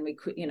 and we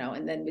could,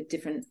 and then with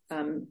different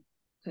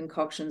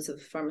concoctions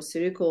of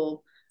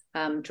pharmaceutical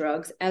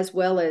drugs, as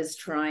well as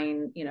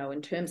trying,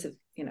 in terms of,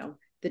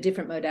 the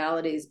different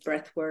modalities,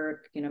 breath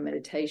work,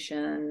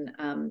 meditation,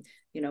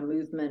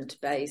 movement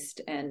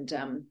based. And,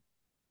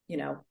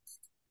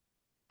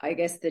 I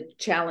guess the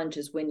challenge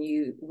is when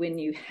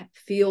you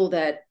feel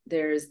that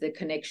there's the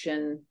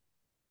connection,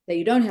 that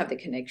you don't have the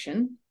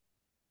connection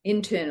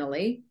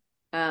internally,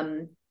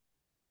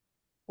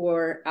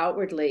 or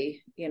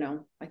outwardly,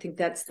 I think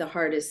that's the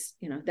hardest,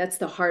 that's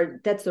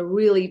the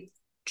really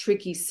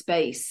tricky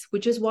space,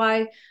 which is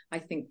why I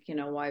think,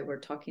 why we're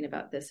talking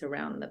about this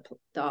around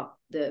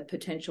the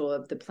potential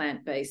of the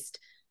plant-based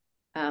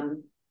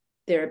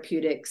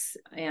therapeutics.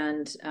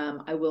 And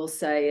I will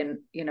say, and,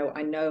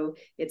 I know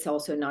it's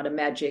also not a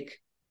magic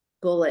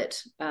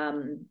bullet.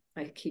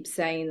 I keep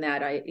saying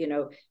that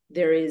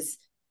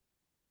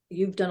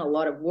you've done a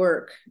lot of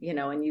work,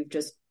 and you've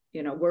just,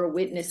 we're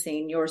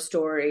witnessing your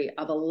story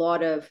of a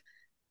lot of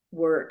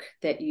work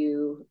that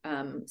you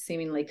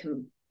seemingly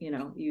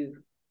you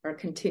are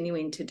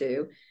continuing to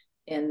do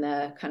in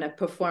the kind of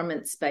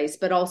performance space,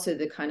 but also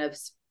the kind of,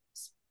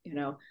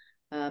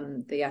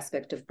 the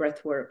aspect of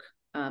breath work,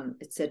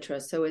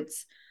 etc. So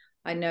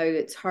I know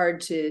it's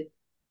hard to,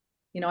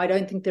 I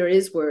don't think there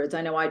is words.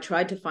 I know I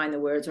tried to find the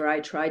words, or I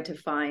tried to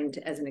find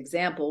as an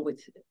example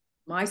with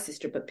my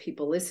sister, but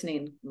people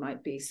listening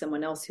might be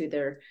someone else who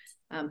they're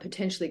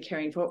potentially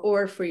caring for,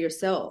 or for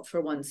yourself, for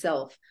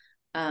oneself.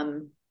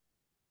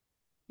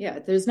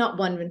 There's not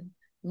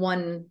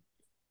one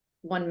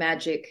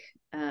magic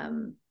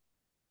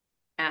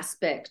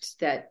aspect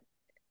that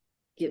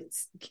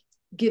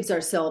gives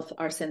ourself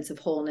our sense of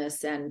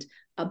wholeness and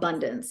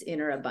abundance,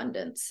 inner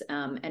abundance.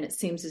 And it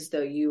seems as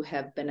though you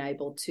have been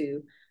able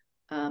to,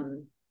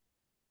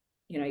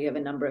 you have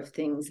a number of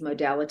things,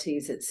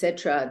 modalities,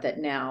 etc. that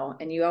now,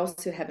 and you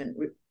also haven't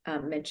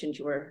mentioned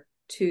your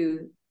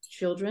 2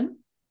 children,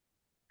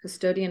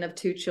 custodian of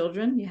 2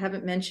 children. You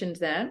haven't mentioned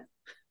that.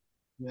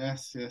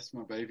 Yes,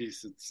 my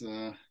babies. It's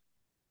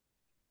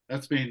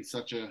that's been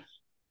such a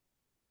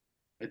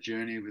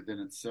journey within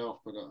itself.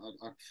 But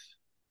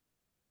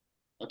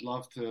I'd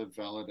love to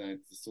validate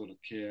the sort of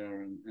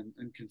care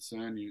and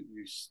concern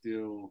you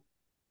still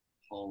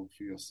hold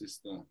for your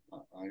sister.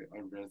 I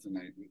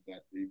resonate with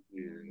that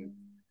deeply.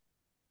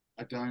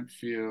 I don't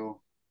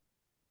feel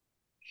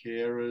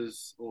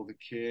carers or the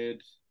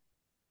cared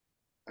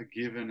are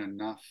given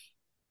enough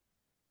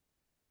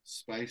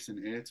space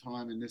and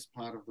airtime in this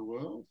part of the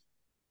world.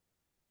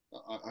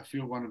 I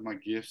feel one of my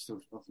gifts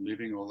of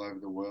living all over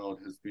the world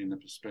has been the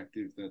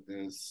perspective that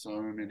there's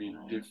so many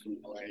different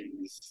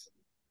ways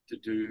to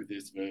do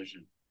this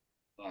version.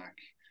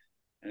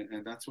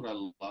 And that's what I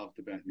loved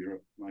about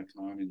Europe. My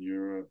time in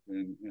Europe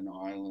and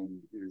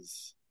Ireland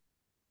is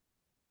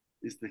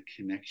the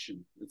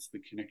connection. It's the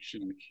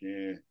connection and the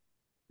care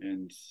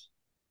and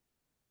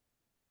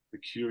the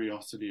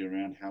curiosity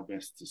around how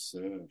best to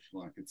serve.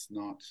 It's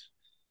not.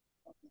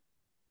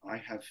 I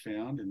have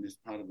found in this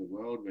part of the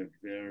world we're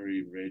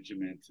very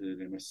regimented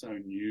and we're so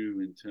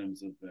new in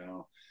terms of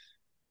our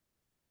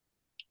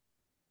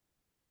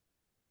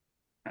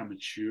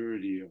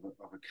maturity of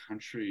a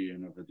country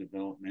and of a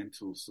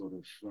developmental sort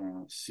of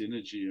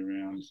synergy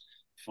around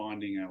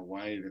finding our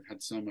way. They've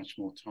had so much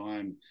more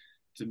time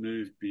to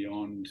move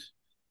beyond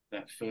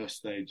that first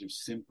stage of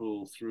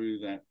simple through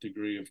that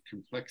degree of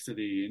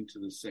complexity into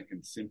the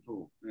second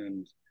simple.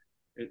 And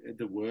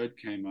the word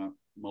came up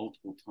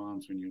multiple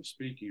times when you were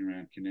speaking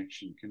around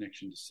connection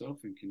to self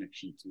and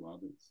connection to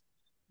others.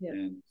 Yeah.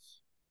 And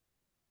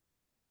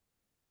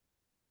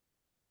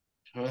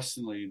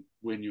personally,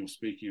 when you were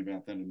speaking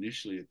about that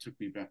initially, it took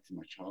me back to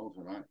my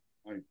childhood.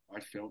 I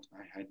felt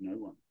I had no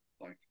one,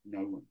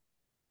 no one.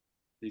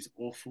 These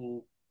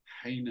awful,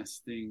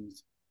 heinous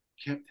things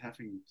kept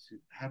happening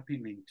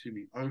to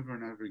me over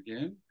and over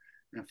again.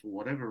 And for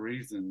whatever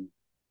reason,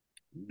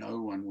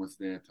 no one was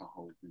there to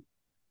hold me.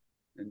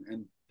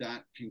 And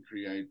that can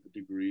create a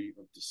degree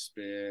of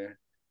despair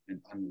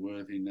and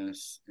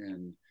unworthiness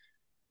and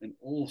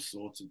all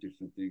sorts of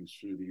different things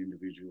through the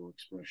individual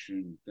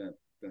expression that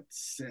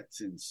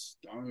sets in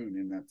stone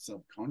in that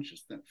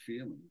subconscious, that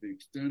feeling. The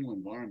external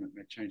environment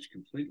may change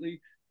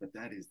completely, but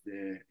that is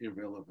there,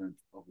 irrelevant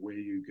of where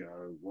you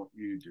go, what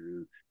you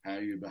do, how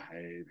you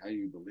behave, how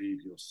you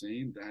believe you're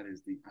seen. That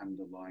is the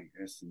underlying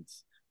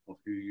essence of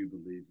who you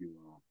believe you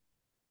are.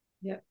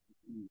 Yeah.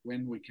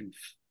 When we can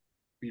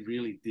be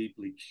really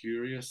deeply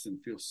curious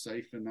and feel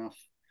safe enough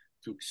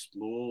to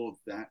explore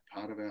that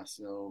part of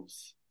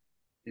ourselves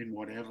in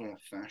whatever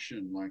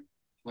fashion,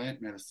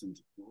 plant medicine's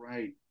a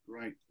great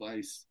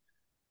place,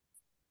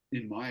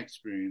 in my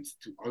experience,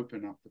 to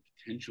open up the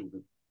potential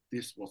that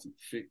this wasn't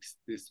fixed,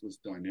 this was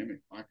dynamic.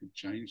 I could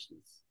change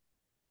this.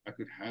 I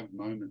could have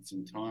moments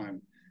in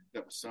time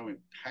that were so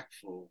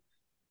impactful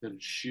that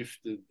it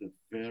shifted the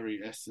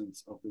very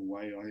essence of the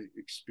way I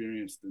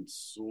experienced and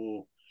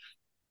saw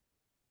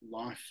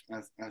life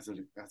as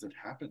it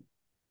happened.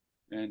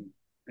 And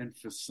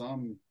for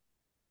some,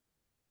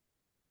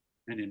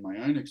 in my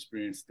own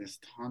experience, there's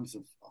tons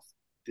of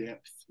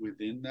depth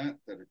within that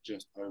are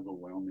just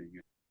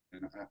overwhelming.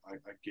 And I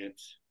get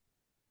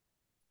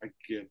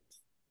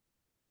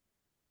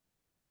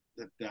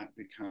that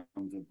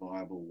becomes a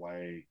viable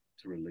way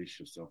to release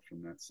yourself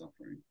from that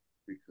suffering,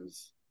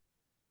 because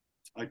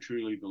I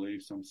truly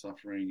believe some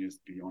suffering is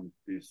beyond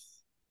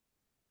this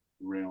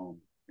realm,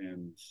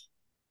 and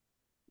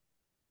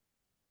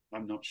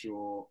I'm not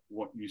sure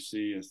what you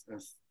see as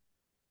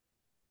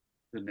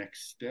the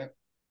next step,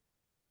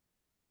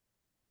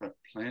 but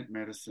plant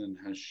medicine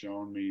has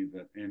shown me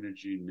that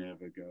energy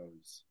never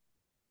goes.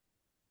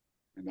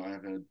 And I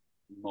have had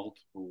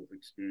multiple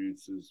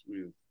experiences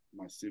with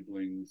my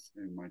siblings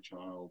and my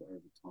child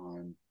over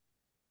time,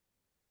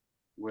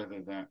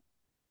 whether that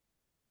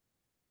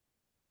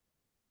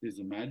is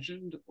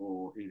imagined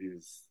or it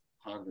is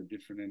part of a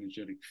different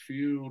energetic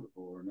field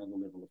or another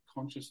level of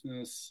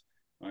consciousness.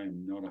 I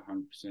am not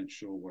 100%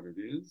 sure what it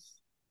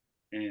is.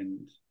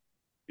 And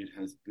it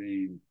has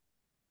been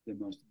the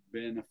most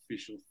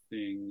beneficial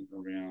thing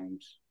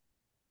around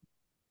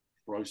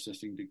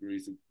processing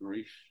degrees of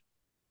grief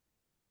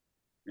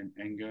and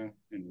anger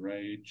and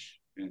rage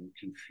and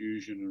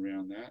confusion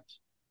around that.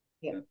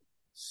 Yeah. That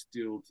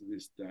still to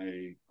this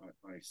day,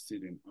 I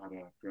sit in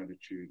utter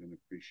gratitude and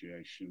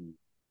appreciation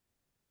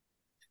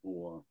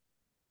for,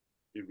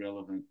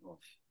 irrelevant of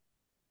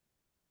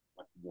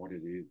like what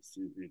it is.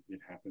 It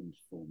happened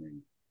for me.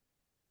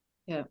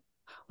 Yeah.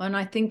 Well, and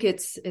I think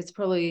it's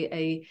probably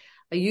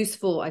a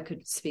useful, I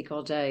could speak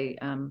all day,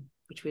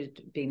 which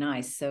would be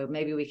nice. So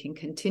maybe we can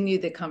continue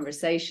the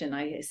conversation.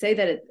 I say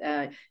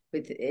that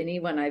with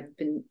anyone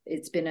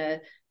it's been a,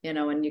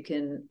 and you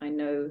can, I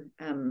know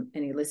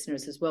any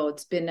listeners as well,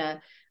 it's been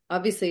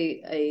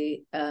obviously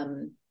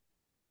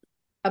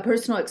a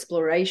personal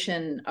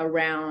exploration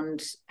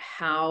around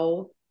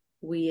how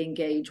we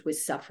engage with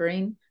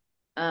suffering.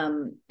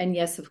 And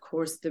yes, of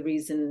course, the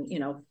reason,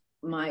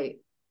 my,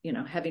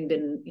 having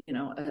been,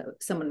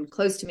 someone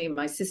close to me,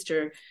 my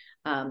sister,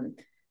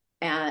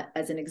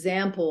 as an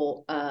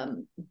example,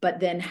 but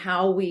then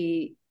how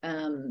we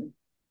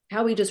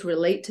just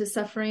relate to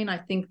suffering. I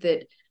think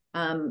that,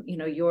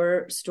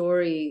 your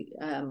story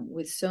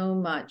with so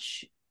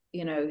much,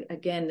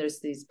 again, there's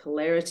these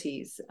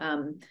polarities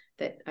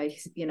that I,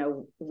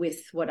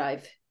 with what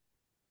I've,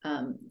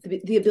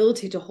 the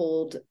ability to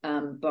hold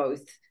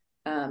both,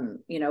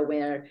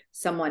 where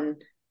someone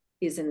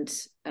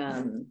isn't,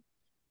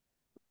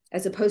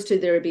 as opposed to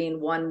there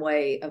being one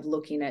way of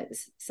looking at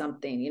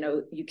something.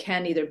 You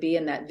can either be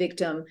in that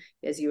victim,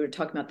 as you were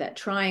talking about that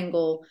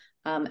triangle,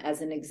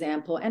 as an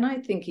example. And I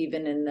think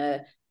even in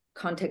the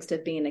context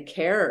of being a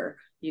carer,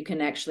 you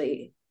can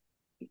actually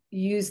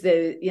use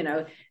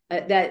the,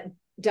 that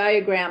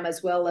diagram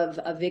as well of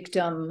a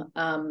victim,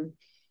 kind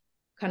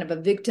of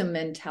a victim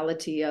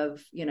mentality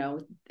of,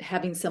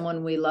 having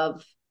someone we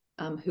love,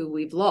 who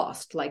we've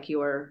lost, like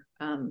your,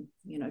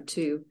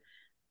 two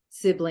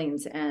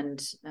siblings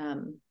and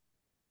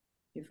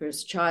your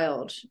first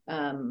child.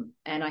 And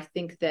I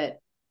think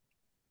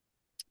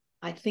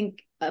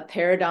a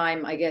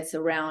paradigm, I guess,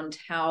 around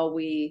how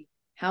we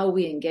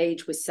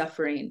engage with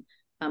suffering,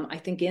 I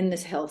think in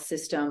this health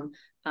system,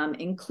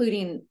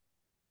 including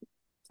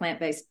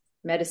plant-based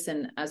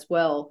medicine as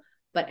well,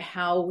 but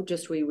how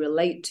just we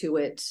relate to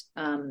it,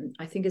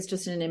 I think is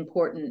just an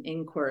important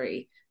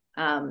inquiry.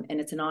 And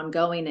it's an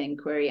ongoing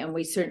inquiry. And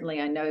we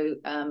certainly, I know,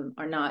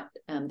 are not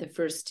the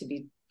first to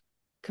be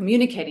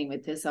communicating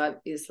with this.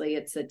 Obviously,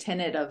 it's a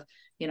tenet of,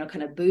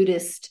 kind of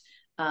Buddhist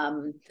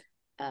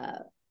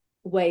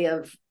way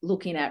of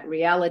looking at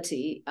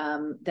reality,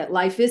 that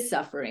life is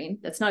suffering.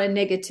 That's not a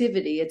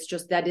negativity. It's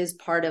just that is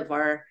part of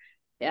our,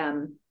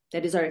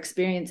 that is our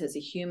experience as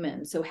a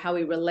human. So how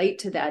we relate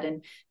to that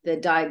and the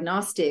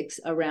diagnostics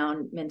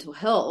around mental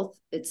health,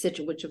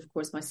 etc., which of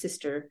course my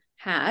sister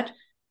had,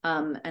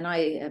 and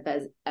I have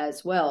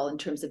as well in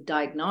terms of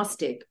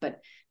diagnostic, but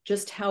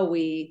just how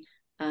we,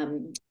 I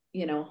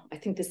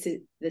think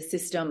the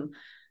system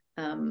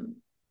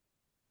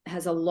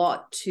has a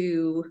lot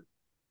to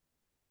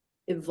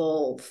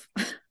evolve.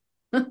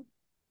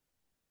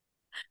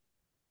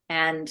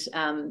 And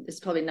it's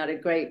probably not a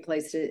great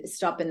place to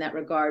stop in that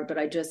regard, but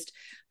I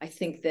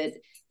think that,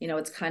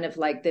 it's kind of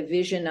like the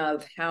vision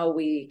of how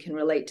we can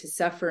relate to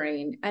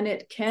suffering. And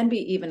it can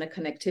be even a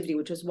connectivity,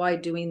 which is why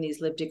doing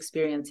these lived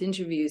experience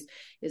interviews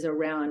is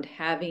around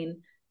having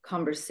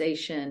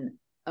conversation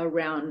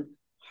around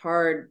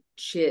hard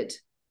shit,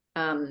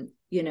 and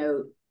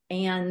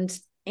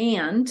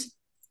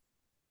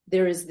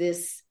there is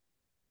this,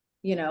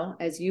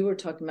 as you were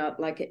talking about,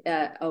 like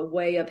a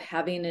way of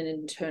having an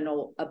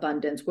internal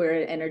abundance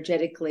where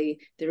energetically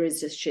there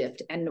is a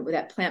shift, and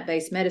that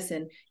plant-based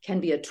medicine can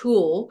be a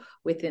tool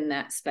within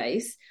that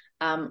space.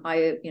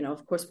 I,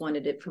 of course,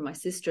 wanted it for my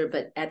sister,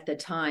 but at the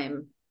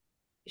time,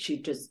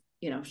 she just,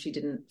 she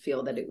didn't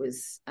feel that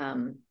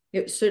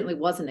it certainly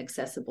wasn't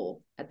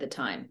accessible at the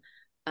time.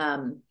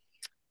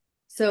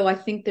 So I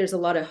think there's a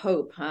lot of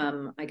hope.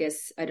 I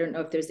guess, I don't know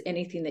if there's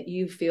anything that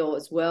you feel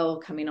as well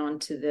coming on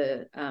to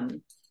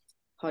the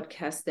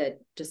podcast, that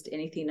just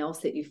anything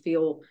else that you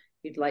feel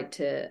you'd like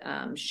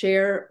to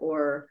share,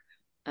 or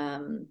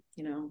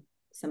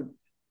some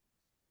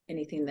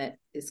anything that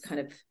is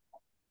kind of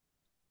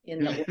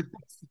in Yeah.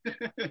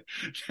 the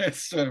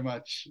There's so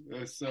much.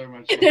 There's so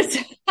much.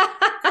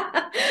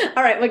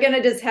 All right, we're going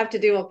to just have to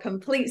do a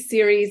complete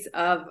series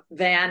of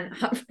Van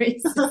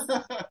Humphries.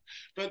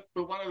 But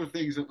one of the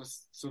things that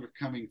was sort of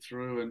coming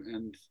through,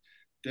 and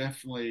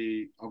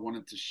definitely I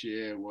wanted to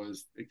share,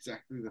 was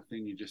exactly the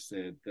thing you just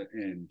said, the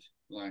end.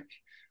 Like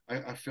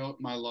I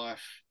felt my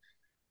life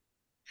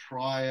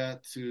prior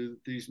to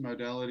these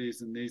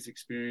modalities and these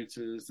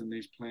experiences and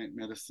these plant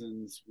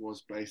medicines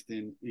was based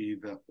in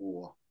either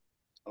or.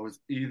 I was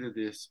either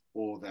this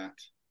or that,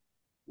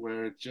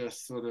 where it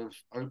just sort of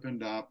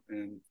opened up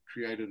and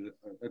created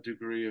a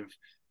degree of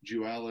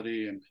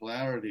duality and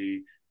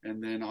polarity.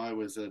 And then I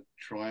was a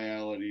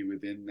triality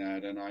within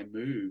that, and I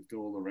moved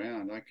all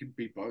around. I could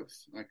be both.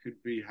 I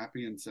could be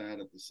happy and sad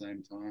at the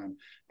same time.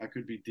 I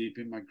could be deep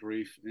in my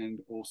grief and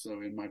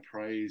also in my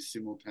praise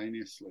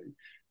simultaneously.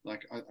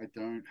 Like I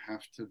don't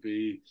have to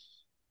be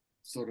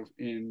sort of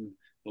in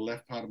the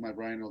left part of my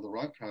brain or the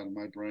right part of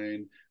my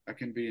brain. I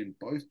can be in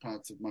both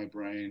parts of my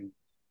brain,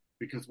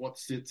 because what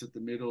sits at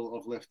the middle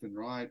of left and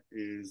right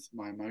is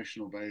my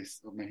emotional base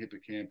of my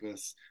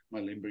hippocampus, my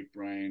limbic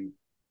brain,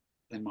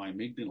 and my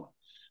amygdala.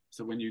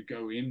 So when you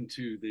go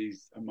into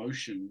these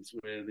emotions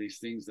where these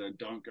things that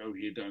don't go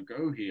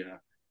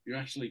here, you're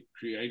actually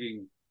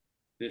creating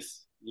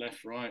this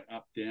left, right,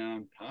 up,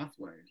 down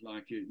pathway.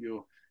 Like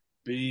you're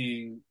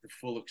being the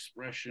full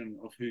expression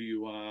of who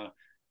you are,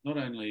 not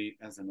only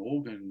as an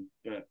organ,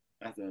 but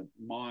as a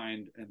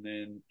mind, and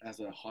then as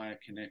a higher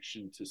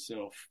connection to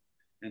self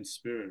and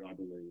spirit, I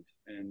believe.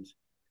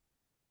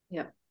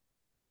 Yeah.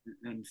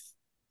 And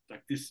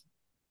like this,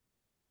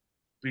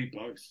 be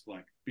both,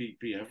 like be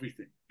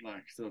everything.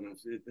 Like sort of,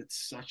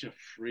 it's such a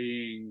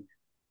freeing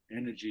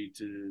energy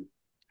to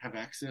have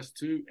access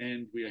to,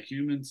 and we are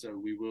human, so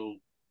we will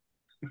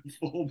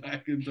fall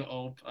back into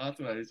old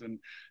pathways and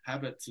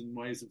habits and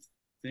ways of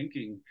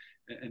thinking,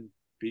 and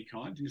be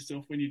kind to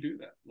yourself when you do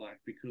that, like,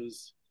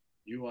 because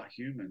you are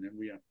human and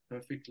we are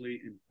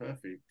perfectly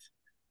imperfect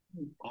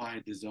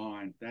by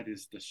design. That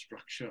is the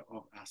structure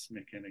of us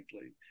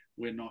mechanically.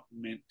 We're not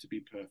meant to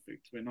be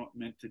perfect. We're not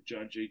meant to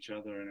judge each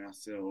other and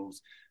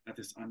ourselves at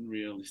this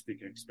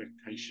unrealistic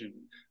expectation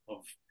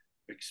of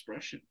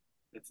expression.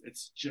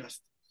 It's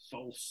just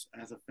false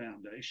as a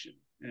foundation.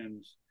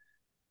 And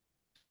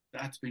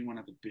that's been one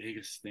of the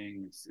biggest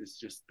things, is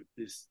just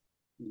this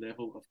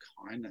level of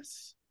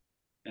kindness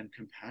and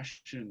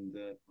compassion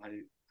that I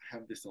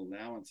have this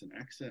allowance and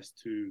access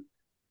to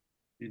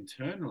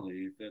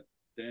internally, that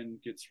then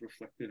gets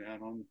reflected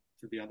out on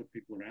to the other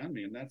people around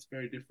me. And that's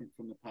very different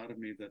from the part of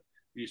me that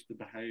used to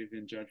behave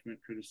in judgment,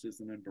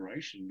 criticism, and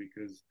beration,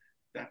 because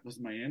that was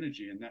my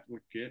energy, and that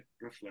would get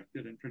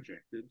reflected and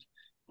projected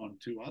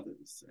onto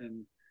others.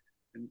 And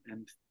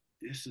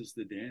this is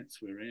the dance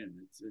we're in.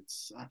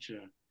 It's such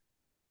a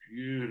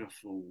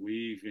beautiful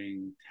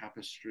weaving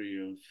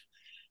tapestry of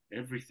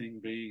everything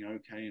being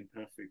okay and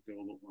perfect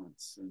all at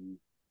once. And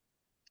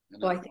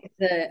Well, I think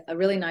it's a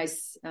really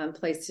nice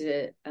place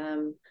to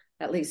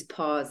at least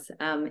pause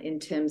in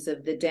terms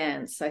of the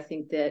dance. I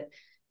think that,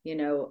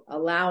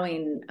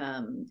 allowing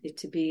it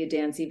to be a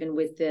dance, even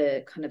with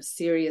the kind of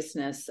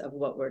seriousness of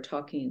what we're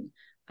talking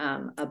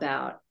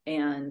about,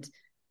 and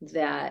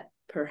that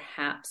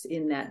perhaps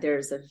in that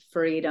there's a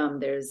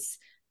freedom, there's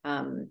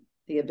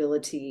the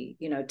ability,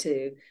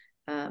 to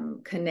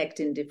connect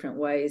in different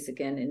ways,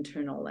 again,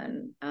 internal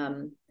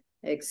and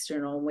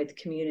external, with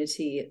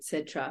community,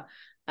 etc.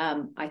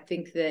 I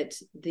think that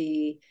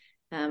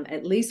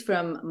at least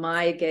from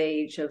my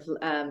gauge of,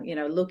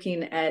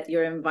 looking at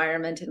your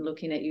environment and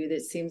looking at you,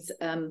 that seems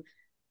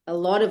a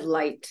lot of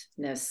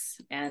lightness.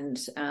 And,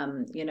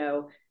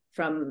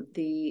 from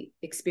the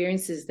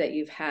experiences that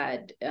you've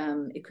had,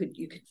 you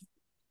could,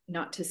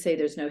 not to say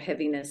there's no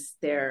heaviness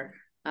there,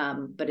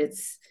 but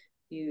it's,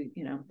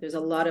 there's a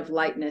lot of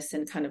lightness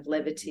and kind of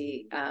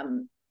levity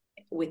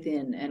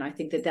within. And I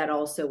think that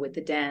also with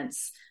the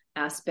dance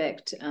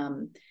aspect,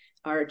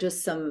 are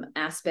just some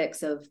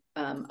aspects of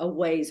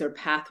ways or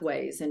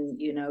pathways. And,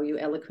 you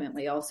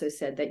eloquently also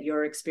said that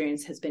your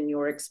experience has been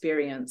your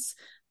experience.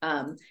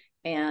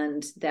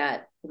 And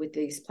that with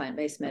these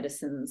plant-based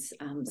medicines,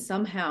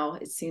 somehow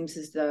it seems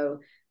as though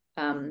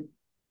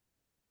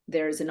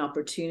there's an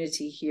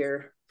opportunity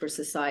here for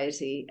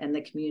society and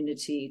the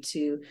community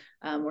to,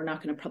 we're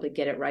not going to probably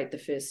get it right the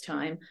first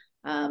time.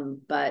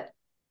 But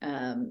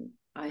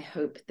I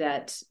hope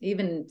that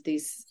even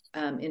these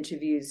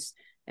interviews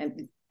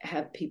and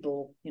have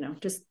people,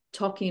 just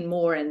talking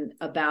more and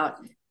about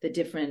the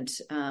different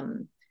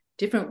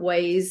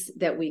ways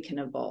that we can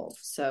evolve.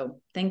 So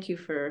thank you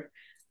for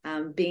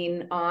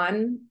being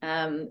on.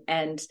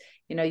 And,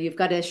 you've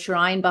got a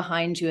shrine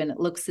behind you, and it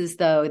looks as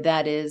though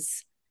that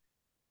is,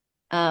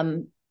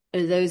 are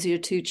those your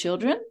two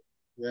children?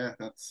 Yeah,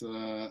 that's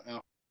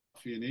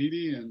Alfie and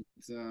Edie,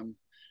 and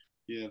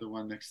yeah, the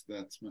one next to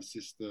that's my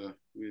sister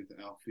with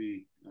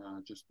Alfie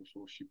just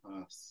before she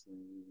passed.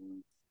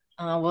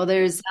 So, Well,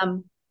 there's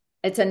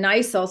it's a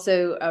nice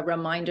also a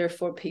reminder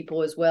for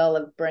people as well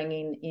of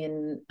bringing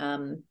in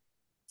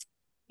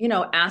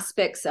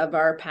aspects of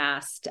our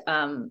past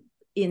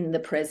in the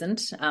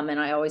present, and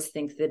I always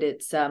think that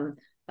it's a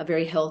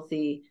very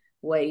healthy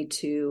way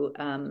to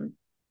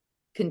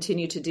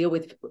continue to deal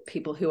with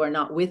people who are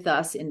not with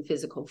us in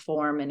physical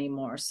form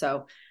anymore.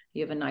 So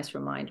you have a nice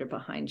reminder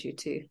behind you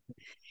too.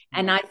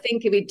 And I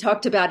think if we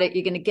talked about it,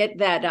 you're going to get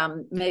that.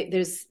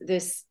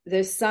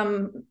 There's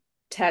some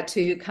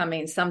tattoo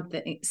coming.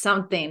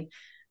 Something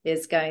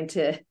is going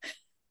to.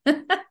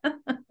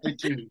 Stay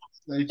tuned.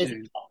 Stay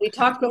tuned. We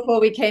talked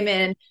before we came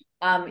in.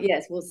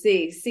 Yes, we'll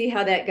see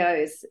how that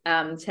goes.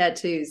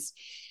 Tattoos.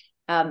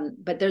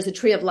 But there's a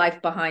tree of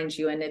life behind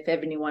you, and if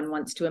anyone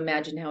wants to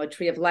imagine how a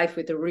tree of life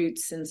with the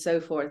roots and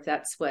so forth,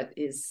 that's what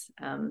is.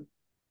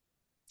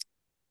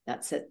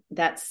 That's it.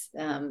 That's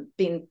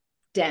being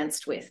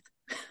danced with.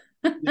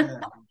 Yeah,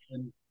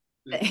 and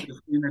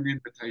there's been an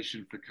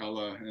invitation for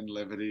color and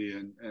levity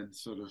and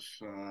sort of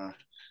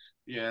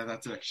yeah,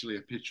 that's actually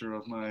a picture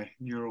of my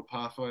neural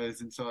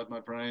pathways inside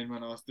my brain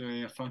when I was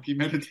doing a funky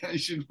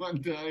meditation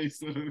one day,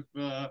 sort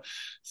of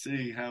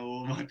seeing how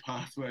all my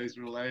pathways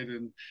relate.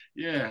 And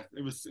yeah,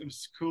 it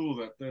was cool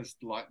that there's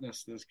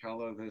lightness, there's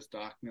color, there's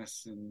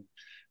darkness, and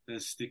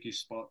there's sticky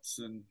spots,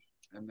 and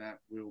that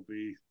will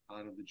be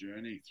part of the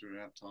journey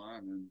throughout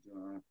time.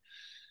 And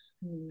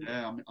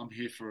yeah, I'm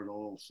here for it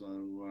all.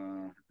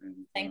 So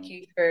thank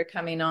you for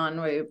coming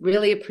on. We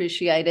really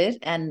appreciate it,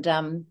 and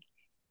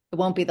it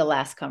won't be the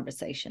last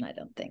conversation, I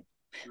don't think.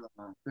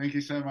 Thank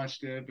you so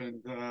much, Deb,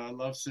 and I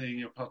love seeing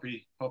your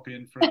puppy pop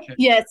in for a camp.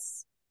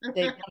 Yes,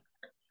 they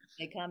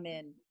come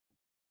in.